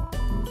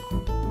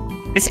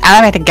 This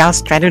elevator goes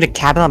straight to the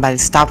cabin, but it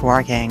stopped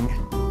working.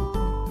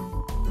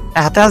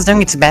 The hotel's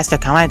doing its best to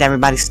accommodate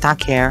everybody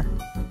stuck here.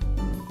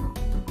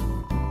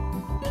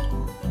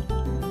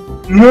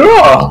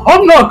 Yeah,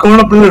 I'm not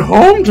gonna be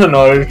home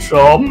tonight,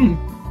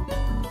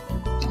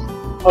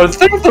 I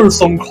think there's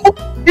some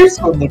copies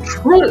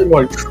in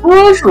my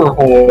treasure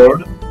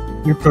hoard.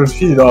 You could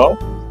heat up.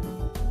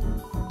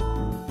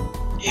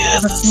 Yeah,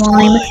 the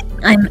slime.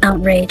 I'm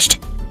outraged.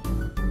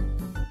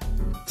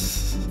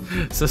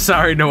 So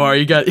sorry, Noir,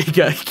 you got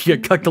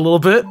cucked a little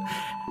bit.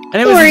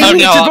 Anyways,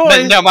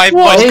 my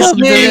voice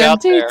comes Welcome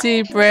out to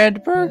there. TT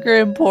Brand Burger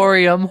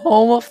Emporium,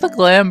 home of the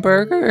glam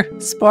burger.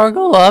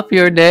 Sparkle up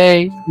your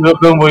day. You've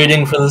been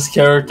waiting for this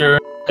character.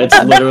 It's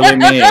literally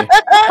me.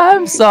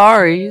 I'm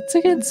sorry, it's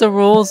against the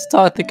rules to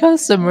talk to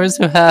customers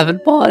who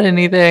haven't bought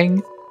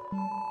anything.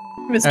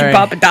 Mr. All right.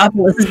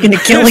 Papadopoulos is gonna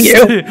kill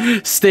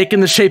you. Steak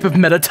in the shape of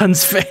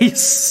Metaton's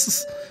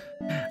face.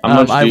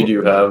 How much G do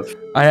you have?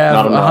 I have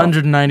Not enough.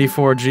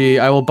 194 G.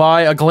 I will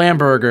buy a glam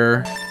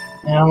burger.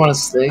 Yeah, I want a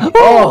steak.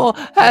 Oh,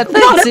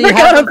 thanks, you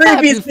have a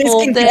fabulous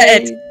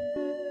day.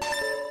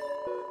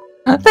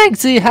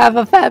 Thanks, you have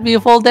a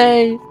fabulous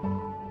day.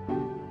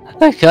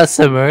 The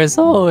customer is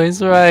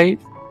always right.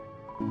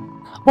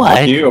 What?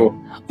 Fuck you.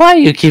 Why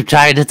you keep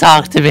trying to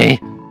talk to me?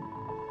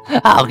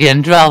 I'll get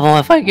in trouble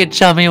if I get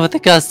chummy with the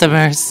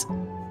customers.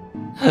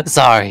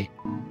 Sorry.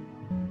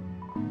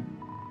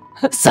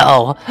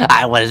 So,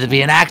 I wanted to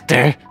be an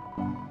actor.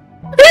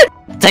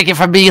 Take it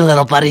from me,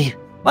 little buddy.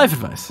 Life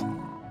advice.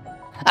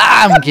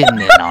 I'm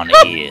getting in on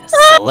it,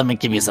 so let me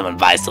give you some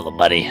advice, little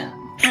buddy.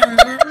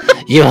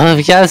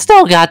 You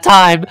still got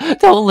time.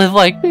 Don't live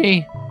like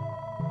me.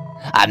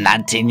 I'm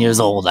 19 years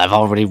old. I've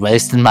already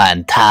wasted my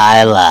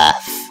entire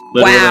life.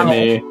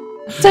 Literally me.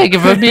 Take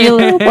it from me,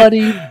 little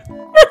buddy.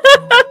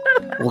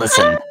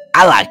 Listen,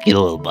 I like you,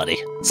 little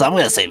buddy, so I'm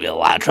gonna save you a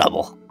lot of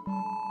trouble.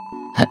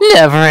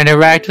 Never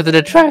interact with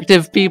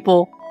attractive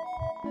people.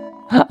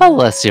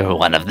 Unless you're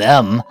one of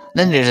them,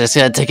 then you're just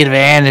gonna take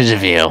advantage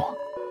of you.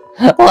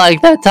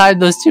 Like that time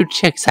those two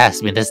chicks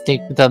asked me to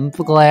sneak them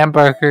glam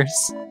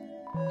burgers.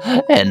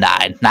 And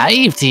I,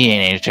 naive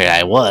teenager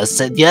I was,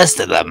 said yes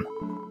to them.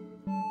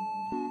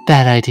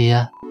 Bad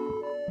idea.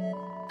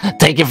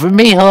 Take it from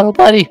me, little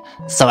buddy.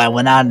 So I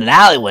went out in an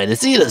alleyway to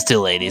see those two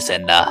ladies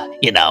and,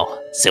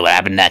 see what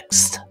happened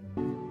next.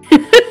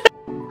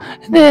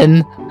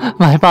 Then,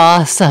 my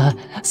boss,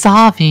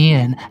 saw me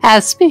and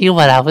asked me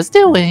what I was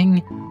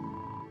doing.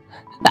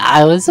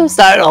 I was so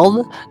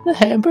startled, the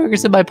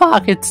hamburgers in my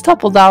pockets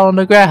tumbled down on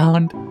the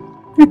ground.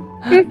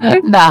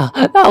 Not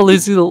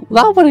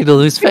wanting to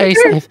lose face,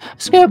 I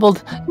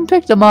scrambled and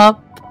picked them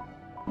up.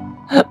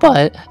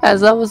 But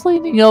as I was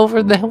leaning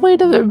over, the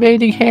weight of the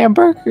remaining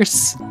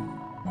hamburgers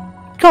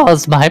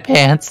caused my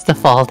pants to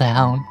fall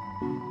down.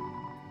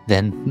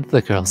 Then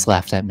the girls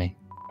laughed at me.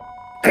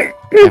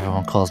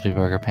 Everyone calls me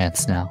Burger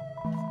Pants now.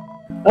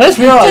 I just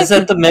realized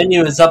that the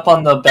menu is up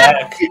on the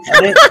back.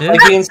 Like you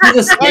can see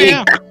the steak.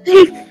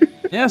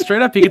 Yeah,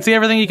 straight up. You can see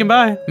everything you can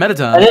buy.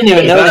 Metaton. I didn't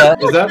even know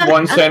that. Is that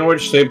one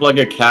sandwich shaped like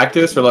a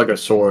cactus or like a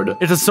sword?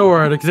 It's a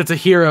sword because it's a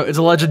hero. It's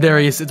a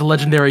legendary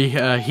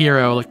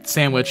hero, like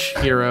sandwich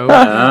hero.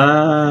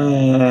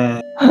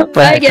 I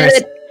get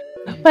it.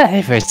 When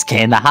I first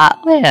came to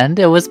Hotland,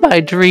 it was my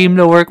dream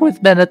to work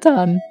with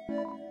Metaton.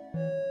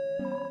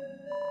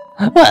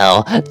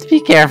 Well,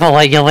 be careful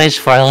what you wish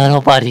for, little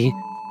buddy.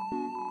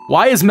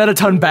 Why is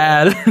Metaton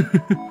bad?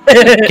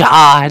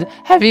 God,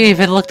 have you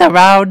even looked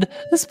around?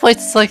 This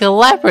place is like a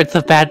labyrinth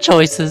of bad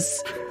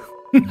choices.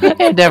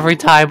 And every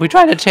time we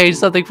try to change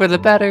something for the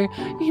better,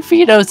 he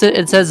vetoes it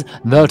and says,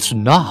 "That's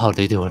not how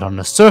they do it on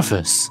the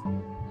surface."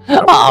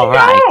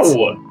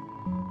 Alright.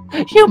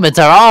 Humans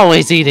are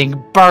always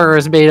eating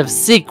burgers made of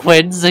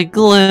sequins and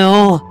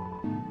glue.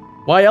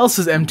 Why else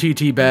is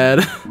MTT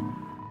bad?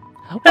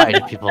 Why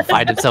do people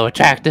find him so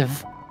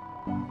attractive?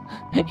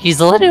 He's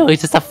literally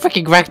just a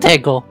freaking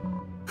rectangle.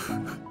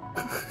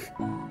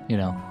 You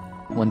know,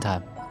 one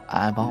time,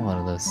 I bought one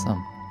of those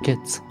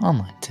kits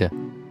online too.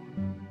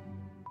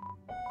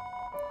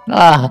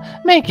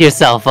 Make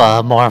yourself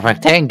more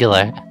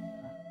rectangular.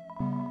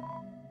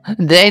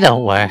 They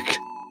don't work.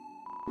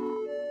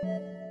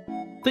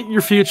 Think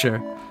your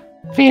future.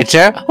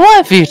 Future?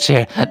 What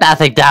future?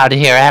 Nothing down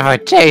here ever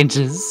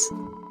changes.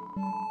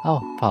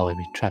 I'll probably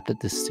be trapped at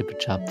this stupid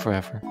job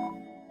forever.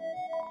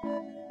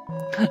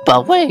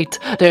 But wait,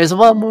 there's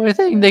one more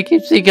thing that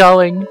keeps me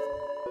going.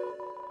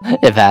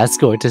 If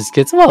Ascor just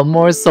gets one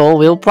more soul,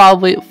 we'll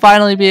probably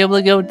finally be able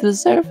to go to the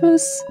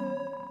surface.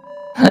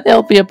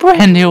 It'll be a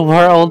brand new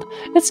world.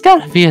 It's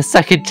gotta be a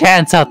second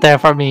chance out there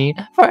for me,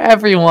 for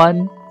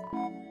everyone.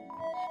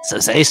 So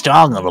stay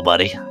strong, little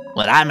buddy.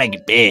 When I make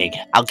it big,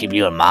 I'll keep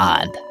you in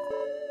mind.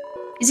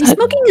 Is he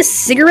smoking a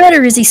cigarette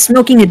or is he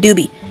smoking a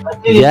doobie?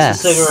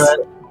 Yes. It's a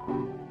cigarette.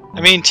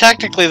 I mean,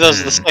 technically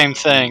those are the same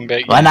thing,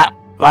 but Why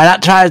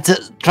not try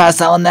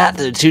selling that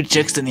to the two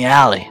chicks in the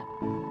alley?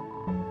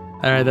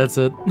 Alright, that's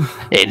it.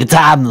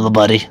 Anytime, little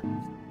buddy.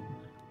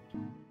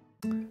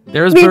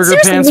 There's Burger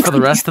Pants for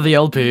the rest of the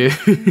LP.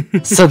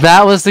 So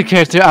that was the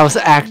character I was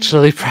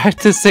actually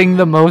practicing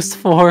the most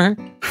for.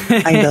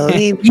 I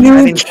believe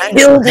you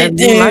killed it,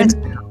 dude.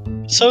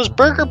 So is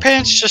Burger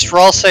Pants just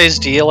Ralsei's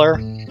dealer?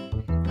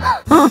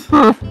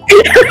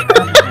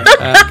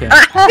 Okay.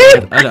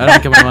 I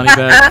don't get my money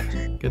back.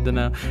 Good to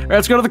know. Alright,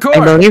 let's go to the core.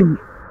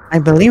 I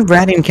believe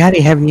Brad and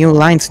Caddy have new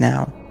lines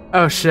now.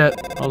 Oh shit.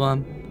 Hold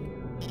on.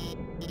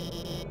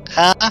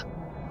 Huh?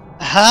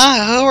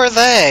 Who are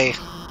they?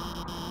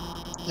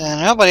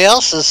 Nobody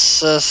else is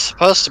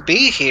supposed to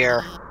be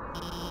here.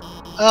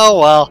 Oh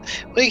well,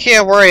 we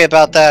can't worry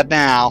about that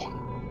now.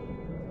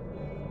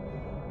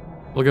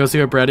 We'll go see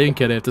what Brady and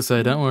Kitty have to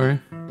say, don't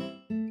worry.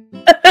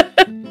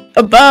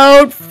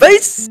 About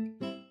face!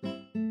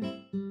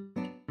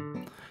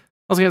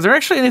 Okay, is there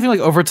actually anything like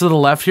over to the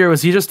left here?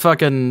 Was he just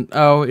fucking...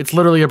 Oh, it's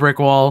literally a brick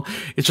wall.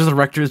 It's just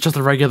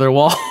a regular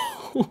wall.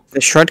 The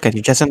shortcut,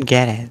 you just don't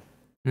get it.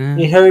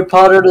 He Harry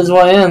Pottered his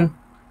way in.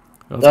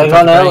 Let's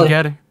go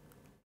Caddy.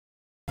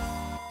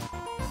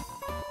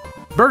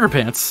 Burger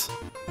Pants.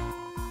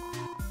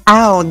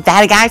 Oh,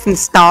 that guy from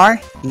Star?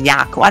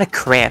 Yuck, what a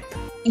creep.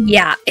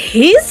 Yeah,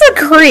 he's a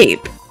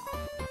creep.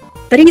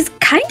 But he's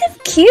kind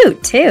of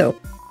cute, too.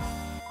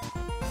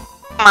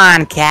 Come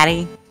on,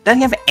 Caddy. Don't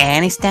you have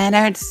any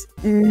standards?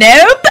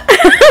 Nope.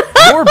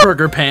 More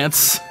Burger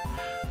Pants.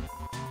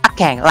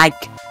 Okay, like,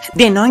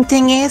 the annoying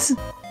thing is...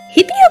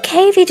 He'd be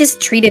okay if he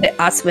just treated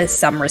us with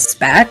some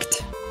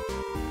respect.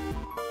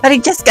 But he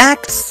just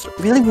acts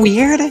really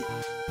weird.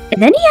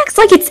 And then he acts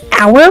like it's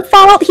our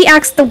fault he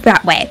acts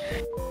that way.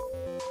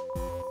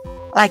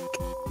 Like,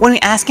 when we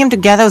asked him to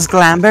get those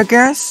glam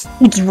burgers...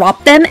 He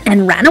dropped them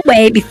and ran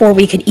away before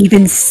we could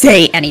even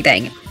say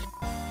anything.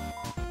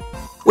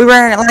 We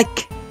were,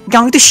 like,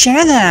 going to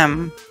share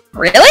them.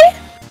 Really?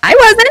 I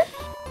wasn't.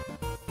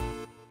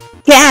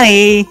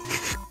 Caddy!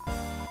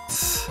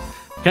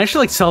 Can I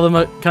actually, like, sell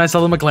them can I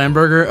sell them a glam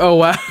burger? Oh,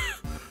 wow.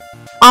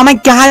 Oh my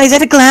god, is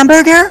that a glam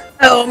burger?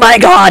 Oh my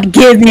god,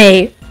 give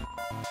me!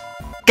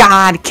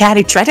 God,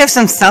 Caddy, try to have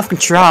some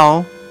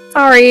self-control.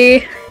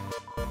 Sorry.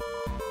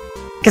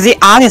 Because he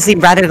obviously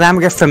brought a glam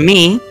burger from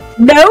me.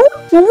 No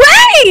way!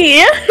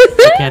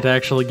 I can't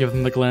actually give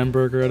them the glam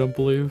burger, I don't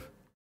believe.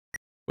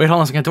 Wait, hold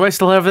on a second. Do I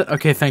still have it?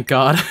 Okay, thank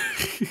God.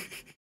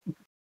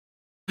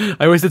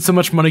 I wasted so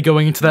much money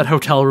going into that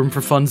hotel room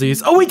for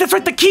funsies. Oh wait, that's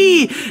right, the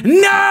key!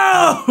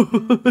 No!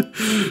 You're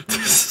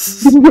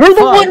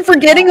the one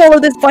forgetting all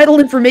of this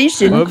vital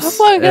information. Whoops.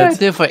 What am I gonna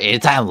do for your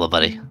time, little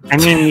buddy? I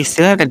mean, you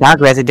still have the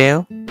dog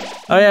residue.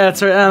 Oh yeah,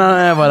 that's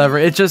right. Whatever.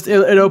 It just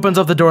it opens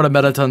up the door to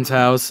Metaton's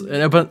house.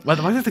 Why do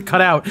I have to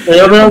cut out? It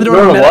opens up the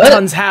door to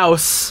Metaton's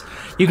house.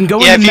 You can go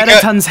into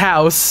Metaton's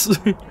house.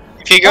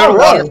 If you go to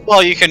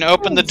Waterfall, you can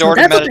open the door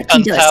to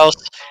Metaton's house,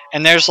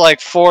 and there's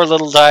like 4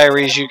 little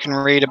diaries you can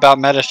read about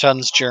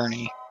Metaton's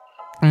journey.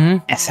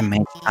 That's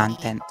amazing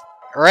content.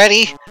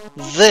 Ready?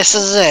 This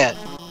is it.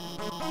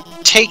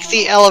 Take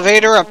the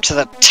elevator up to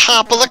the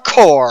top of the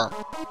core.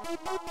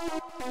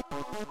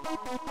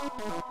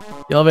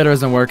 The elevator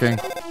isn't working.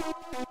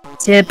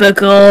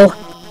 Typical.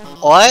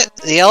 What?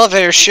 The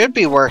elevator should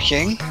be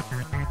working.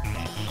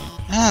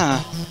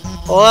 Huh.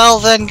 Well,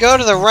 then go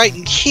to the right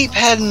and keep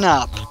heading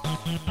up.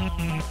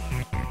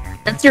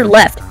 That's your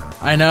left.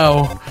 I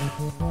know.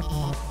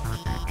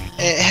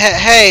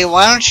 Hey,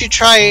 why don't you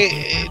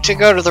try to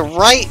go to the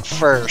right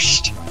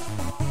first?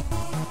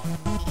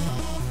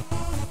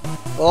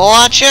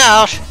 Watch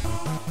out!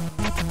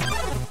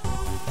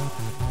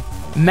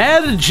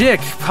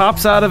 Magic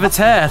pops out of its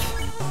head.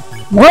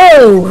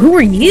 Whoa, who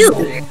are you?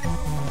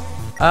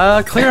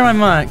 Clear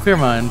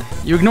mind.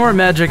 You ignore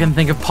magic and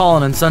think of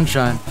pollen and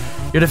sunshine.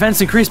 Your defense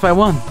increased by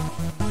 1.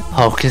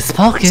 Hocus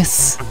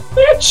pocus.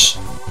 Bitch!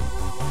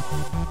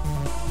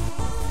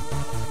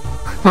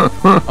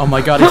 Oh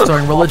my god, he's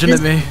throwing religion at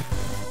me.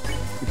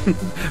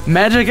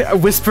 Magic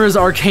whispers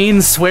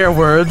arcane swear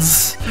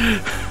words.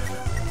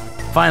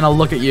 Fine, I'll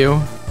look at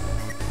you.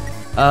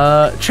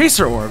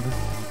 Chaser Orb.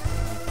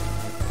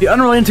 The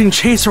unrelenting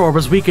Chaser Orb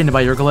was weakened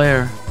by your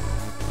glare.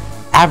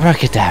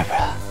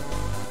 Abracadabra.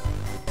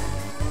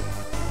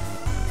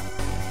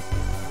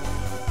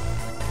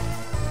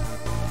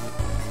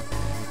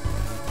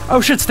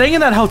 Oh shit, staying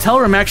in that hotel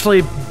room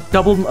actually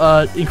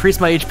increased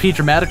my HP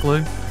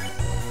dramatically.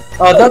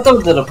 Oh, that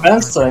was the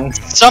defense thing.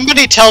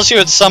 Somebody tells you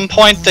at some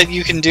point that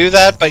you can do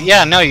that, but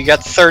yeah, no, you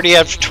got 30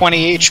 out of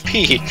 20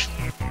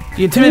 HP.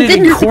 The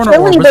intimidating corner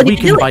orb was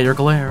weakened by your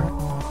glare.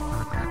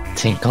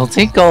 Tinkle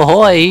tinkle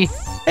hoy.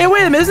 Hey,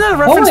 wait a minute, isn't that a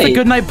reference to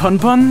Goodnight Pun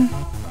Pun?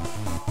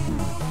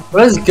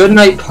 What is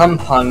Goodnight Pun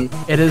Pun?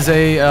 It is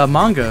a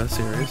manga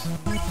series.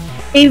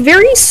 A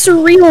very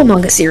surreal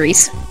manga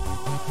series.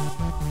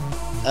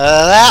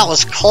 That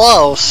was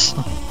close.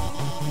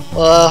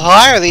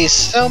 Why are these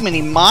so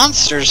many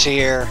monsters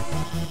here?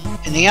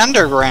 In the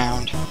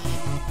underground?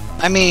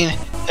 I mean,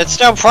 it's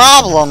no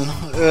problem,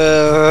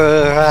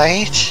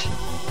 right?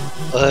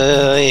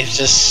 You've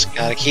just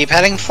gotta keep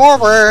heading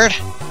forward.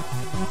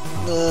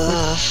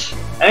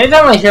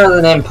 Anytime I hear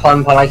the name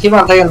Pun Pun, I keep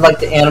on thinking of, like,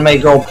 the anime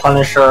girl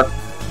Punisher.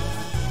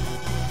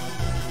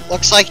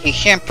 Looks like you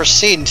can't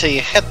proceed until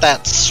you hit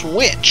that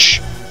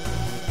switch.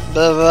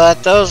 But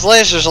those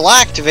lasers will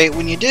activate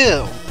when you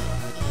do.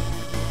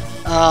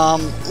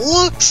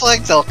 Looks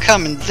like they'll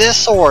come in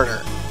this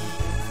order.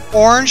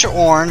 Orange,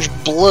 orange,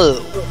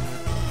 blue.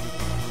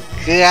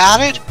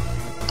 Got it?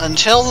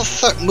 Until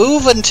the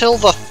move until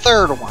the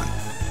third one.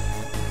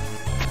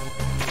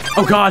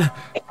 Oh god!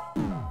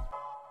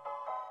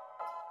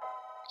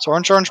 It's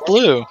orange, orange,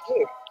 blue.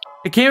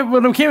 It came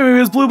when it came it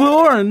was blue, blue,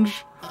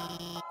 orange.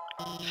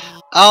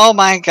 Oh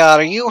my god,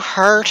 are you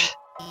hurt?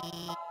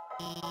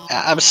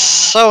 I'm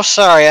so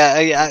sorry,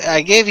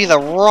 I gave you the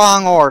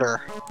wrong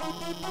order.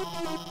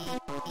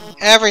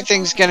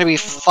 Everything's gonna be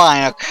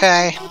fine,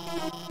 okay?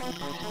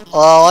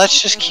 Well,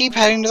 let's just keep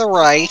heading to the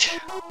right.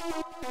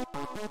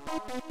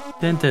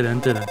 Dun, dun, dun,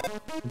 dun,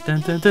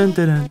 dun, dun, dun,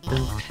 dun,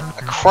 dun.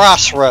 A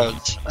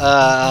crossroads.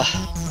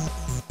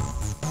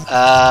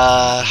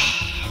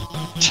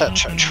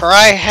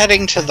 Try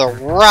heading to the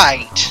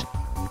right.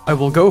 I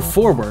will go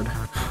forward.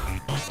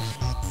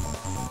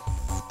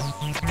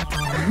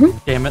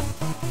 Damn it.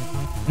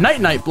 Night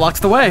Night blocks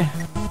the way.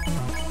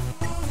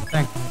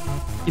 Dang.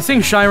 He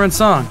sings Shiren's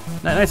song.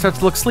 Night Night starts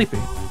to look sleepy.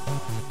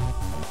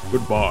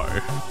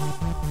 Goodbye.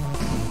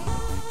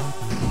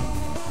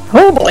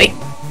 Oh boy.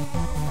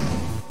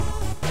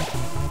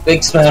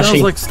 Big smashy.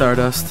 Smells like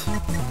stardust.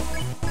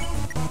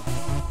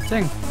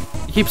 Sing.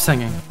 He keeps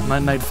singing.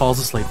 Night Night falls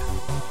asleep.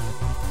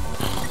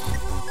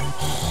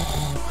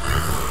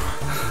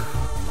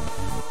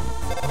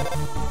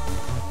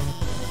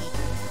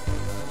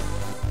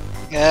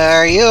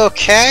 Are you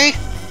okay?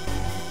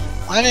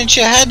 Why didn't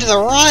you head to the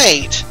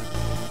right?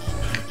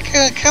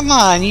 Come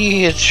on,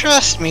 you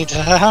trust me,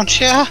 don't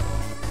ya?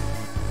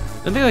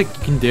 Something like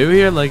you can do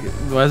here, like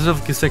why does it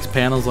have 6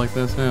 panels like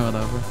this?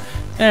 Whatever.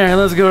 Alright,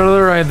 let's go to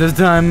the right this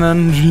time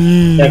then.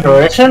 Jeez.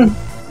 Decoration?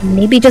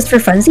 Maybe just for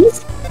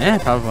funsies? Yeah,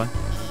 probably.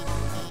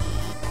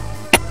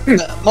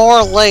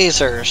 More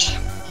lasers.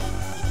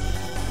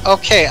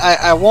 Okay,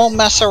 I won't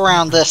mess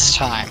around this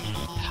time.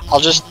 I'll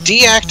just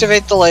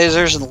deactivate the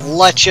lasers and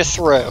let you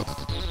through.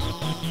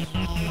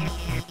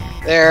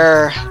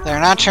 They're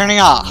not turning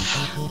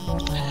off.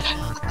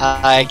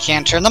 I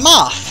can't turn them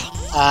off.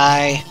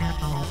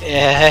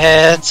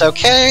 It's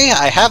okay.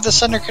 I have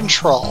this under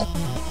control.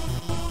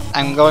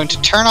 I'm going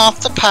to turn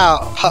off the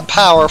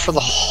power for the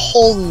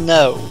whole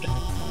node.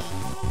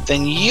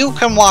 Then you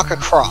can walk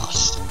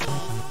across.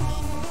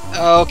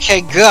 Okay,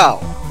 go.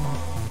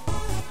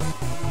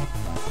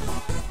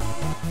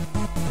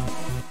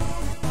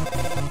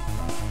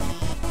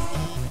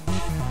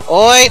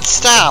 Wait,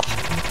 stop.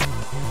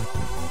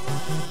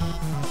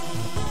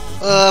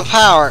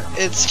 Power.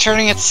 It's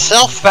turning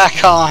itself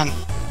back on.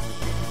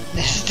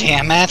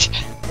 Damn it.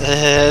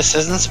 This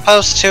isn't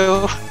supposed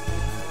to.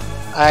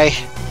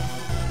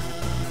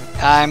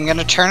 I'm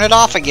gonna turn it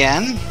off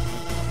again.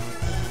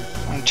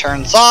 When it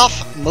turns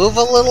off, move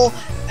a little,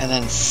 and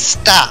then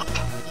stop.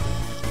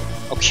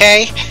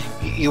 Okay?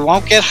 You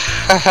won't get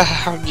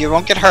you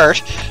won't get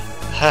hurt.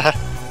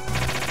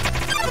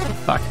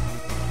 Fuck.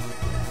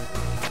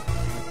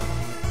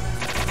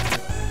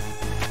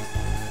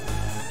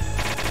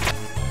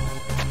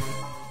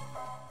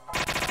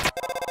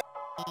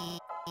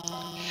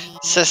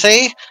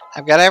 Sissy,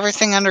 I've got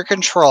everything under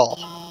control.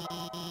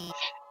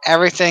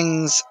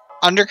 Everything's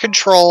under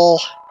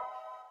control.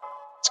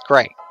 It's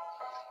great.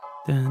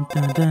 Dun,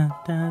 dun, dun,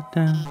 dun,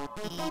 dun.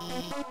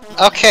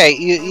 Okay,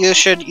 you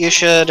should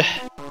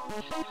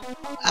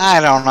I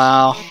don't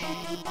know.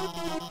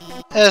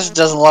 This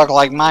doesn't look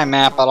like my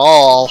map at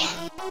all.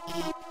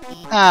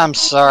 I'm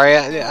sorry.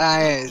 I've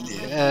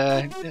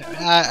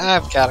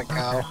got to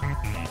go.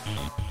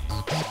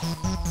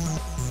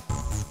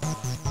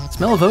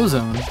 Smell of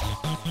ozone.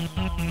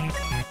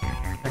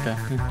 Okay.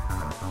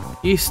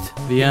 East,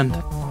 the end.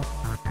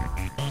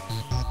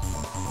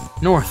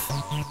 North,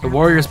 the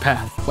warrior's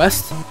path.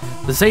 West,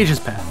 the sage's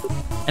path.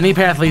 Any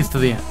path leads to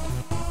the end.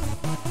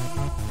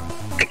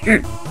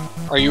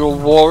 Are you a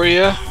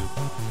warrior?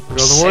 We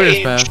go the warrior's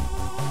path.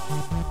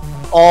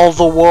 All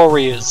the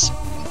warriors.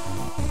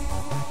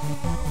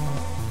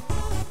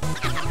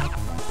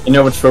 You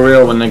know it's for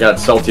real when they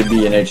got Salty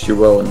B and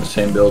H2O in the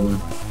same building.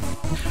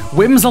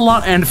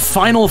 Whimsalot and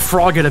Final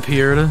Frogget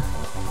appeared.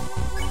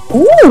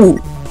 Ooh!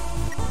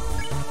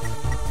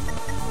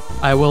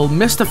 I will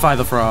mystify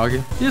the frog.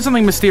 Do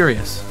something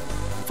mysterious.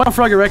 Final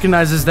Frogget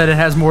recognizes that it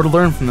has more to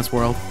learn from this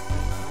world.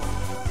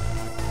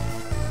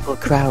 Oh,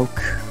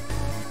 Krauk.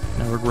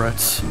 No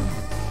regrets.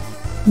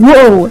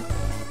 Whoa!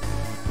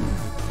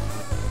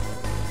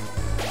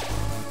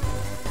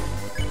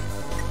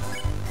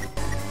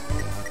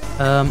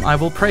 I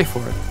will pray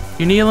for it.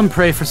 You kneel and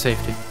pray for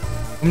safety.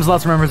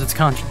 Whimsalot remembers its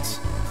conscience.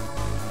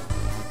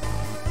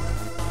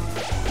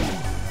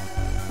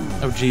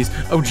 Oh jeez,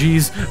 oh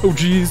jeez, oh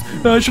jeez.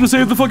 I should have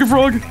saved the fucking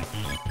frog.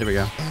 There we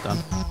go, done.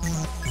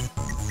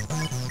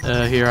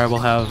 Here I will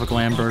have a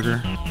glam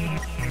burger.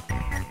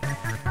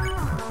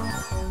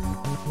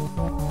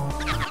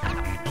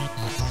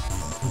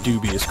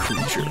 Dubious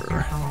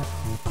creature.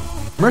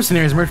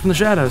 Mercenaries emerge from the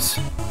shadows.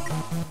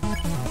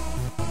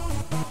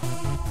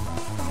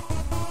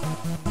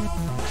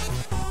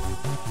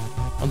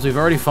 mobs we've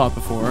already fought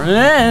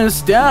before.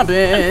 Stop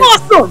it!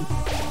 Awesome!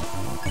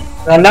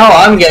 And now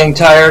I'm getting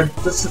tired.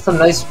 This is some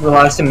nice,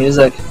 relaxing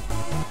music.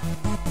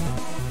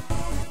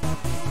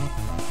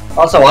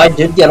 Also, I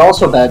did get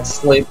also bad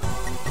sleep.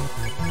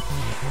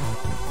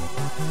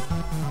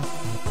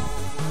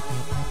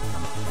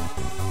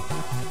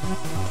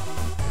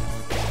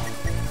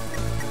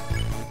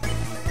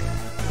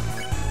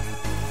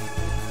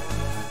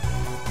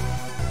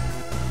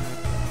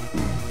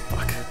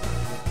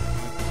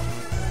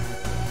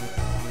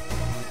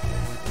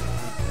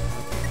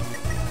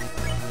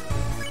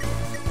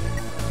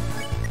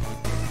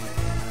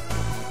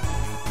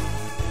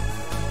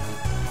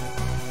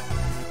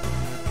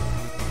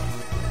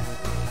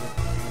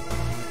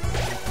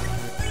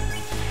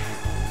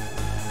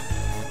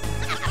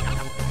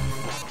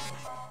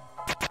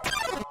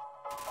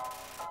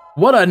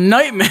 What a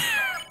nightmare!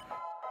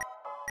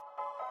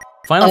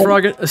 Final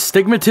frog,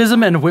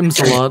 astigmatism and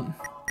whimsalot.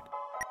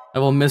 I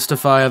will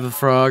mystify the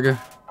frog.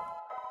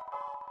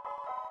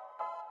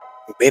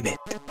 Ribbit.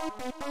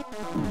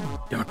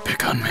 Don't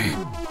pick on me.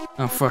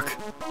 Oh fuck.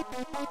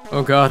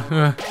 Oh god.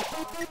 Yeah,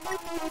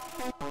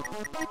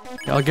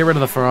 I'll get rid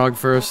of the frog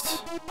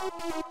first.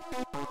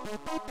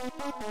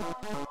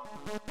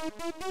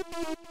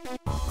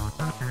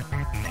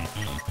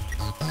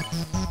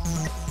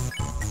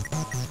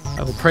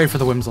 I will pray for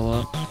the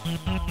whimsalot.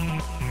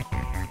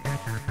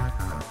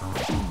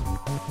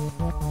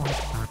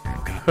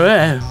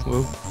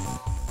 Whoa.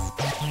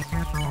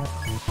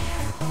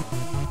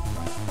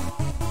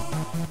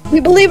 We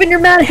believe in your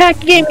mad hack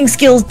gaming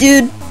skills,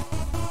 dude.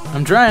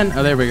 I'm trying.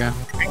 Oh, there we go.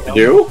 You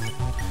do?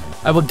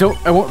 I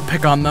won't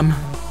pick on them.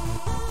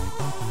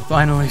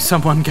 Finally,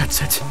 someone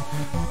gets it.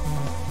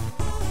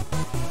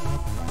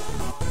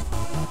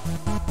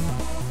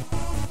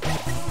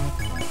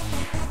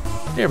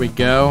 There we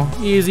go.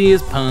 Easy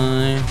as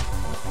pie.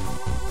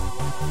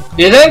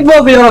 Do you think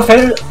we'll be able to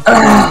finish?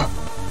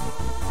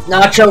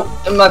 Nacho,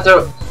 I'm not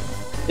there. Do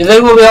you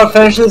think we'll be able to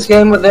finish this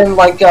game within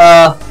like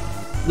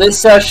this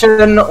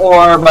session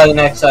or by the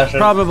next session?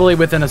 Probably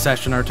within a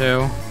session or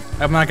two.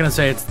 I'm not gonna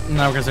say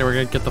we're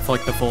gonna get the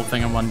full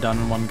thing in done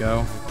in one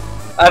go.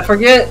 I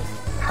forget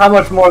how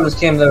much more of this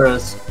game there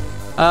is.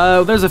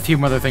 There's a few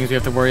other things we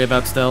have to worry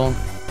about still.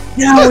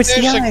 No, it's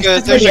the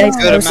ice. There's a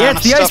good amount Yeah,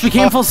 of the ice stuff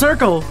became left. full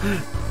circle.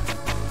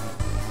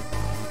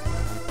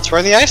 That's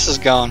where the ice is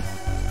going.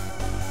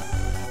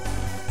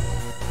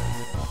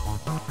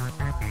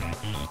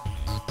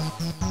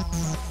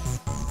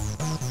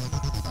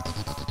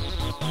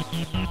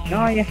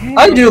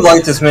 I do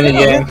like this mini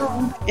game.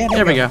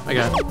 There we go. I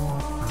got it.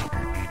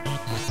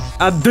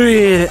 I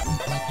did it.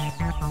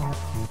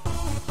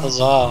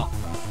 Huzzah.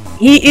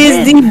 He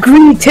is the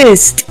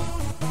greatest.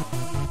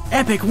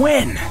 Epic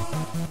win.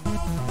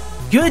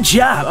 Good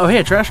job. Oh, hey,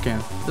 a trash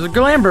can. There's a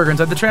Glamburger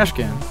inside the trash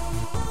can.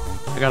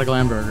 I got a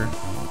Glamburger.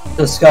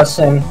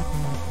 Disgusting.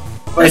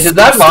 Wait, did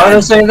that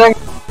monitor say anything?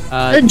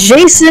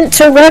 Adjacent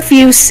to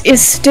refuse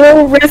is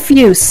still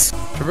refuse.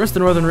 Traverse the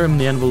northern room,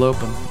 the end will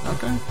open.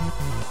 Okay.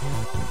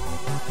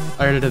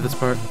 I already did this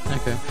part.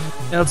 Okay.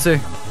 Yeah, let's see.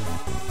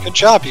 Good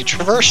job, you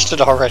traversed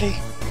it already.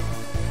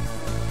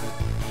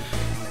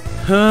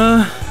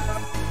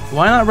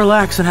 Why not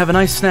relax and have a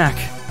nice snack?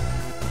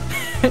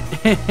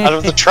 Out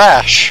of the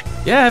trash.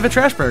 Yeah, have a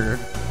trash burger.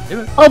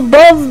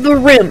 Above the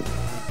rim.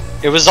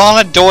 It was on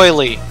a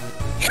doily.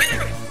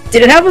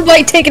 Did it have a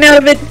bite taken out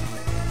of it?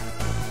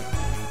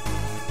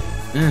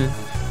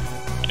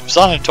 It was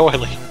on a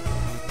doily.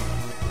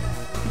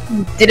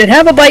 Did it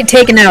have a bite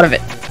taken out of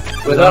it?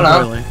 We don't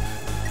know. Really.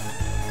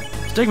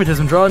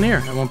 Stigmatism, draw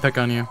near. I won't pick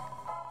on you.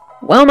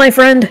 Well, my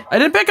friend. I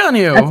didn't pick on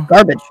you! That's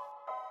garbage.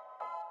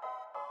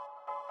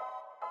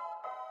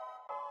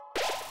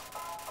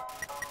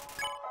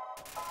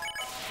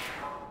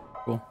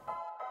 Cool.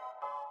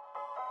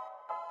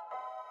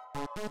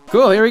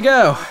 Cool, here we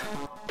go.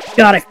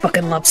 God, I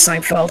fucking love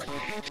Seinfeld.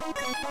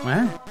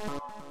 What?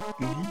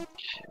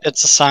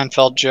 It's a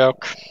Seinfeld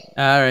joke.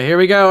 Alright, here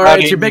we go.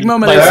 Alright, it's your big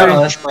moment.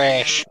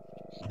 Trash.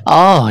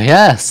 Oh,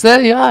 yes, there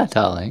you are,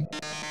 darling.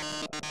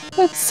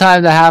 It's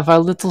time to have our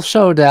little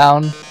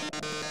showdown.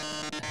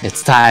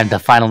 It's time to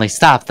finally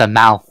stop the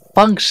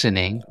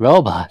malfunctioning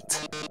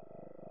robot.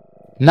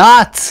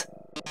 Not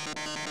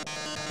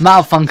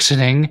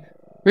malfunctioning.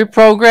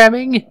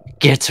 Reprogramming?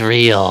 Get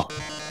real.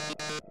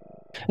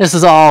 This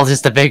is all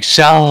just a big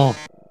show.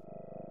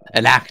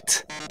 An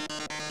act.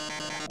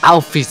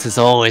 Alphys has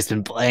always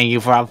been playing you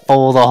for a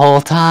fool the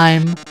whole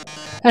time.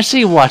 As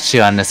she watched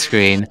you on the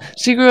screen,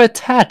 she grew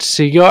attached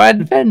to your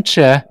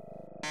adventure.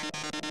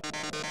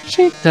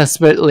 She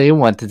desperately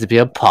wanted to be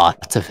a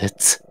part of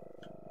it.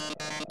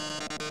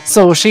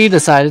 So she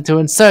decided to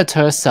insert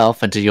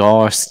herself into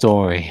your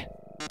story.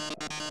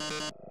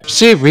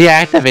 She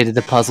reactivated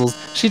the puzzles,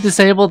 she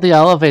disabled the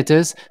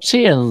elevators,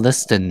 she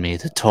enlisted me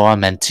to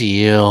torment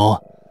you.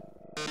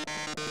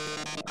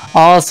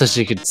 All so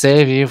she could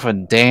save you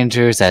from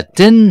dangers that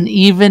didn't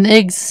even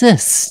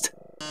exist.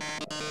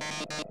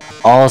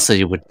 Also,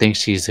 you would think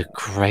she's a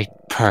great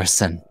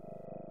person.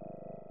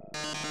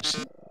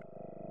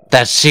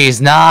 That she's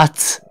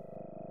not.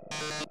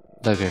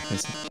 The great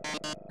person.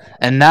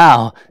 And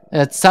now,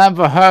 it's time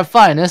for her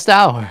finest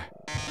hour.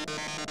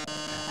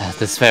 At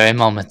this very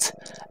moment,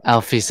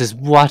 Alphys is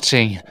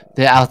watching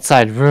the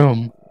outside the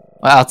room.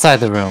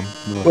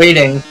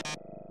 Waiting.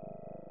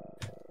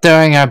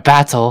 During our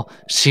battle,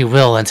 she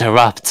will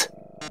interrupt.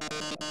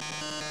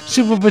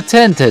 She will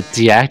pretend to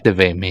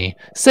deactivate me,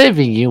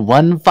 saving you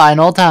one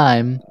final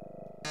time.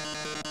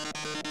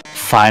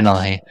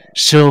 Finally,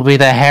 she will be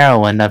the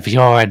heroine of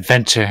your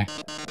adventure.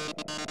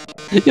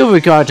 You'll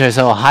regard her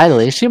so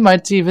highly, she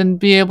might even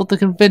be able to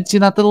convince you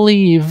not to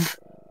leave.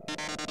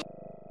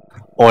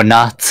 Or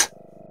not.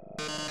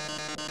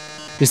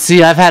 You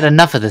see, I've had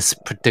enough of this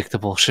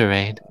predictable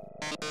charade.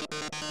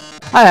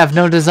 I have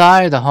no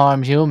desire to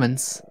harm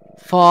humans.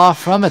 Far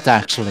from it,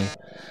 actually.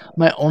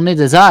 My only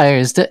desire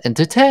is to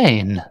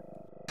entertain.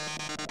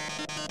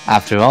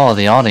 After all,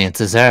 the audience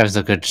deserves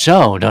a good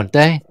show, don't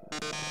they?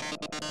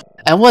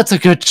 And what's a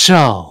good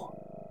show?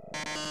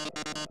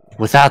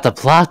 Without the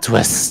plot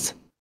twist.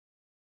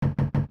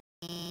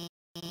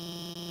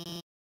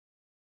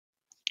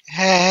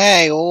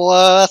 Hey,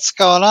 what's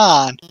going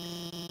on?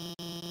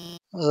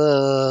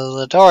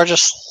 The door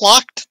just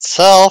locked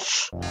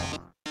itself.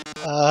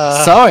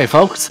 Sorry,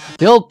 folks.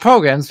 The old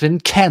program's been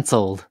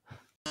cancelled.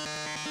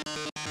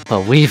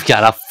 But we've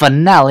got a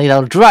finale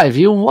that'll drive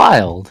you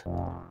wild.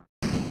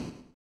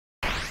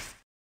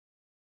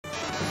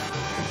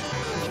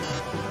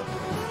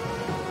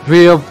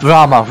 Real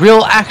drama,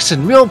 real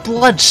action, real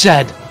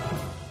bloodshed.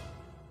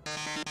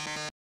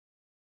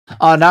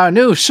 On our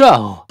new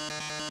show,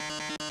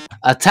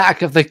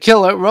 Attack of the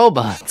Killer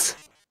Robots.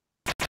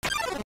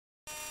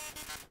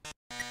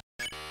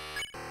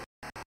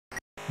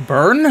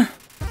 Burn?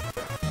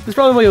 That's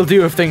probably what you'll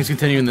do if things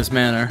continue in this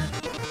manner.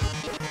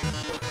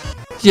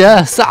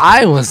 Yes,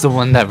 I was the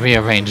one that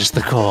rearranged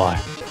the core.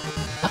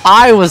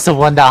 I was the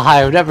one that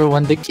hired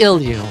everyone to kill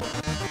you.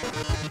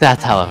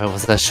 That, however,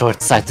 was a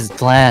short-sighted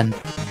plan.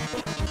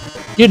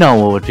 You know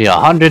what would be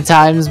 100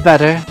 times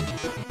better?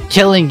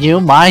 Killing you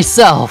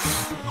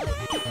myself.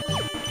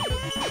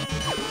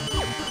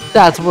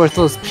 That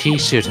worthless pea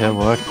shooter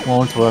work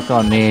won't work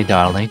on me,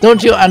 darling.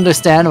 Don't you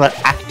understand what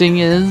acting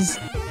is?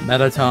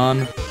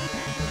 Metaton.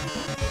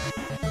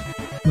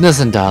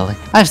 Listen, darling,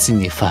 I've seen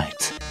you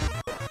fight.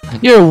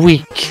 You're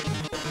weak.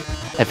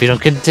 If you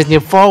don't continue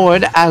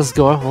forward,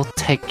 Asgore will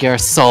take your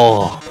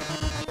soul.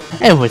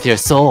 And with your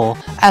soul,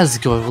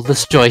 Asgore will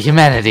destroy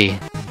humanity.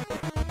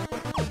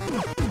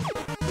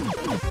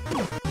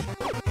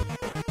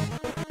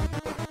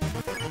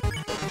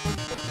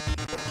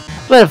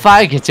 But if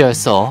I get your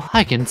soul,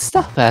 I can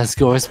stop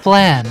Asgore's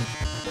plan.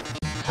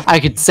 I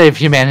could save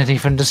humanity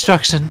from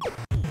destruction.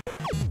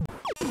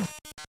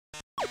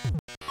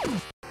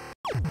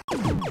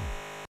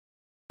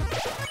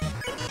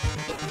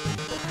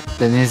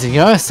 Then using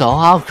your soul,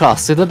 I'll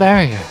cross through the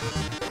barrier.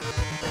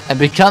 And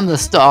become the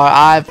star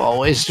I've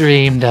always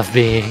dreamed of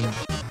being.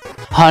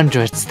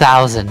 Hundreds,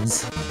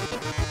 thousands,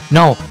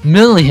 no,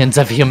 millions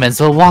of humans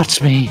will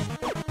watch me.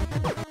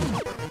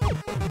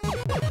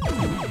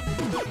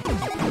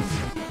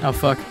 Oh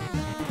fuck.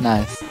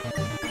 Nice.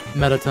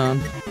 Metaton.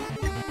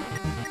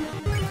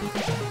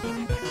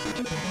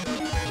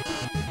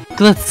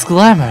 Glitz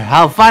glamour,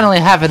 I'll finally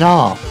have it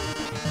all.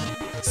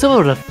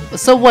 So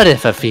what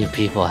if a few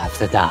people have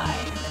to die?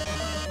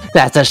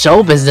 That's a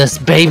show business,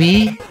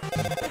 baby!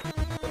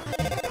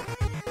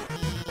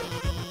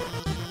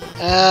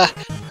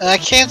 I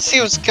can't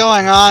see what's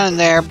going on in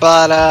there,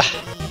 but,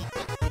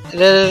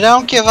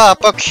 don't give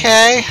up,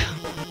 okay?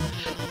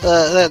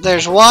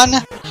 There's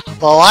the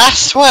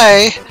last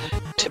way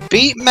to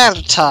beat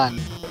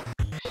Metaton.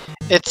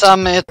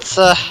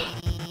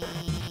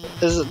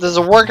 There's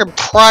a work in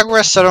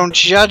progress, so don't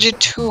judge it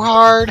too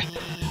hard.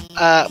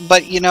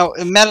 But, you know,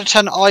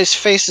 Metaton always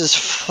faces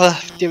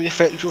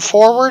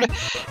forward.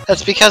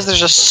 That's because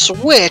there's a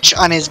switch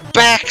on his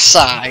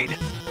backside.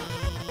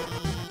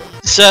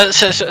 So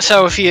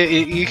if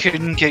you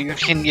can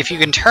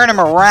turn him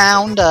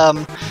around,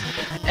 and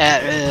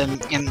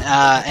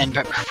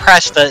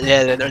press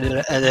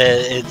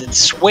the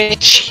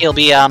switch, he'll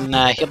be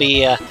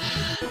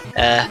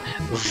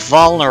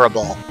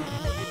vulnerable.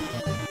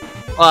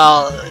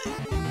 Well,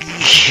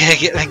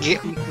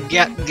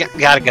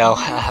 gotta go.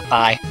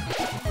 Bye.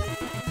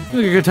 It's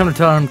a good time to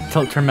turn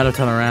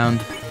Metaton around.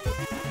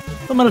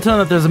 Tell Metaton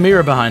that there's a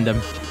mirror behind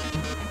him.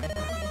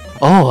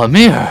 Oh, a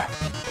mirror!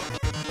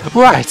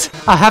 Right!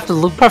 I have to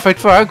look perfect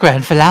for our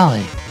grand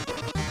finale.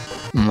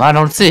 I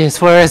don't see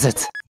it. Where is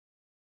it?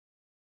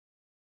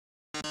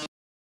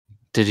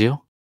 Did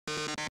you?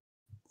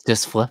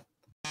 Just flip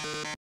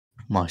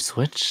my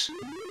switch?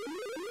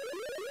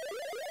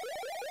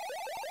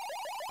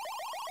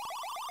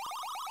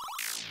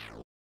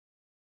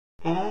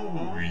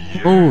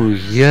 Oh,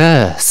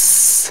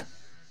 yes!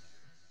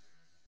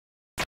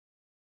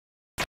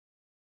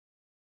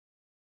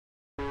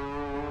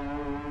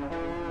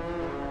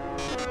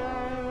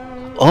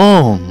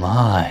 Oh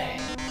my!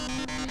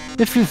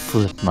 If you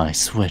flip my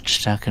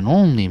switch, that can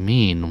only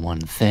mean one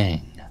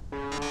thing.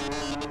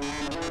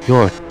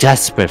 You're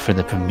desperate for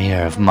the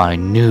premiere of my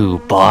new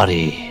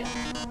body.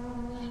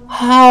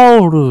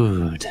 How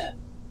rude.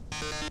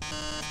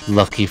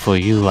 Lucky for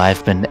you,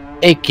 I've been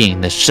aching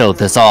to show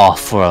this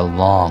off for a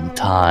long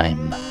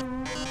time.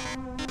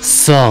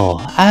 So,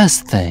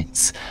 as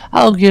thanks,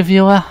 I'll give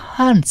you a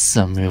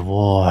handsome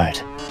reward.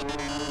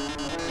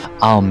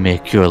 I'll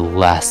make your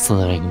last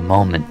living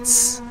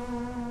moments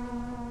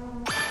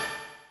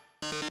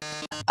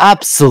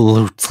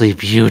absolutely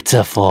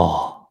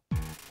beautiful.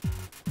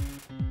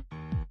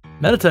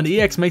 Mettaton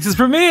EX makes his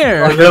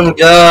premiere! Let him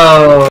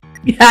go!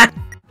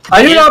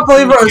 I do not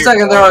believe for a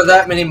second there are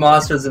that many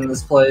monsters in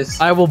this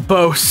place. I will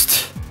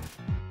boast.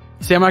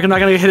 See, I'm not gonna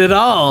get hit at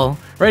all.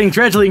 Rating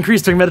gradually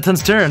increased during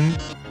Mettaton's turn.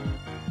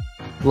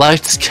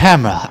 Lights,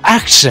 camera,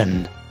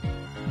 action!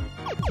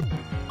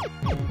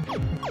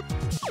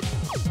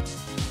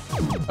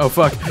 Oh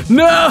fuck.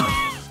 No!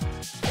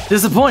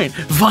 Disappoint.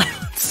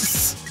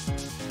 Violence.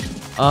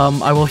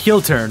 I will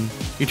heel turn.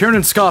 You turn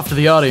and scoff to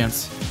the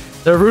audience.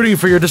 They're rooting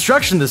for your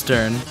destruction this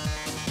turn.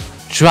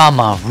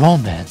 Drama,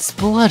 romance,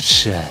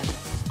 bloodshed.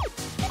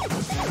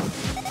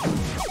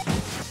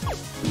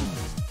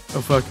 Oh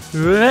fuck.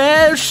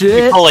 Oh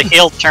shit. You pull a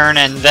heel turn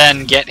and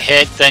then get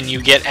hit, then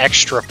you get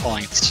extra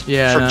points.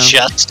 Yeah, for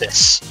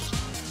justice.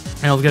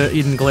 And I'll get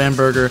eaten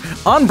Glamburger.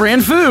 On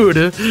brand food!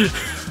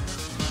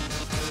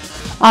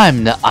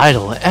 I'm the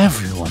idol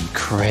everyone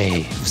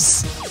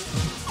craves.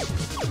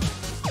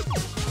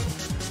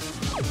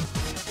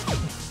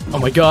 Oh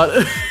my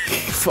god.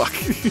 Fuck.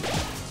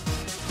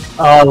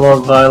 Oh, I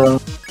love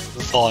violence.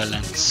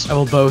 Violence. I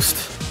will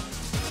boast.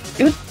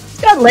 Dude,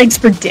 it's got legs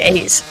for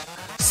days.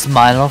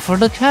 Smile for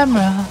the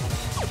camera.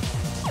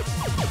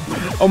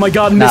 Oh my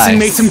god, missing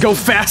makes him go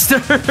faster!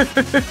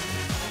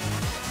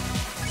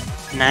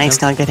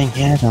 Nice, not getting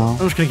hit though.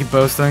 I'm just gonna keep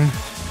boasting.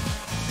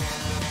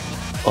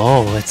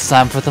 Oh, it's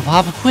time for the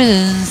pop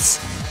quiz.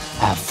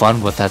 Have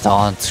fun with that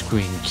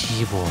on-screen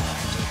keyboard.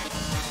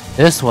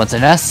 This one's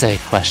an essay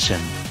question.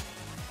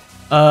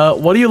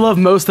 What do you love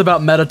most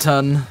about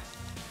Mettaton?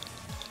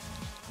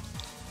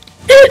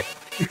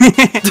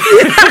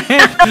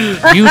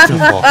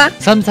 Beautiful.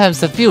 Sometimes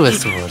the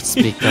fewest words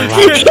speak the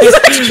loudest.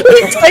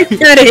 Type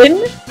that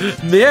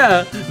in?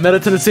 Yeah,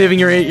 Mettaton is saving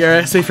your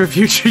essay for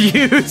future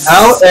use.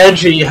 How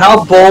edgy,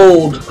 how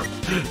bold.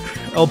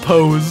 I'll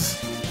pose.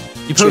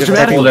 You pose Should've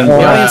dramatically, tackled him.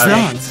 the audience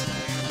nods.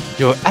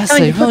 Your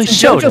essay really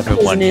showed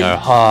everyone your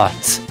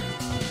heart.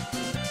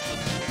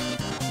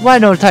 Why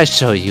don't I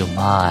show you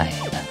mine?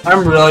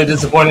 I'm really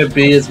disappointed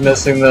B is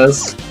missing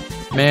this.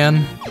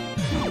 Man.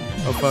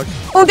 Oh fuck.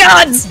 Oh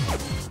gods!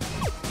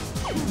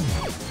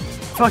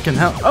 Fucking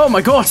hell. Oh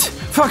my god!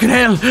 Fucking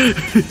hell!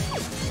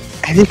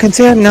 Have you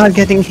considered not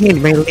getting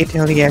hit by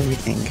literally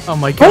everything? Oh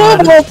my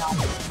god.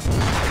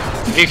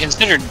 Have you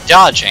considered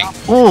dodging?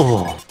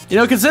 Oh. You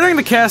know, considering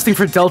the casting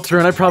for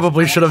Deltarune, I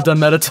probably should have done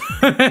Mettaton.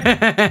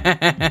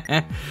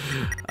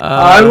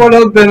 I would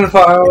have been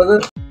fine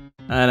with it.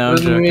 I know, I'm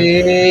With joking.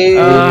 me.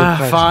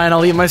 Fine,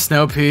 I'll eat my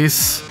snow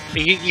piece.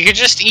 You could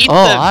just eat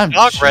Oh, the I'm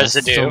dog just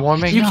residue.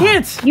 warming You up.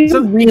 can't! You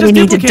So- really just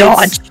need to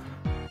duplicates. dodge.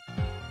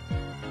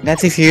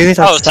 That's if you use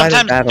Oh, outside of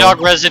sometimes battle.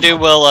 dog residue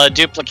will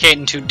duplicate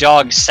into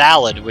dog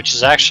salad, which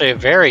is actually a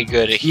very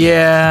good.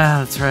 Yeah,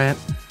 that's right.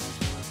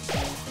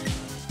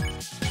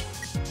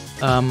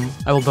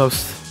 I will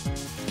boast.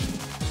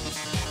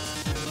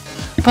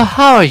 But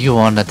how are you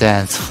on the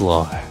dance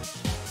floor?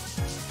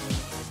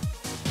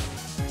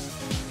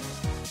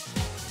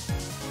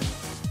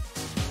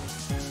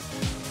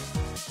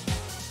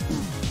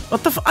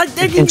 What the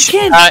f- you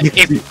can't!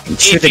 If you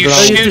shoot it shoot,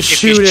 wrong. if you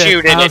shoot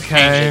it, it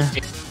Okay.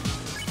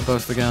 changes. I'll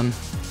boast again.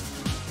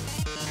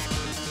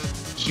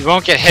 You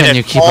won't get hit Can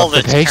you at keep all up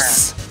the the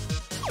pace?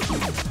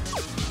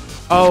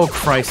 Oh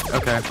Christ,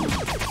 okay.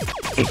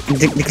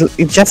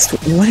 It just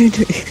what are you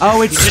doing?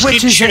 Oh, it You just need to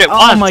switches shoot it! it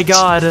Oh my once.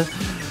 god!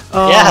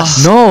 Oh.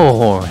 Yes. No,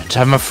 Orange.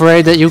 I'm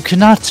afraid that you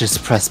cannot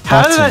just press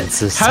How did buttons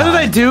this how did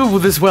I time. do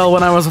this well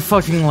when I was a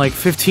fucking like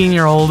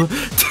 15-year-old?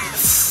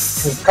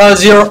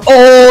 Because you're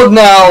old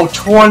now,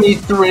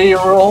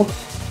 23-year-old.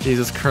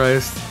 Jesus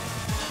Christ.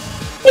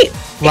 Hey,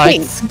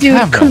 Lights, hey, dude,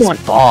 cameras, come on.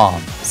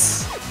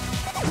 bombs.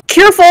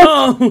 Careful!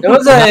 Oh. There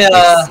was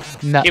a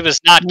No. He was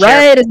not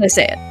Right as I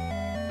say it.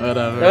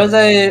 Whatever. there was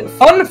a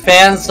fun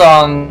fan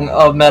song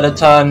of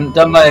Mettaton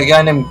done by a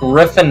guy named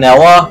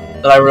Griffinella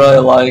that I really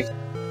liked.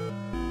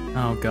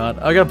 Oh god,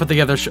 I gotta put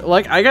together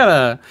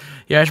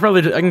yeah, I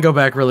can go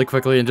back really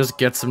quickly and just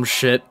get some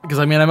shit, because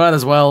I mean, I might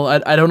as well.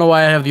 I don't know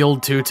why I have the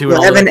old tutu. You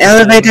have an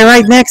elevator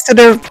right next to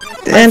the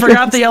I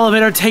forgot the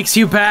elevator takes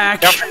you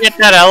back. Don't forget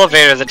that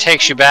elevator that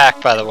takes you back,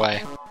 by the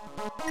way.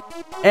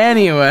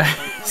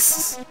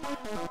 Anyways,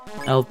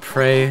 I'll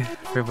pray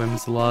for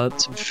Whim's lot.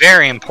 It's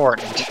very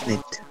important.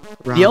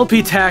 The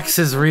LP tax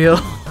is real.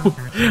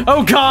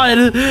 Oh god!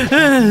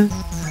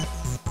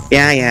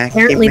 Yeah.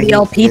 Apparently the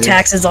LP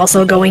tax is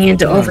also going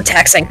into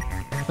overtaxing.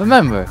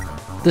 Remember,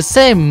 the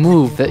same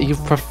move that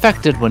you've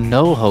perfected when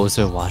no hoes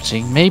are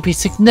watching may be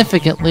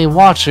significantly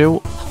harder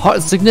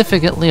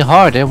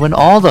when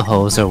all the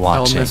hoes are I'll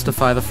watching.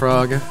 mystify the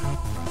frog.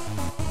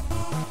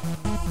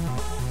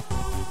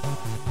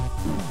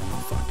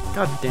 God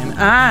God damn it.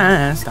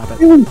 Ah, stop it.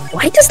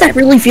 Why does that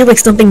really feel like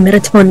something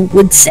Metaton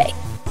would say?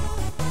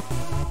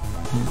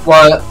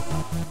 What?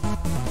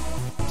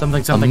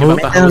 Something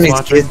about the hose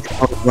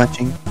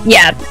watching.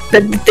 Yeah,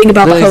 the thing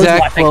about the hose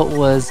exact watching. quote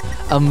was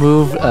a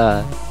move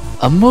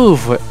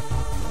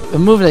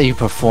that you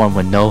perform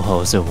when no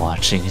hoes are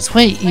watching is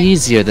way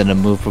easier than a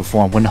move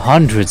performed when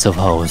hundreds of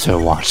hoes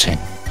are watching.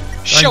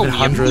 Show me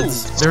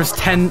hundreds. There's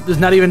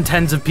not even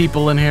tens of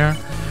people in here.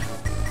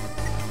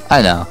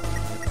 I know.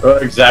 There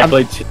are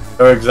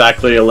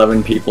exactly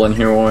 11 people in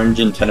here, Orange,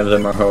 and 10 of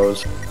them are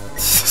hoes.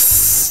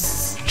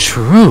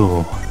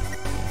 True.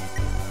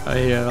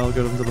 Yeah, I'll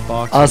go into the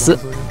box.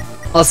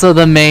 Also,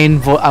 the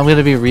main I'm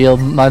gonna be real.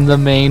 The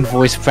main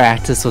voice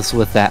practice was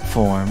with that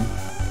form.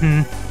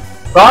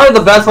 Probably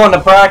the best one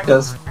to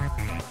practice.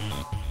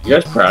 You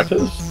guys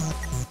practice?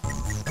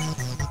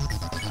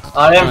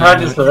 I didn't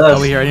practice for this.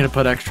 Over here, I need to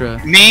put extra.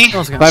 Me?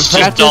 By practice,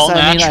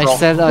 I mean I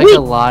said like a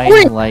line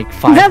in like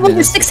 5 minutes. You have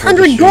over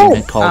 600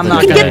 gold. I'm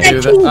not gonna do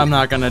that. I'm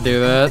not gonna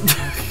do that.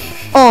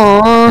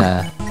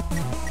 Aww.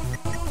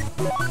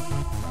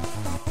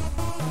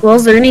 Well,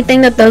 is there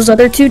anything that those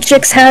other two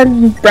chicks had,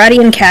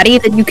 Bratty and Catty,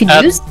 that you could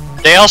use?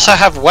 They also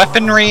have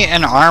weaponry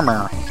and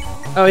armor.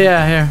 Oh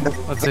yeah, here.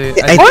 Let's see.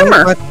 I think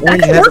what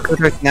Orange has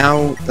right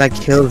now like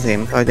kills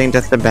him, so I think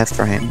that's the best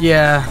for him.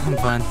 Yeah, I'm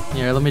fine.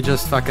 Here, let me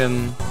just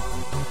fucking...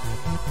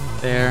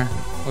 There.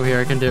 Over here,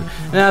 I can do...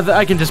 Nah,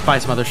 I can just buy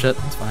some other shit.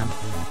 It's fine.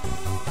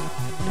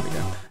 Here we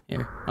go.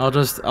 Here.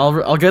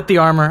 I'll get the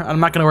armor. I'm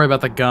not gonna worry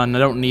about the gun. I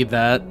don't need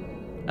that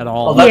at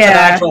all. Well, that's an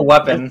actual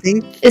weapon.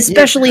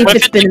 Especially if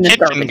it's been in the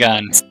kitchen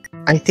gun.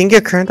 I think your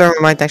current armor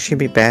might actually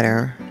be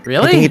better.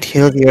 Really? I think it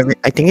heals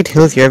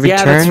you every yeah,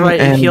 turn. That's right.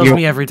 It and heals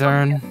me every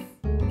turn.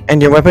 And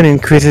your weapon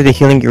increases the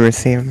healing you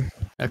receive.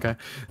 Okay.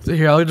 So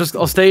here,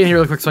 I'll stay in here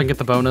real quick so I can get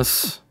the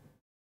bonus.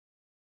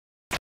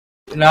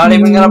 You're not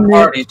even gonna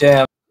party,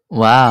 damn.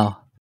 Wow.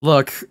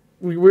 Look,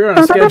 we're on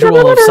a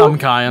schedule of some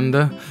kind.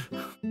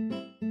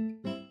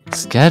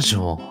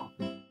 Schedule.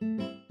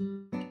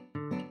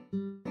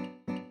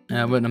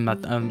 Yeah, but I'm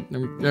not.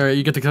 Alright,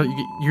 you get to.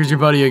 Here's your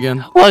buddy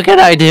again. What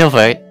can I do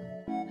for it?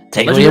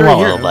 Take what you want,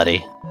 here. little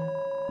buddy.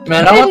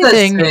 Man, I want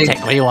Anything. this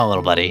Take what you want,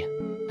 little buddy.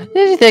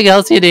 Anything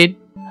else you need?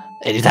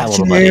 Anytime,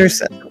 little buddy.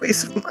 Cheers.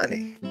 Waste of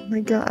money. Oh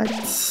my god.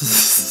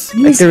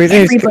 Like, the reason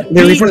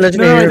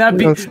legendary that'd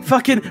be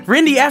fucking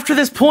Rindy. After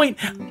this point,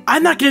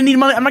 I'm not gonna need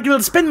money. I'm not gonna be able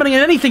to spend money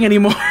on anything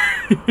anymore.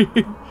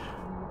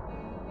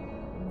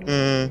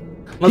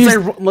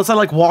 Unless I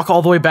like walk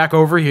all the way back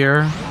over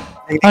here.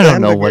 I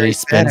don't know what he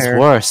spends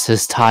worse,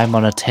 his time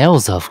on a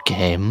Tales of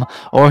game,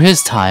 or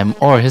his time,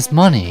 or his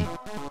money.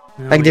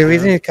 Like the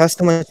reason it costs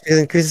so much is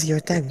it increases your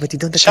attack, but you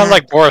don't attack. Sound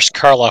like Boris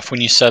Karloff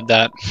when you said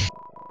that.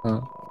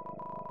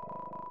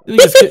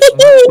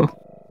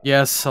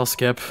 Yes, I'll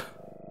skip.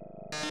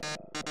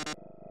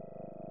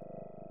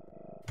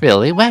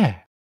 Really?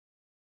 Where?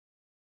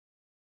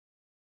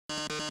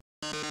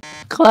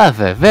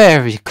 Clever,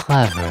 very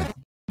clever.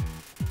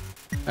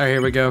 Alright,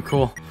 here we go,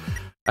 cool.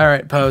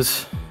 Alright,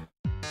 pose.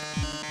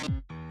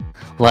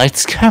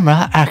 Lights,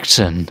 camera,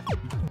 action.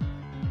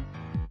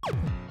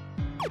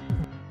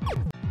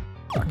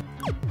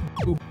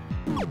 Ooh.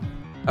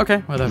 Okay,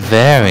 whatever.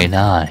 Very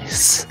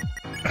nice.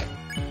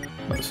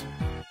 Pose.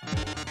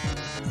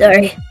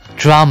 Sorry.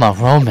 Drama,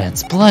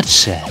 romance,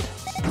 bloodshed.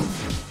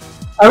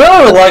 I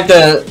really would like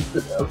to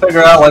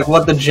figure out like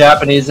what the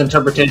Japanese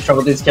interpretation of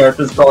what these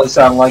characters probably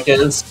sound like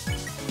is.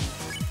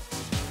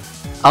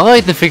 I would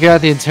like to figure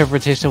out the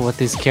interpretation of what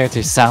these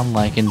characters sound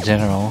like in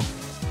general.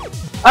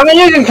 I mean,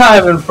 you can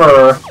kind of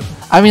infer.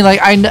 I mean,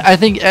 like I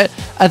think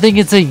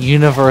it's a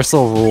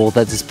universal rule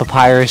that this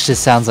Papyrus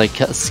just sounds like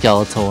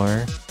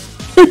Skeletor,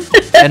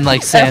 and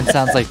like Sand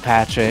sounds like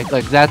Patrick.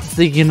 Like that's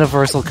the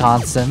universal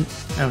constant.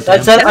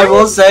 That said, I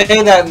will say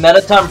that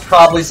Metaton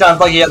probably sounds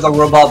like he has a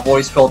robot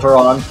voice filter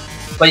on,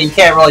 but you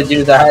can't really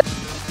do that.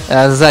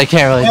 I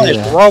can't really do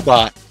that.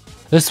 Robot.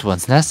 This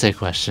one's an essay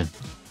question.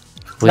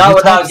 Not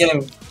without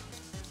getting. He's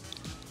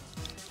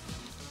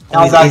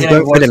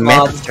going for the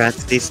meta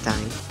strats this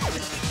time.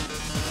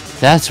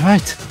 That's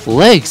right.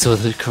 Legs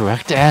was the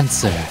correct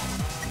answer.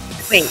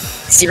 Wait,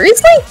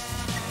 seriously?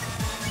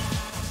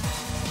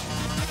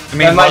 I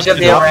mean, that might just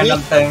be a random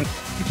thing.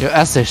 Your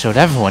essay showed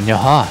everyone your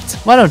heart.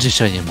 Why don't you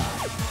show your mind?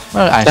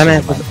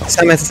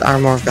 Some answers are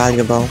more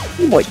valuable.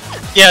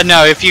 Yeah,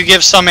 no, if you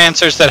give some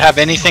answers that have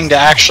anything to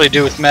actually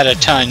do with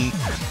Metaton,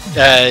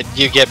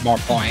 you get more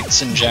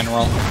points in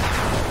general.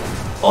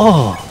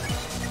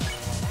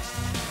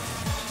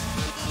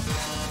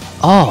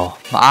 Oh,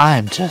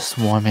 I'm just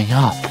warming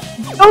up.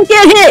 Don't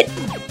get hit!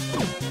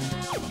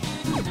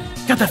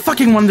 Got that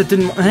fucking one that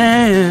didn't.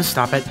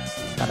 Stop it.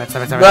 Stop it.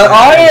 The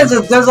audience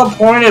is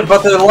disappointed,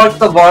 but they like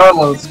the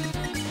violence.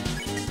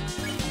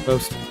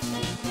 Post.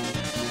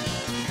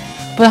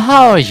 But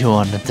how are you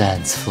on the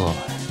dance floor?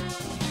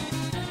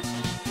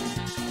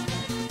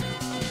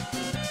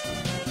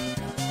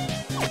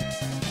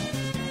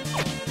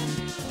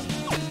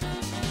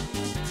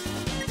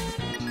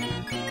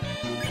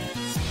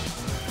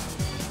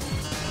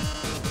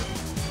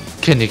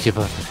 Can you keep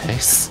up the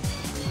pace?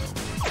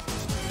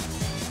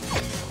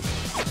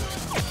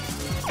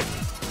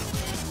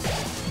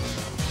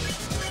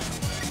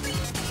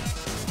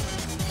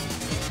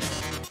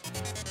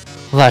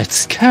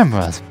 Lights,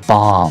 cameras,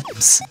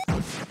 bombs.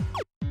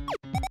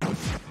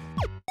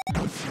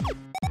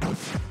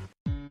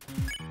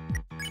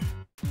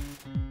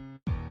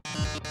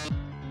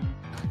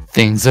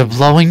 Things are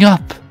blowing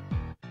up.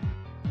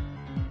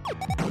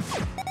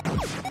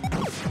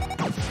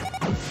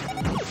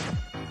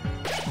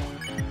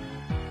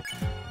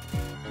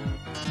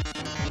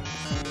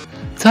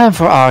 Time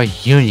for our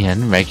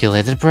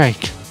union-regulated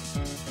break.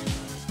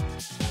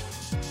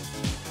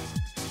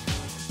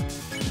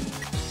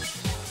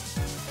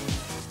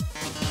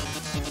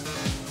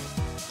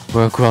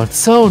 We're grown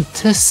so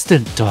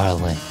distant,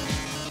 darling.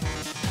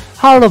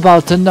 How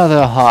about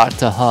another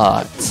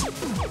heart-to-heart?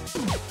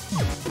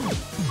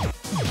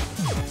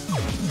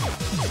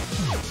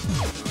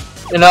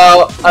 You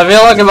know, I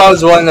feel like if I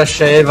was willing to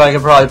shave, I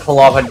could probably pull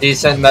off a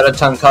decent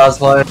Mettaton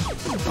cosplay.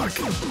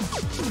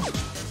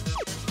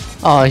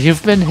 Oh,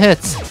 you've been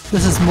hit.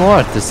 This is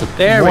more disappointment.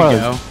 There we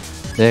go.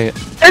 There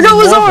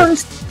goes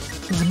arms!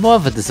 This is more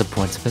of a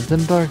disappointment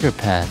than Burger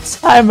Pants.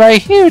 I'm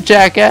right here,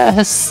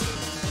 jackass!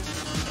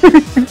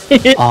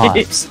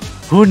 Arms.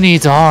 Who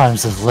needs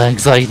arms with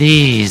legs like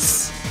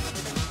these?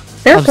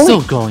 I'm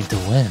still going to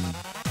win.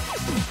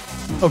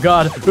 Oh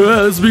god,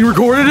 this is being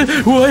recorded?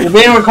 What? You're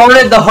being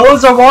recorded, the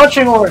hoes are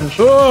watching, Orange!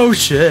 Oh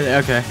shit,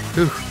 okay.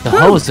 The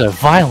hoes are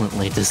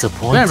violently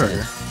disappointed.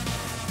 Remember.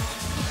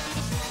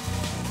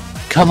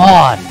 Come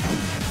on!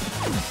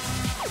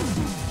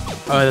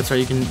 Oh, that's right,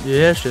 you can...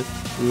 Yeah, shit.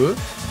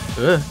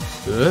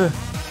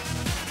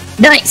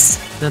 Nice!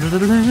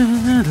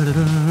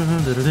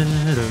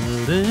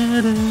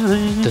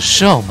 The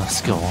show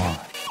must go on.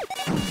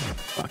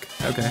 Fuck,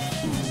 okay.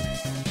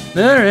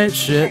 Alright,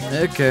 shit,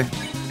 okay.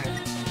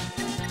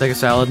 Take a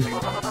salad.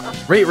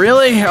 Wait,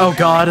 really? Oh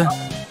god.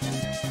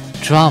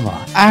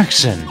 Drama,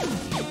 action.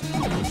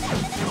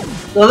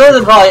 So this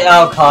is probably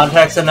out of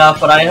context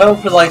enough, but I hope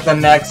for like the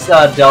next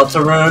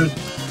Deltarune,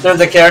 there's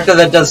a character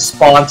that does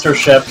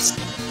sponsorships.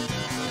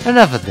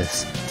 Enough of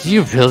this. Do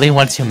you really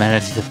want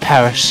humanity to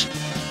perish?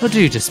 Or do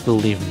you just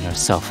believe in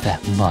yourself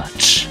that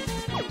much?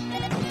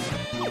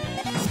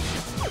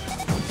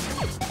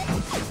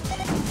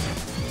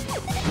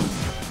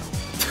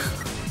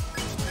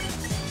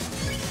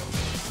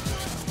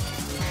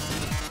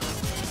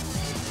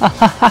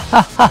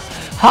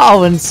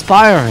 How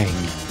inspiring!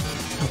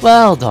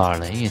 Well,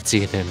 darling, it's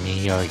either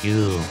me or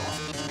you.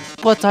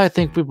 But I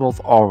think we both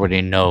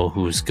already know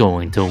who's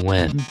going to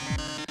win.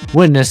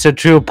 Witness the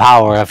true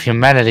power of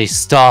humanity's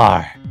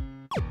star.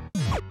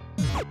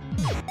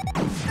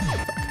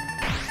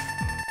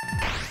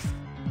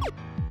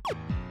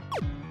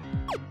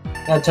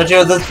 Can I touch you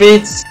with the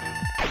beats?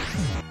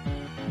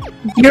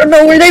 You don't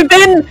know where they've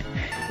been!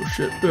 Oh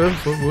shit.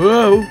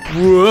 Whoa,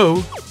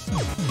 whoa.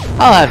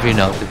 I'll have you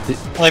know that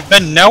Well, they've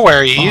been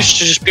nowhere. You used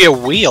to just be a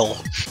wheel.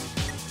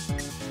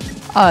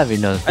 I'll have you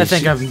know that I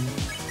think I've...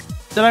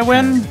 Did I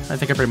win? I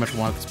think I pretty much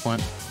won at this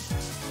point.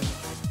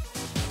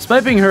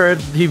 Spiping her,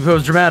 he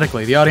posed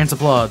dramatically. The audience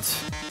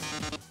applauds.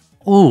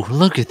 Ooh,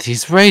 look at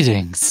these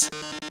ratings.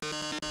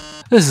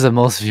 This is the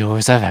most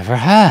viewers I've ever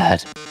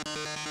had.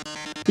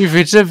 You've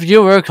reached a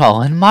viewer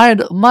calling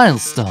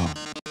milestone.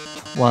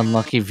 One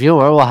lucky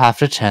viewer will have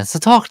the chance to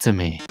talk to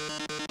me.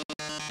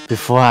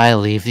 Before I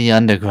leave the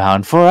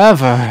underground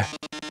forever.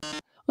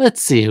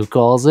 Let's see who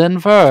calls in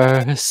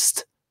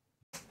first.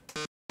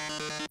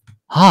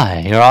 Hi,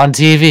 you're on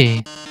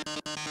TV.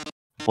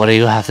 What do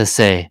you have to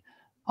say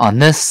on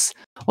this?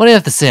 What do you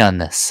have to say on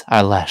this,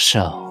 our last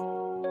show?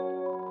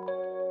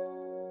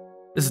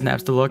 This is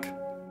Napster look.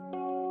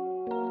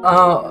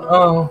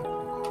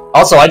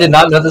 Also, I did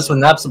not know this was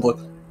Napstablook.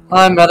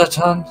 Hi,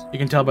 Mettaton. You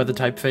can tell by the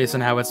typeface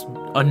and how it's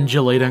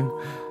undulating.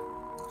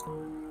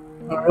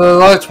 I really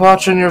liked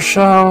watching your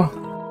show.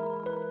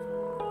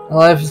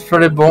 Life is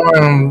pretty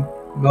boring,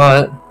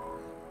 but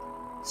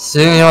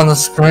seeing you on the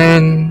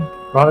screen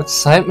brought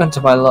excitement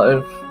to my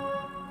life,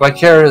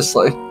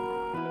 vicariously.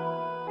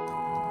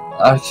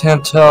 I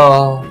can't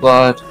tell,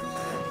 but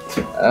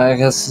I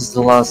guess this is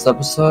the last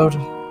episode.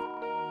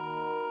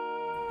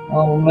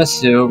 I'll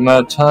miss you,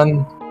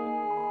 Mettaton.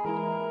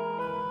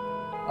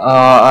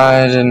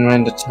 I didn't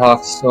mean to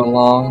talk so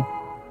long.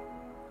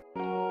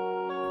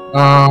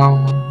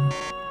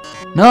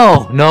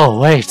 No,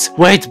 wait,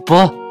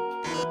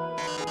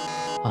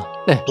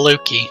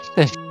 Blukey.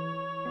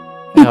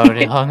 They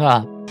already hung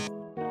up.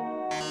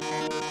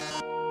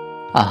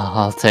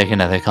 I'll take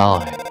another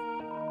caller.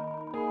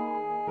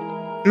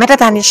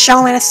 Mettaton, your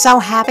show made us so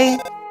happy.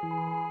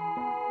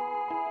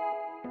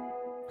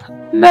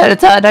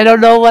 Mettaton, I don't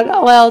know what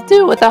I'll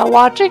do without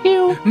watching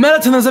you.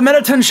 Mettaton, there's a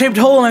Mettaton-shaped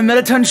hole in my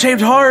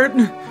Mettaton-shaped heart.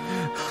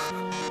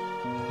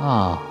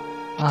 Oh,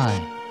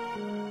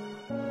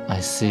 I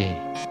see.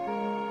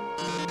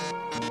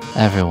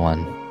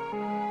 Everyone,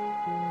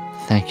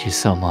 thank you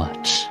so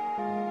much.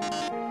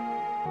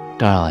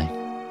 Darling,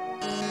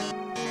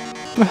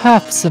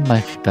 perhaps it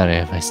might be better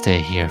if I stay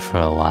here for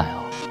a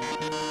while.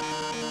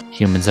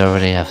 Humans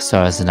already have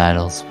stars and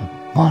idols,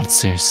 but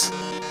monsters,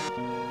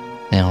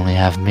 they only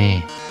have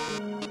me.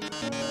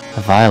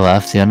 If I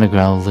left, the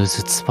underground will lose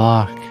its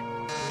spark.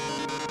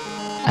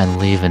 and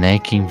leave an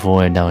aching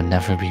void that would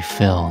never be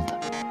filled.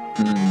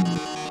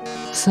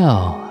 So,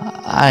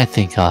 I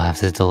think I'll have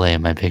to delay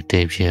my big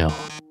debut.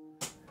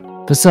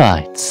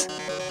 Besides,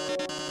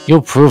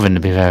 you're proven to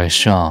be very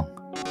strong.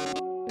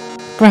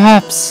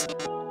 Perhaps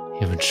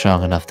even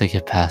strong enough to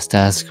get past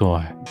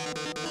Asgore.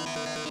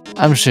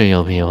 I'm sure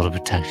you'll be able to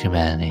protect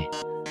humanity.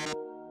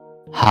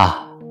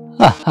 Ha!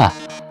 Ha ha!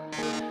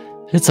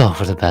 It's all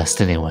for the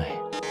best anyway.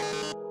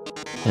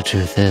 The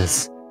truth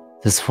is,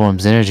 this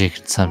form's energy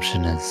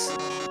consumption is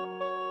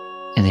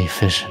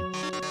inefficient.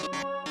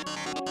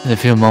 In a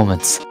few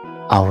moments,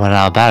 I'll run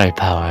out of battery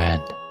power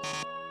and,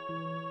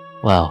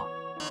 well,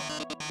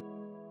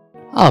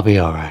 I'll be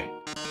alright.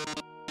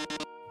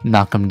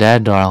 Knock 'em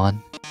dead,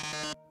 darling.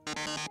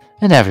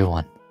 And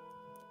everyone,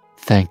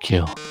 thank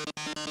you.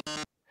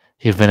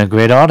 You've been a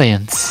great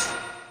audience.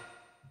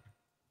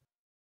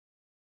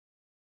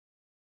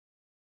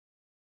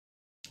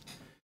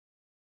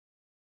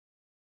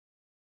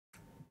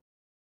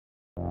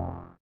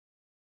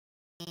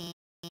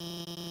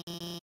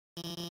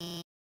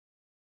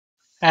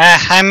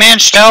 I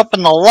managed to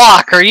open the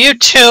lock. Are you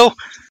two?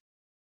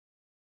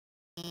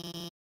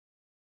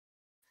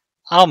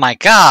 Oh my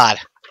god.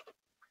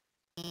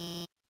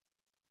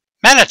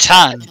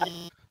 Metaton.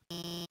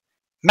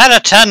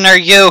 Metaton, are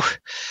you?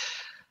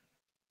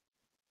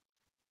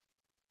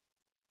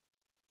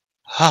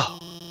 Oh.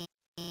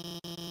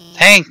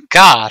 Thank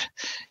God.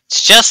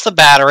 It's just the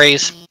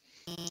batteries.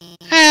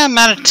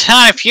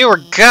 Metaton, if you were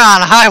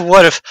gone, I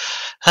would have,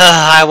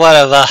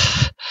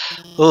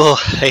 ooh,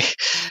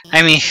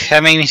 I mean,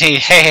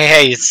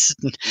 hey, it's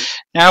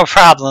no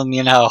problem,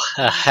 you know.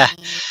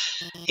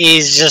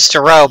 He's just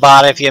a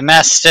robot. If you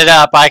messed it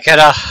up, I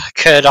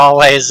could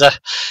always,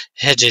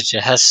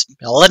 just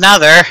build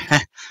another.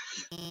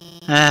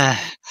 Why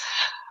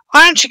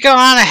don't you go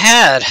on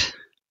ahead?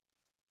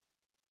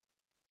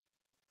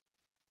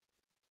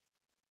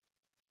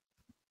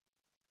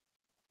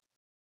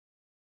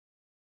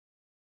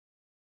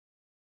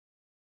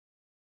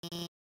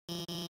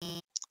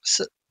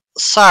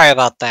 Sorry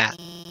about that.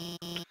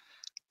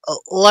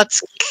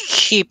 Let's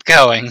keep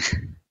going.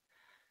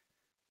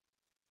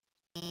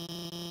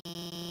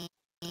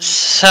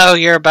 So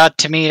you're about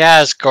to meet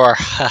Asgore.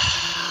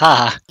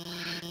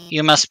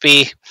 You must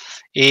be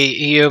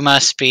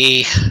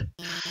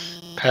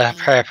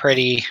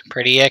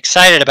pretty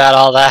excited about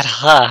all that,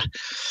 huh?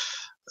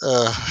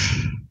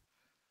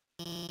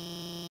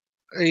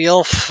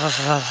 You'll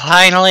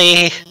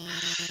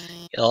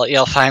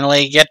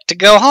finally get to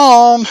go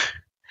home.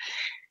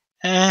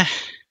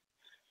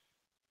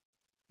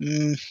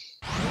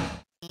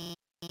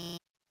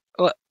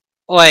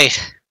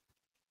 Wait.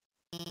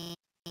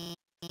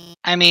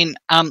 I mean,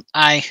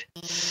 I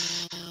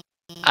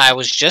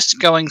was just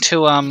going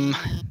to,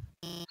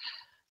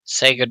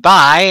 say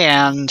goodbye,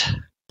 and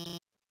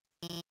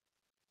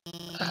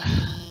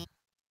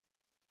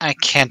I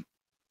can't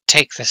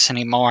take this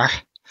anymore.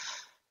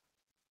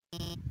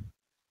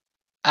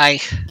 I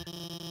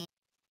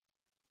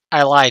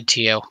lied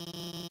to you.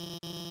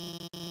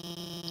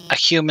 A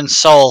human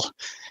soul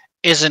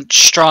isn't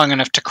strong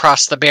enough to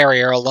cross the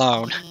barrier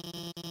alone.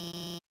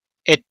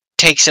 It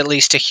takes at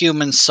least a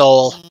human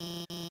soul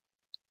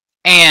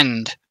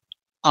and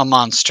a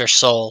monster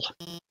soul.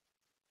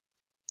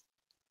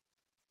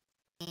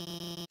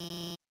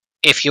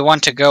 If you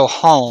want to go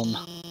home,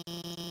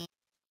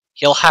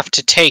 you'll have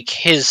to take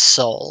his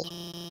soul.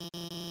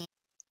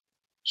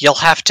 You'll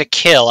have to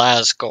kill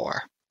Asgore.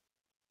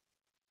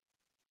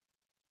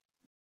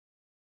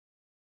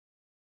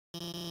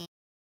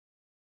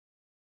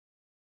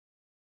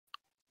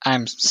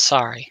 I'm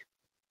sorry.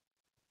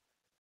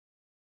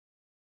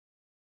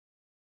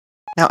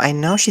 Now, I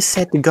know she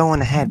said to go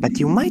on ahead,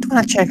 but you might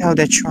want to check out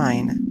that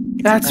shrine.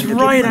 That's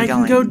right, I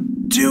can go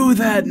do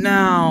that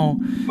now.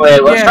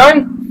 Wait, what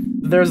shrine?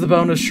 There's the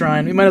bonus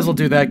shrine. We might as well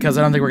do that, because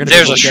I don't think we're going to be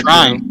able to get through.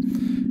 We're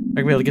going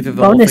to be able to get through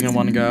the whole thing in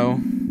one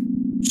go.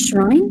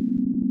 Shrine?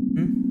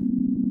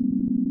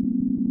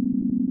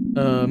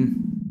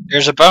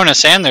 There's a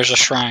bonus and there's a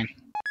shrine.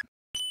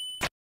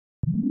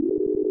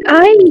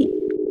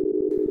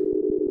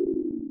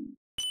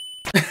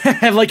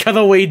 I like how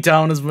the way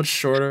down is much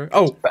shorter.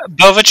 Oh,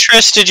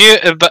 Bovatris, did you?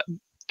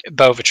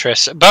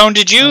 Bovatris, Bone,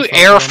 did you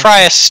air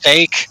fry a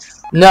steak?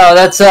 No,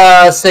 that's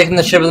steak in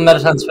the ship of the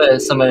Metaton's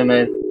face somebody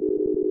made.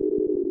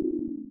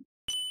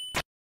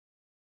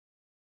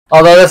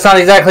 Although that's not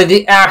exactly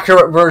the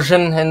accurate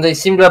version, and they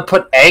seem to have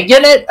put egg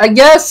in it, I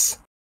guess?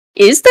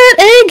 Is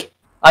that egg?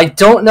 I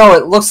don't know,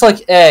 it looks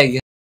like egg.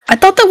 I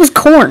thought that was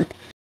corn.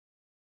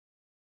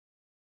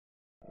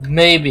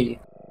 Maybe.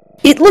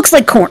 It looks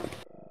like corn.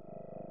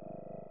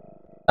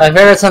 My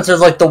favorite sense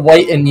is like the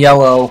white and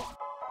yellow.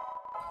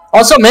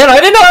 Also, man, I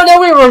did not know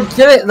we were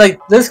getting like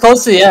this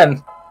close to the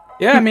end.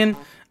 Yeah, I mean,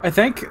 I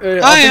think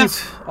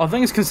all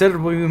things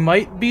considered, we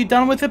might be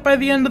done with it by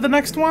the end of the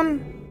next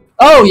one.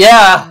 Oh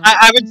yeah,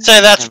 I would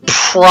say that's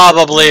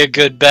probably a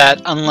good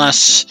bet,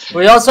 unless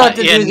we also have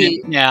to do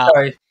the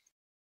Sorry.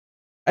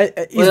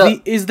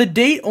 Is the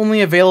date only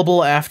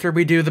available after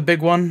we do the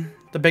big one,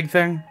 the big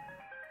thing?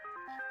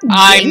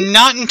 I'm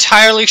not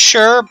entirely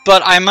sure,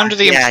 but I'm under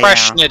the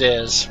impression it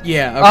is.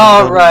 Yeah. Okay,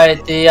 oh,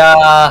 right.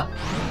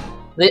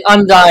 The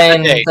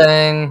Undying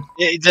thing.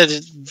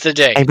 The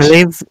date. I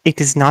believe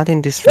it is not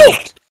in this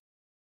route.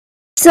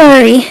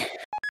 Sorry.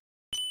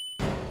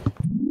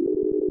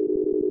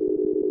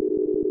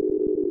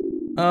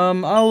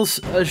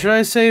 should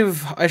I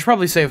save? I should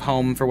probably save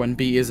home for when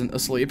B isn't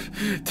asleep.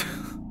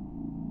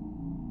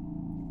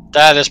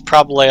 That is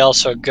probably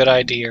also a good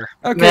idea.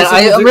 Okay, Man, so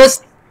I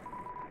missed.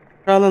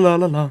 La la la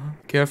la la.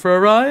 Care for a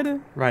ride?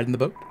 Ride in the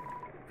boat.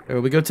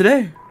 Where we go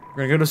today?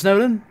 We're gonna go to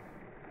Snowdon.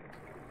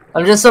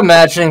 I'm just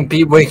imagining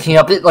B waking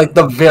up at like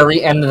the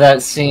very end of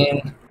that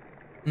scene.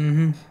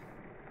 Mm-hmm.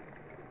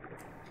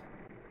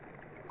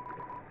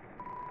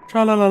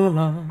 Tra la la la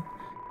la.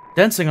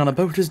 Dancing on a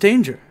boat is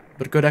danger,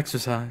 but good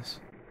exercise.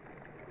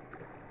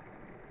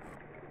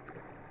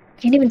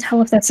 Can't even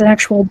tell if that's an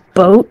actual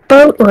boat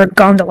or a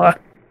gondola.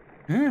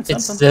 Yeah,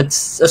 it's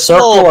a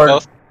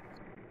surfboard.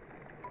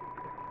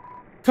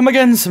 Come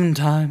again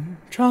sometime.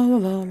 Tra la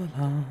la la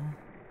la.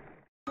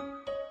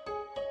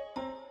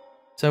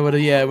 So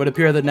it would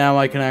appear that now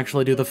I can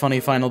actually do the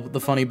funny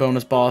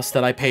bonus boss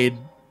that I paid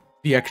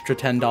the extra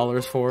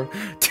 $10 for.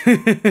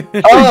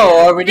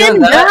 Oh, are we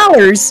doing that?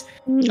 $10?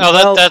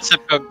 Oh,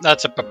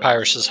 that's at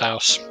Papyrus's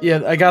house.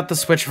 Yeah, I got the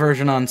Switch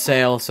version on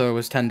sale, so it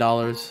was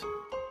 $10.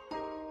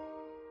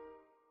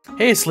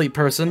 Hey, sleep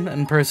person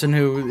and person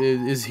who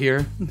is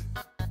here.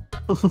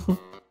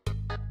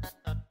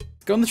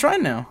 Go in the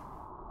shrine now.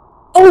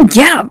 Oh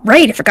yeah,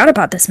 right. I forgot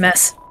about this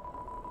mess.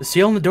 The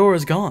seal on the door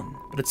is gone,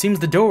 but it seems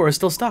the door is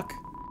still stuck.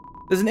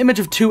 There's an image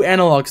of 2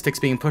 analog sticks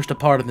being pushed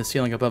apart in the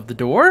ceiling above the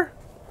door.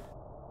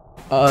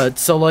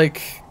 So like...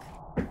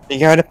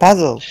 Figure out a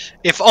puzzle.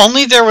 If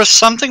only there was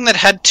something that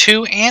had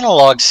 2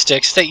 analog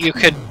sticks that you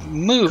could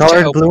move to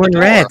Colored open blue the and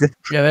door. red.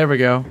 Yeah, there we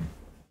go.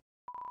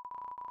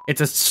 It's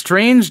a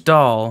strange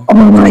doll.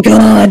 Oh my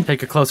god.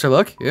 Take a closer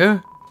look. Yeah.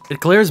 It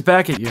glares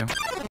back at you.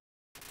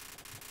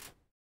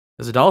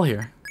 There's a doll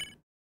here.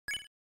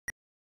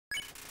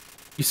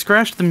 You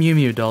scratched the Mew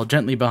Mew doll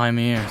gently behind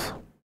the ears.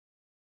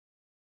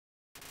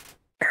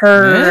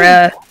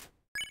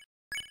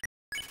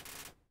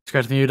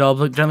 Scratch the Mew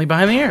doll gently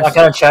behind the ears. I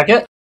gotta check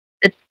it.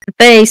 The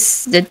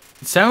face. It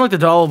sounded like the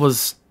doll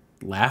was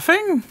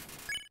laughing?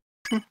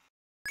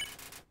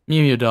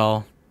 Mew Mew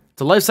doll.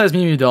 It's a life-size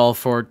Mew Mew doll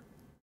for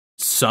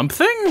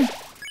something?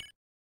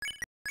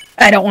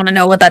 I don't want to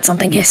know what that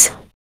something is.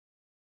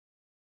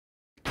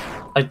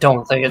 I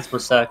don't think it's for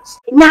sex.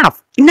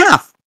 Enough!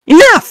 Enough!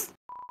 Enough!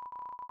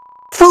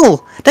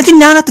 Fool! Don't you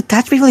know not to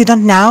touch people you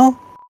don't know?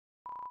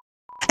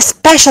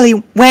 Especially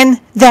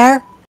when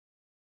they're...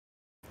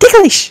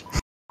 ticklish!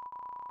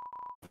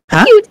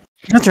 Huh? You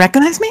don't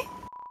recognize me?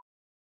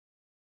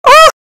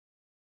 Oh!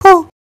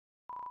 Oh!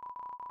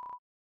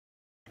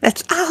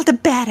 That's all the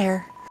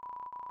better.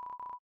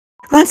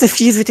 Once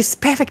fused with this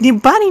perfect new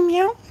body,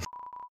 Mew,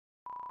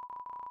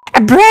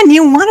 a brand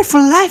new wonderful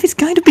life is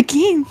going to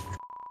begin.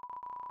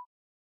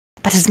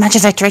 But as much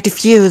as I try to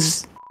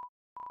fuse,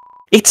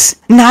 it's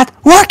not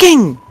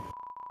working!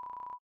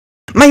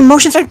 My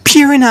emotions are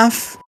pure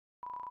enough.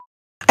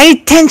 I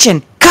need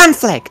tension,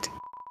 conflict.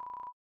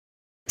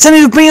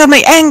 Something to bring out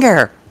my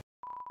anger.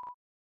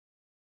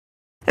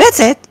 That's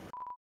it.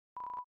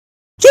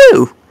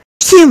 You,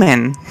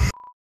 human.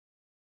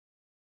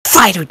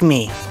 Fight with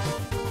me.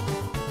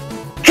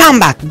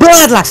 Combat,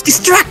 bloodlust,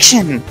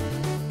 destruction.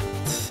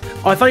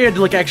 Oh, I thought you had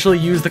to like actually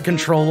use the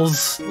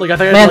controls. Like I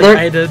thought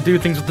I had to do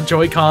things with the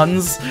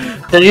Joy-Cons.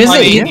 They're using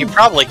I mean, you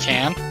probably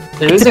can.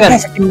 It's the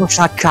best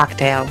emotional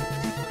cocktail.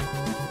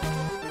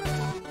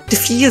 To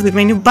fuse with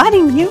my new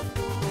body, Mew.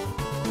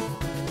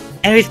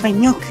 And with my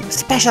new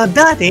special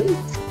ability,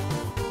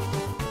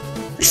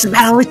 this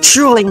battle will be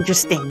truly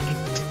interesting.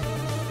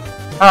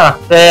 Huh,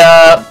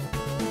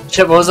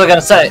 shit, what was I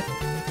gonna say?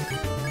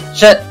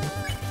 Shit.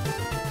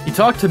 You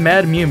talk to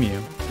Mad Mew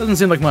Mew. Doesn't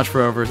seem like much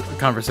for a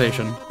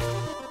conversation.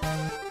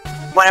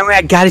 Whenever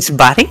I got his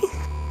body?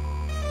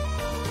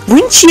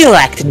 Wouldn't you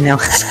like to know?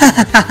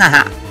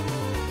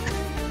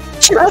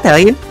 Sure, I'll tell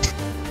you.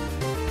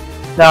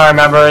 Now I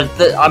remember,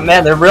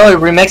 man, they're really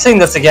remixing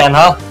this again,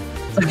 huh?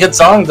 It's a good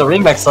song, the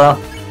remix though.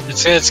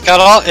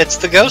 It's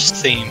the ghost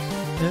theme.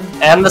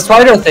 And the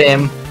spider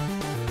theme.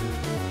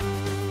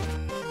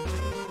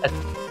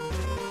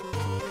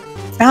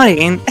 Found it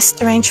in a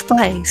strange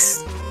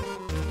place.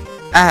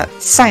 A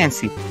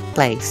sciencey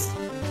place.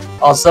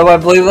 Also, I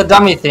believe the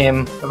dummy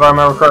theme, if I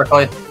remember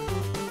correctly.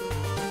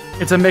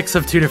 It's a mix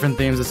of 2 different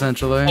themes,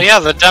 essentially. Oh, yeah,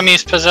 the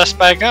dummy's possessed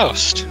by a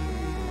ghost.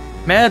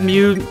 Mad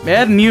Mew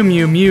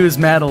Mew mews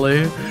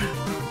madly.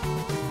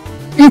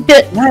 I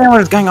don't know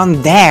what's going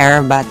on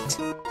there, but...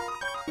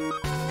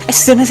 as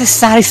soon as I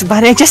saw his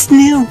body, I just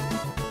knew.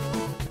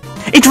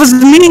 It was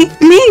me!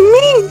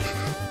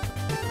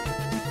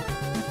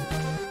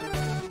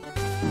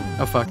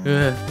 Oh fuck.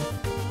 Ugh.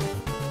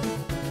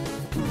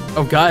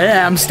 Oh god,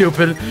 yeah, I'm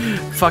stupid.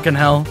 Fucking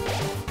hell.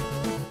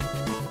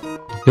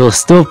 You're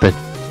stupid.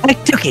 I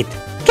took it.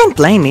 Can't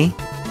blame me.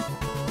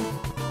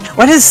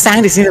 What is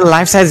scientist in a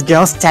life-size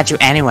girl statue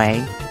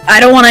anyway? I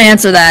don't want to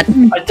answer that.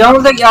 I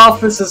don't think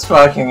Alphys is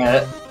fucking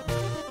it.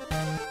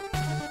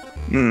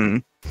 Hmm.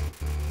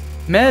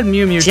 Mad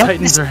Mew Mew She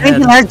tightens her has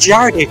head. a large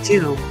jar there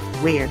too.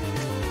 Weird.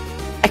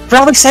 I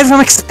probably saved from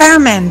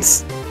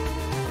experiments.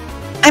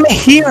 I'm a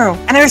hero,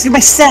 and I rescued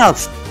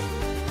myself.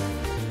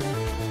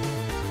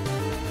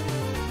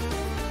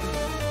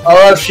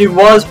 Although she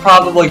was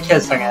probably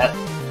kissing it.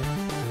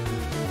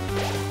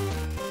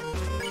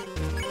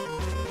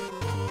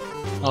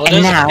 Well, it And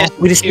is a now, kiss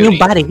with this cutie. new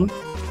body,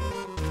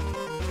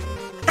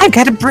 I've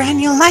got a brand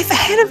new life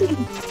ahead of me.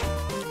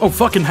 Oh,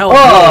 fucking hell.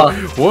 Whoa.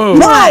 Whoa. New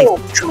No! life,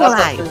 cool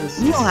That's life, what this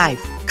is. new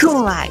life,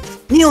 cool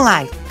life, new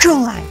life,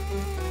 cool life.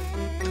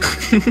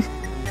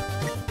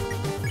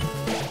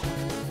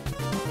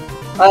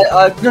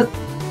 I just...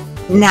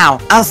 Now,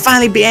 I'll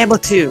finally be able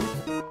to.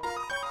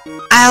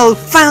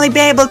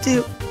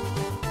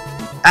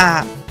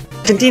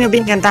 Continue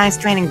being Undyne's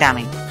training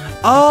dummy.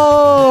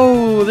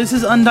 Oh, this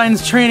is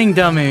Undyne's training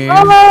dummy. Okay,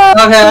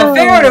 I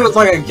figured it was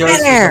like a ghost.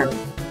 There.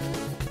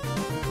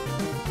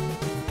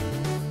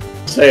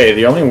 Say,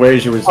 the only way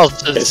she was Oh,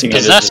 it's kissing it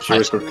is possessed if she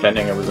was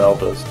pretending it was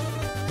Elvis.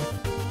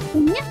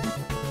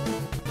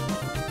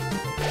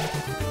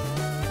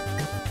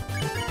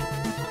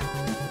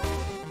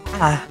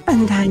 Ah,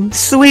 Undyne,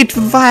 sweet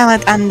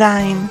Violet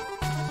Undyne.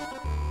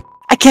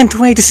 I can't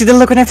wait to see the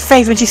look on her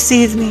face when she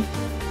sees me.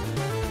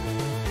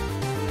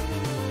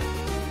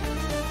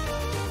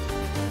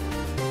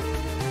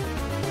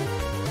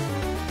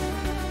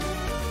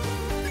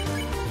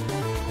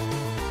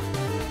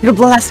 You'll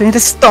blast me into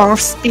a storm of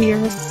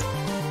spears.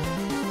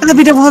 I'll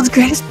be the world's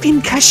greatest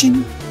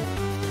pincushion.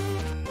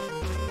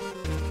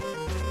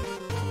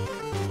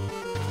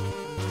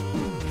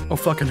 Oh,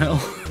 fucking hell.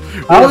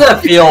 How does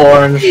that feel,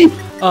 Orange?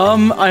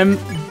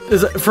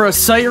 For a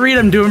sight read,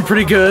 I'm doing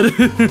pretty good.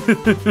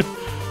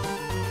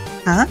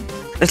 Huh?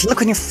 Let's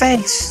look on your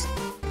face.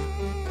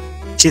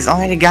 She's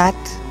already got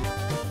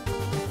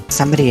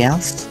somebody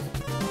else.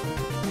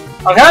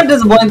 I'm kind of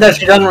disappointed that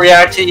she doesn't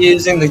react to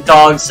using the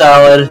dog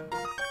salad.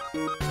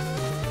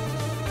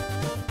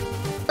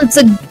 It's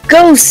a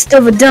ghost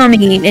of a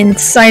dummy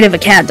inside of a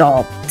cat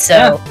doll,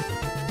 so...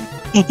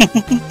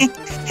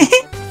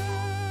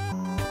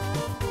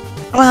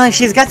 Well, if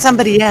she's got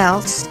somebody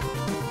else,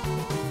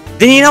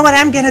 then you know what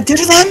I'm gonna do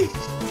to them?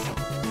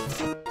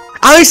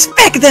 I'll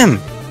respect them!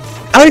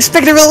 I'll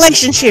respect the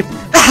relationship!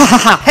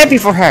 Happy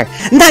for her!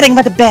 Nothing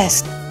but the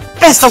best!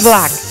 Best of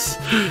luck!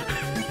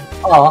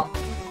 Aw.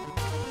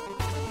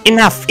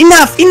 Enough!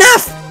 Enough!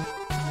 Enough!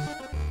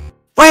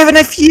 Why haven't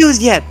I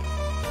fused yet?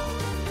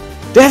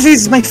 Do I have to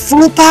use my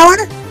full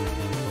power?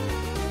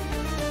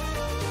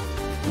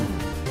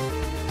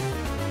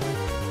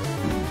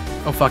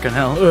 Oh, fucking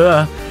hell.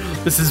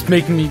 This is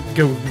making me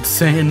go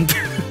insane.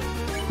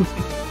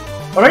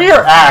 What are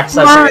your acts?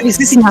 Is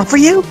this enough for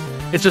you?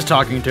 It's just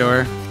talking to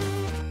her.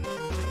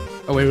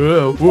 Oh, wait,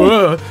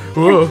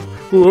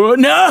 whoa,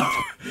 no!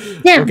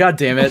 Yeah. Oh, god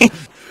damn it.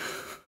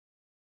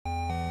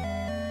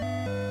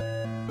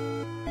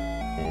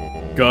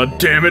 God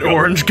damn it,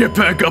 Orange, get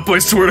back up, I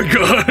swear to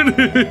God.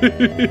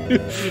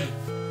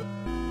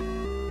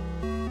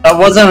 That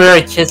wasn't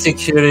very kissy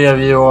cutie of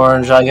you,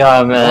 Orange, I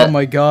gotta admit. Oh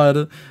my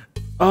god.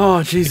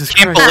 Oh, Jesus I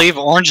can't Christ. believe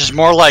Orange is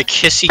more like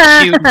Kissy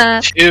Cutie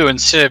 2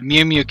 instead of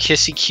Mew Mew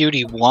Kissy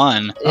Cutie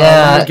 1.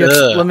 Yeah.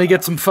 Let me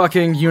get some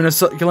fucking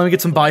let me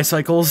get some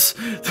bicycles.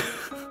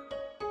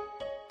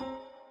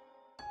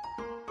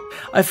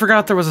 I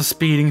forgot there was a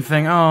speeding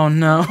thing. Oh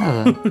no.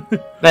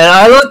 Man,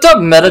 I looked up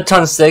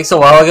Metaton steaks a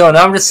while ago, and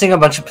now I'm just seeing a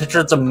bunch of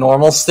pictures of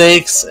normal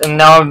steaks, and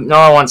now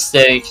I want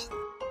steak.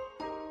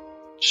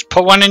 Just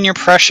put one in your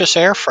precious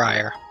air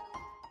fryer.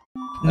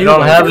 I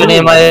don't have any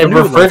in my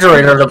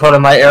refrigerator to put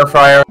in my air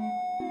fryer.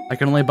 I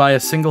can only buy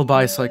a single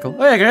bicycle.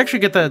 Oh yeah, I can actually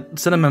get that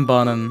cinnamon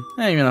bun and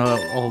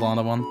hold on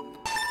to one.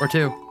 Or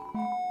two.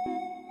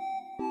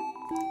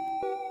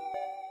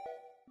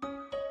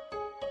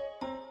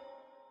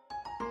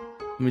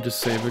 Let me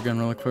just save again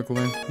really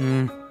quickly.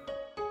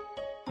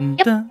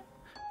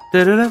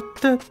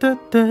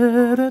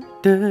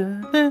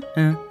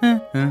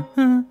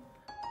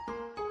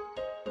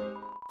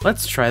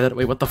 Let's try that.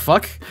 Wait, what the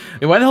fuck?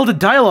 Wait, why the hell did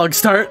dialogue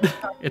start?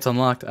 It's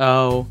unlocked.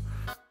 Oh.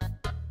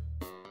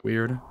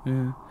 Weird.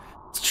 Yeah.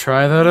 Let's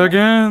try that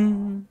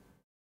again.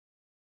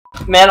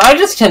 Man, I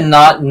just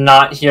cannot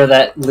not hear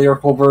that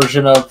lyrical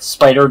version of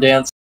Spider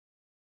Dance.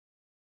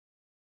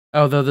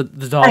 Oh, the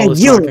doll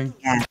is talking.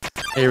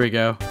 Here we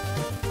go.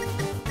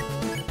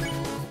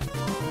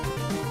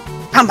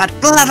 Combat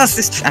blood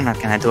assist. I'm not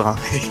gonna do all.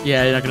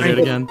 Yeah, you're not gonna do it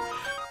again.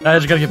 I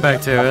just gotta get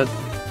back to it.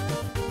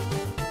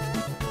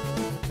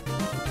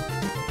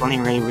 Only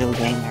really real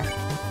gamer.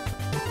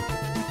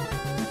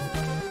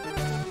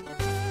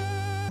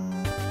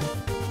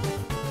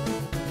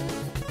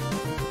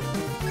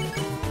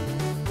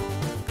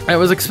 I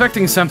was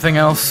expecting something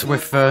else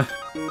with the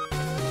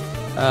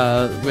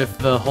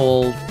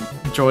whole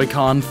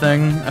Joy-Con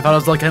thing. I thought I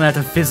was like gonna have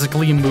to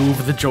physically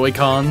move the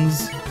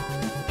Joy-Cons.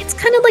 It's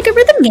kind of like a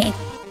rhythm game.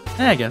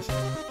 Yeah, I guess.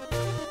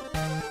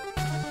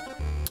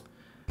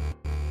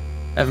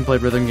 haven't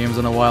played rhythm games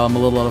in a while. I'm a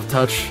little out of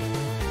touch.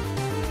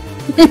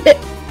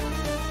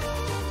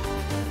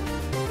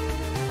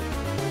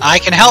 I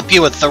can help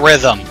you with the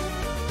rhythm.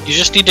 You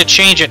just need to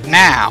change it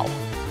now.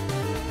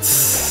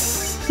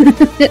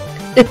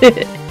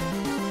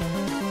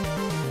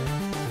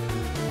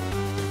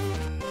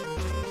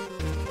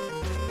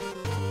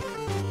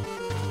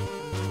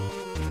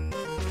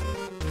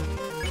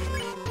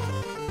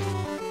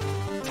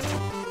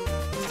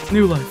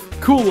 New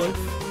life. Cool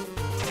life.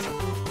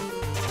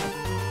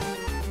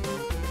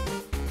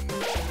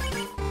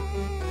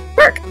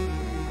 Work.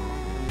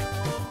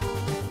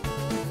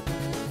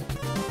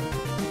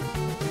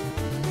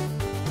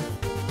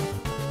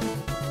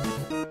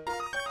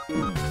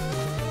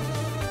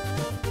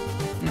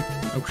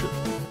 Oh shit.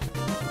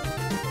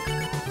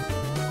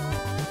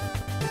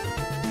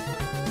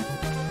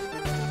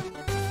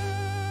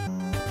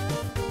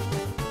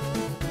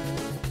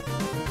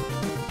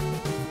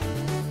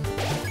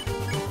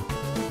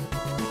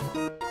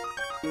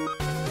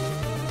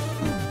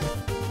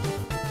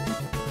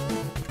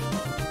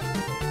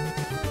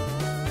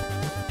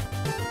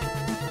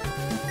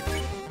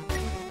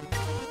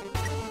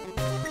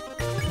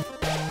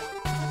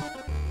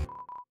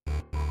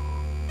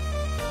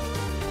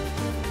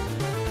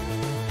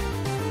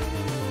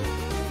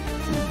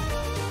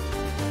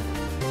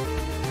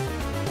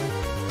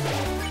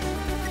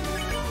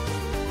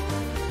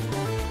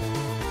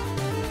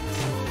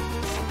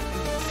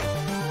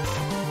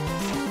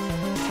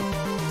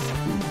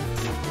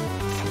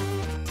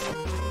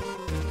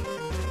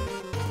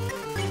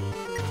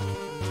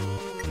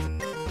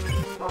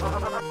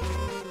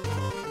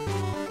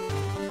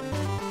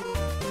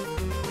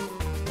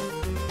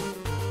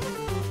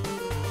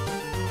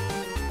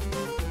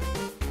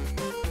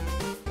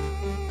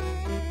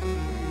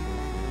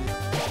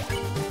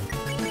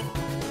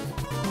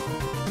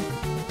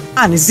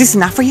 And is this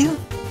enough for you?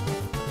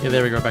 Yeah,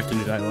 there we go. Back to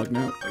new dialogue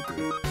now.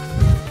 Okay.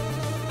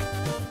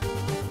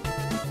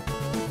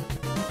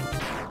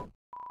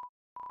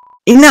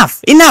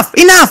 Enough! Enough!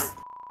 Enough!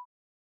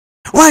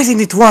 Why isn't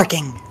it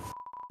working?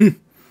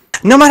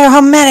 No matter how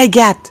mad I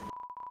get,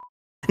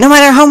 no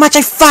matter how much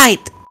I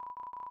fight,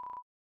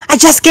 I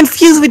just can't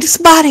fuse with this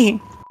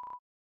body.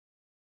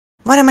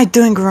 What am I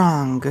doing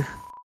wrong?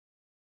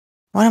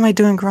 What am I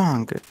doing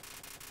wrong?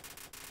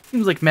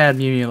 Seems like Mad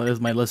Mew Mew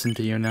might listen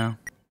to you now.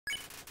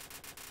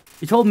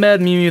 You told Mad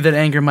Mew Mew that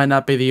anger might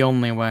not be the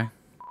only way.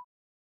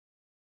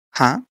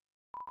 Huh?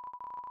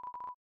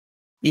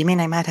 You mean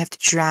I might have to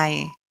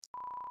try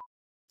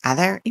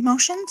other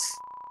emotions?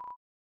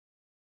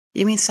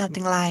 You mean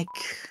something like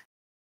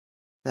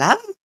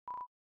love?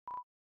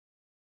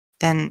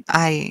 Then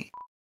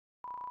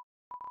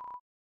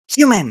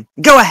Human,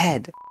 go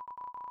ahead!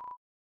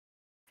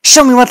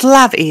 Show me what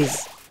love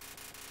is!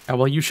 How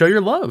will you show your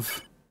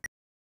love?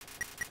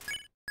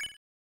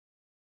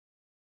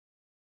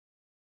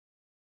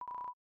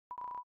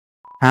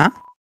 Huh?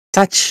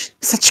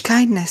 Such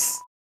kindness.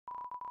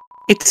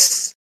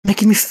 It's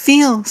making me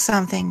feel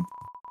something.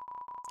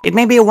 It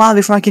may be a while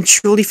before I can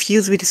truly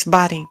fuse with this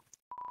body.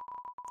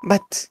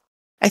 But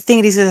I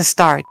think this is a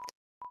start.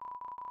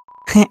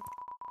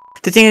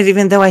 The thing is,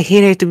 even though I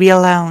hate her to be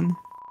alone,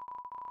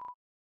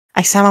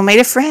 I somehow made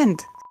a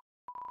friend.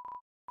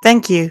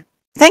 Thank you.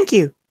 Thank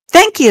you.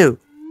 Thank you!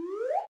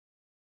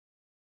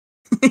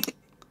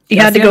 You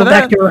had to go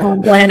back to her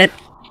home planet.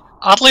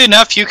 Oddly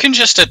enough, you can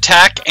just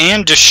attack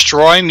and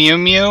destroy Mew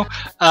Mew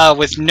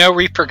with no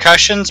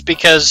repercussions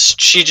because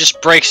she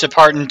just breaks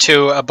apart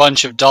into a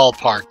bunch of doll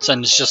parts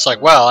and it's just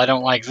like, well, I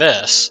don't like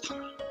this.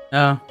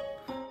 Oh.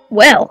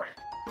 Well.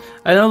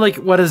 I know, like,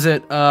 what is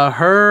it?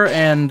 Her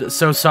and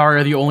So Sorry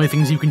are the only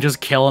things you can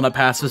just kill in a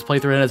pacifist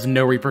playthrough and it has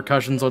no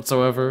repercussions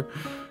whatsoever.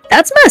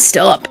 That's messed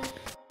up.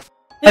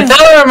 I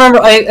thought I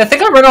remember. I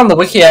think I read on the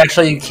wiki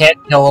actually you can't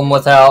kill them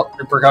without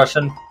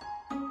repercussion.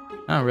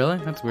 Oh, really?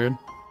 That's weird.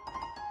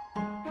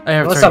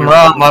 Unless I'm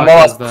wrong, I'm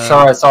almost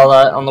sure I saw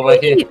that on the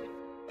wiki.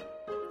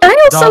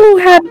 I also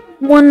had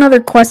one other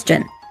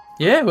question.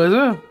 Yeah, what's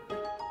up?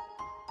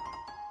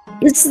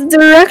 Is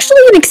there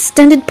actually an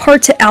extended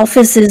part to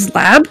Alphys's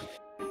lab?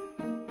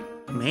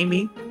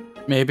 Maybe.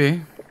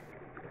 Maybe.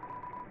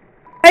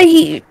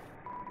 I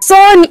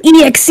saw an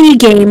EXE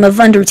game of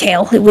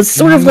Undertale. It was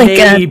sort of like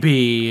a...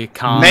 Maybe.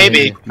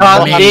 Maybe.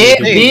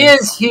 B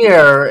is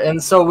here,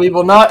 and so we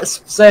will not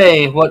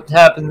say what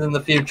happens in the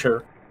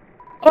future.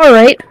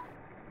 Alright.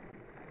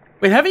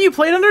 Wait, haven't you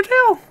played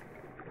Undertale?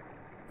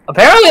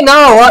 Apparently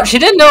no. She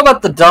didn't know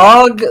about the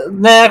dog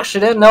neck. She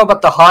didn't know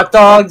about the hot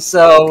dog.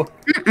 So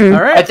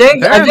Alright, I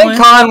think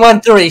Khan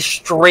went through a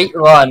straight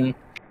run.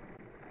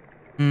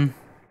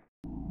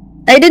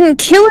 I didn't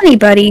kill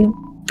anybody,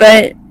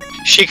 but...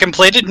 She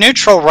completed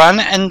neutral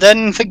run and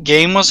then the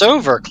game was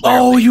over, clearly.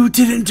 Oh, you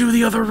didn't do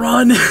the other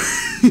run?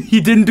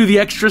 You didn't do the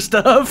extra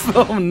stuff?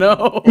 Oh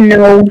no.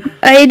 No,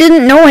 I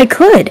didn't know I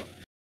could.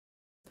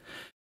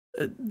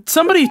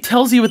 Somebody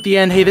tells you at the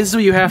end, hey, this is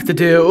what you have to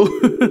do.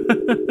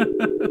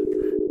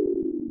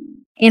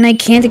 And I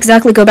can't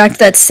exactly go back to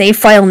that save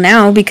file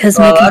now because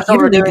my that's what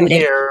computer we're doing rebooted.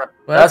 here.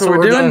 Well, that's what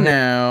we're doing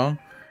now.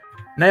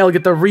 Now you'll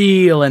get the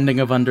real ending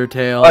of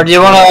Undertale. Or do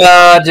you want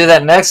to do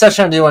that next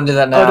session, or do you want to do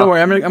that now? Oh, don't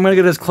worry. I'm gonna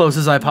get as close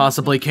as I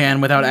possibly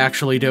can without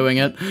actually doing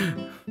it.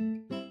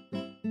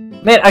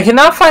 Man, I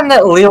cannot find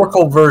that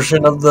lyrical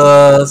version of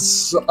the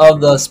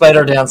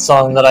Spider Dance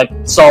song that I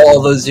saw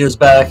all those years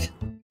back.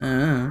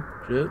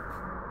 Shit.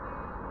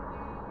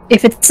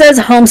 If it says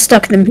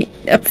Homestuck, then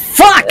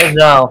fuck.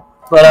 No,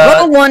 but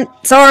wrong one.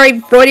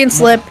 Sorry, Freudian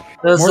slip.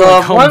 There's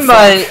one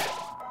by.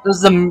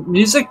 There's the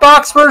music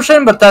box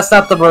version, but that's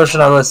not the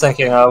version I was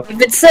thinking of. If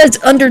it says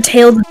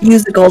Undertale the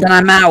musical, then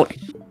I'm out.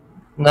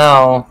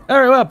 No.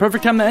 Alright, well,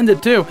 perfect time to end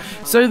it, too.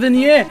 So then,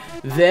 yeah,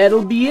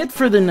 that'll be it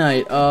for the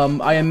night.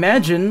 I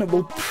imagine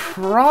we'll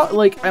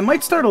I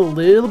might start a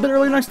little bit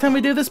earlier next time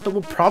we do this, but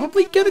we'll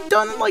probably get it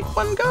done, like,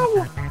 one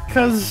go.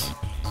 Because,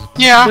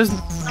 yeah,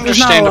 there's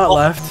not a lot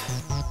left.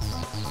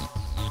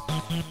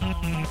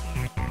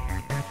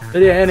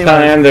 But yeah, anyway.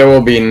 And there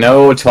will be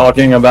no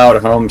talking about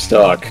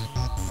Homestuck.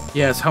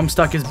 Yes,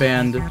 Homestuck is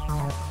banned.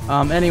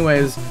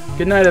 Anyways,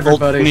 good night,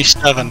 everybody. Old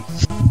 27.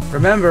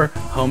 Remember,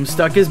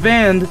 Homestuck is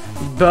banned.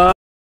 Bye.